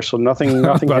Society there, so nothing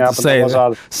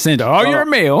happened. Send all your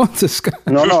mail to Scott.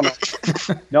 No.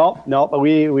 But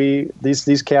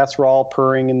these cats were all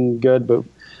purring and good, but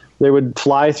they would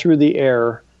fly through the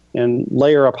air and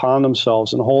layer upon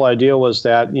themselves. And the whole idea was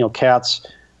that cats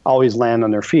always land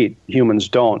on their feet. Humans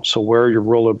don't. So wear your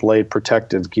rollerblade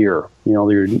protective gear.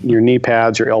 Your knee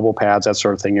pads, your elbow pads, that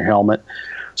sort of thing, your helmet.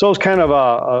 So it was kind of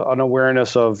an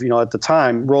awareness of at the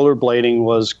time rollerblading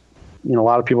was. A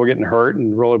lot of people were getting hurt,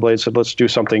 and Rollerblade said, "Let's do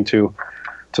something to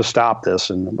stop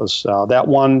this." And it was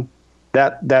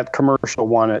that commercial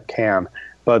won at Cannes.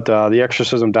 But the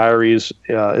Exorcism Diaries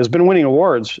has been winning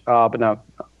awards, but not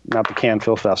the Cannes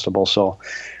Film Festival. So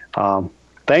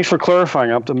thanks for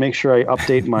clarifying. I have to make sure I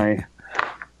update my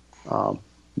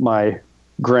my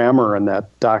grammar in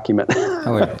that document.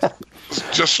 Hilarious.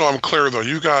 Just so I'm clear, though,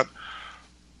 you got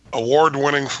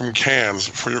award-winning from Cannes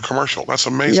for your commercial. That's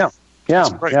amazing. Yeah.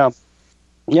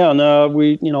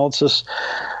 No, it's just,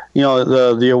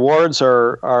 the awards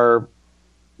are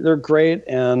they're great,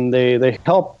 and they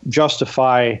help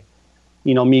justify,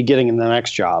 me getting in the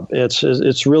next job.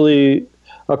 It's really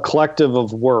a collective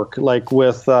of work. Like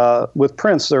with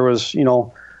Prince, there's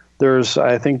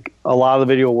I think a lot of the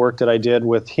video work that I did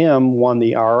with him won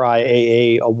the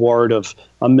RIAA award of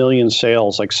 1 million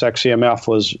sales. Like Sexy MF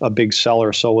was a big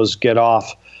seller, so was Get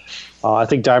Off. I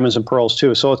think Diamonds and Pearls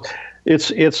too. So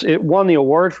it won the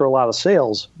award for a lot of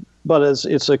sales, but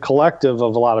it's a collective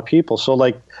of a lot of people. So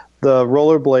like the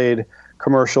Rollerblade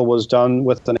commercial was done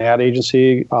with an ad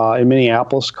agency in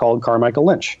Minneapolis called Carmichael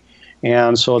Lynch.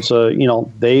 And so it's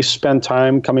they spend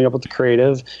time coming up with the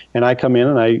creative, and I come in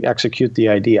and I execute the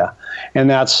idea. And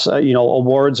that's,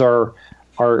 awards are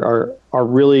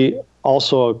really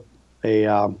also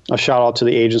a shout out to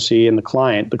the agency and the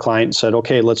client. The client said,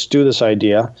 okay, let's do this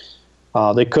idea.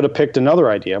 They could have picked another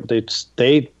idea, but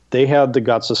they had the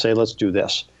guts to say, let's do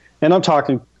this. And I'm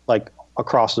talking like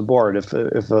across the board. If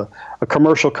a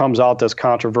commercial comes out that's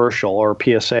controversial, or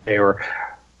PSA or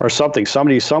something,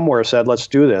 somebody somewhere said, let's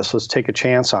do this, let's take a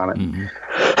chance on it.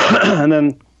 Mm-hmm. And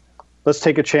then let's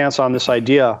take a chance on this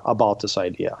idea about this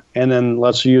idea. And then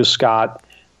let's use Scott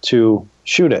to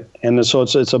shoot it. And so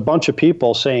it's a bunch of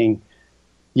people saying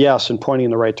yes and pointing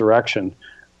in the right direction.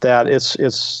 That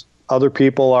it's other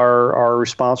people are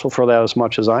responsible for that as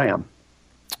much as I am.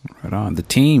 Right on. The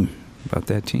team. About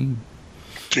that team.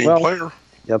 Team player.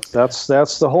 Yep, that's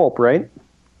the hope, right?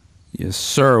 Yes,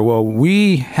 sir. Well,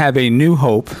 we have a new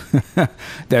hope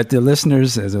that the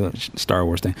listeners, as a Star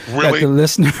Wars thing, that the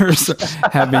listeners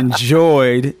have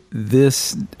enjoyed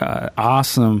this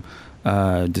awesome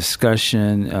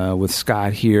discussion with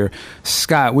Scott here.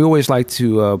 Scott, we always like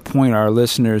to point our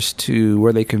listeners to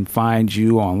where they can find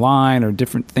you online or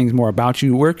different things more about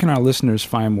you. Where can our listeners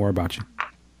find more about you?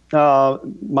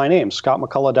 My name,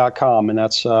 scottmccullough.com, and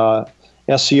that's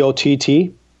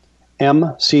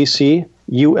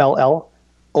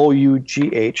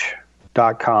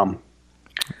ScottMcCullough.com.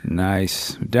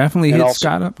 Nice. Definitely hit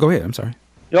Scott up. Go ahead. I'm sorry.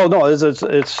 No, it's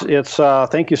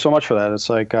thank you so much for that. It's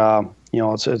like,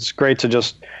 it's great to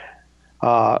just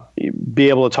be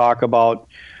able to talk about,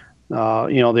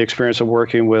 the experience of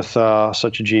working with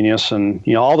such a genius, and,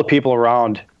 all the people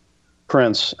around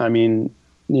Prince. I mean,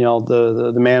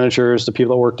 the managers, the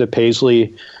people that worked at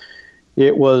Paisley.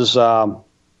 It was, I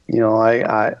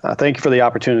thank you for the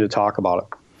opportunity to talk about it.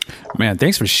 Man,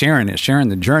 thanks for sharing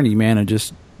the journey, man, and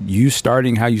just you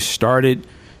starting, how you started,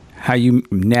 how you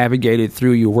navigated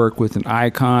through your work with an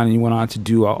icon, and you went on to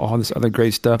do all this other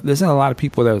great stuff. There's a lot of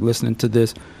people that are listening to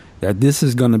this, that this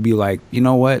is going to be like, you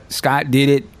know what, Scott did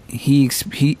it. He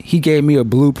gave me a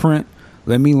blueprint.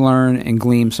 Let me learn and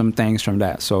glean some things from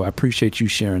that. So I appreciate you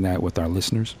sharing that with our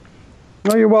listeners.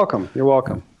 No, you're welcome. You're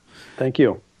welcome. Thank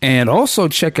you. And also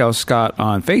check out Scott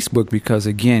on Facebook, because,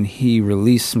 again, he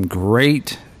released some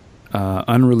great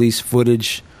unreleased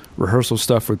footage, rehearsal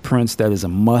stuff with Prince that is a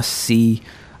must-see.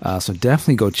 So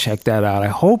definitely go check that out. I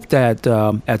hope that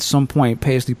at some point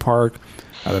Paisley Park,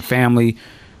 the family,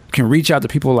 can reach out to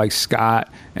people like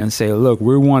Scott and say, look,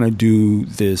 we want to do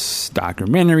this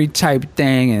documentary type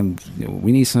thing, and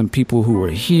we need some people who were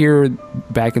here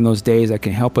back in those days that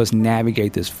can help us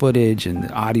navigate this footage and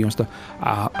the audio and stuff.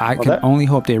 I can only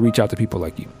hope they reach out to people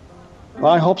like you.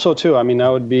 Well, I hope so too. I mean, that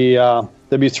would be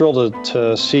they'd be thrilled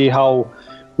to see how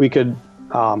we could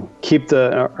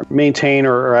maintain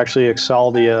or actually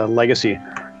excel the legacy.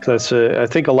 Because I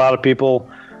think a lot of people,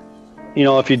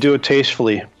 if you do it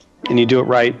tastefully and you do it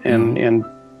right, and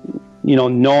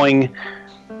knowing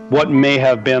what may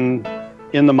have been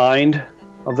in the mind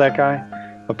of that guy,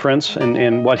 of Prince,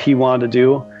 and what he wanted to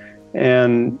do,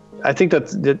 and I think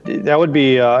that would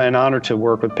be an honor to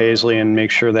work with Paisley and make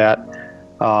sure that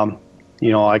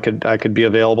I could be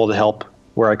available to help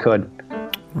where I could.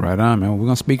 Right on, man. We're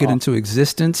gonna speak it into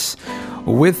existence.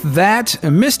 With that,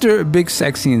 Mr. Big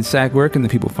Sexy and Sack, where can the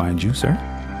people find you, sir?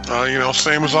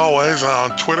 Same as always,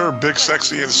 on Twitter, Big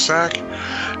Sexy and Sack,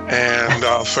 and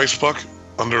Facebook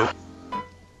under...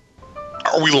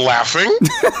 Are we laughing?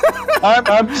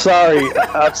 I'm sorry.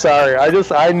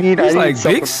 I need like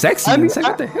something. Big Sexy and Sack.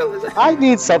 What the hell is that? I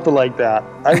need something like that.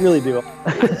 I really do.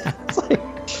 It's like...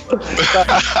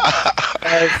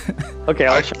 Okay,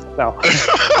 I'll shut up now.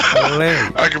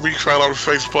 I can be found on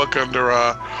Facebook under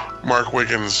Mark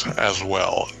Wiggins as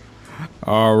well.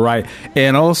 All right.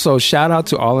 And also, shout out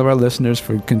to all of our listeners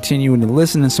for continuing to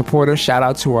listen and support us. Shout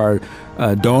out to our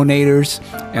donators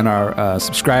and our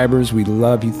subscribers. We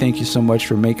love you. Thank you so much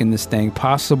for making this thing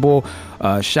possible.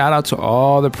 Shout out to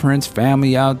all the Prince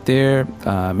family out there.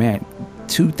 Man,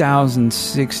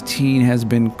 2016 has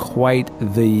been quite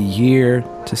the year,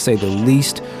 to say the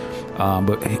least.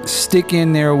 But stick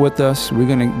in there with us. We're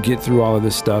going to get through all of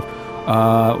this stuff.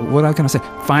 What else can I say?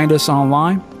 Find us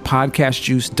online,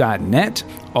 podcastjuice.net.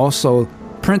 Also,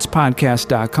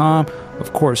 princepodcast.com.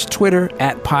 Of course, Twitter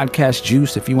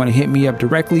 @podcastjuice. If you want to hit me up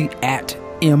directly,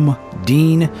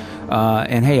 @mdean.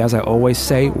 And hey, as I always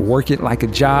say, work it like a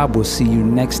job. We'll see you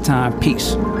next time.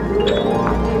 Peace.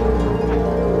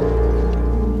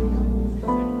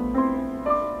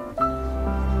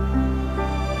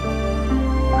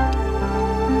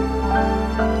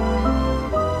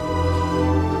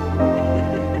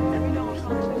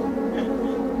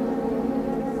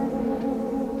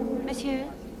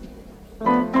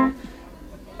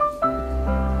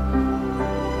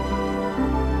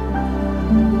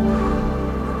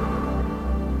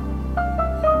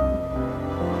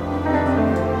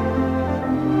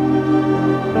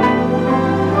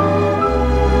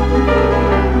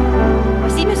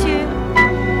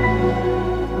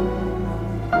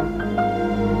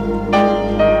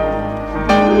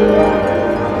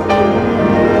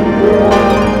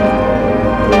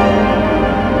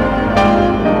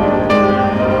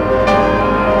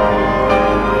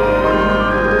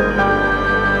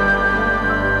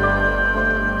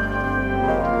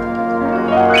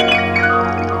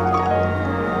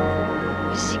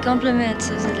 Compliments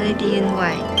of the lady in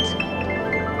white.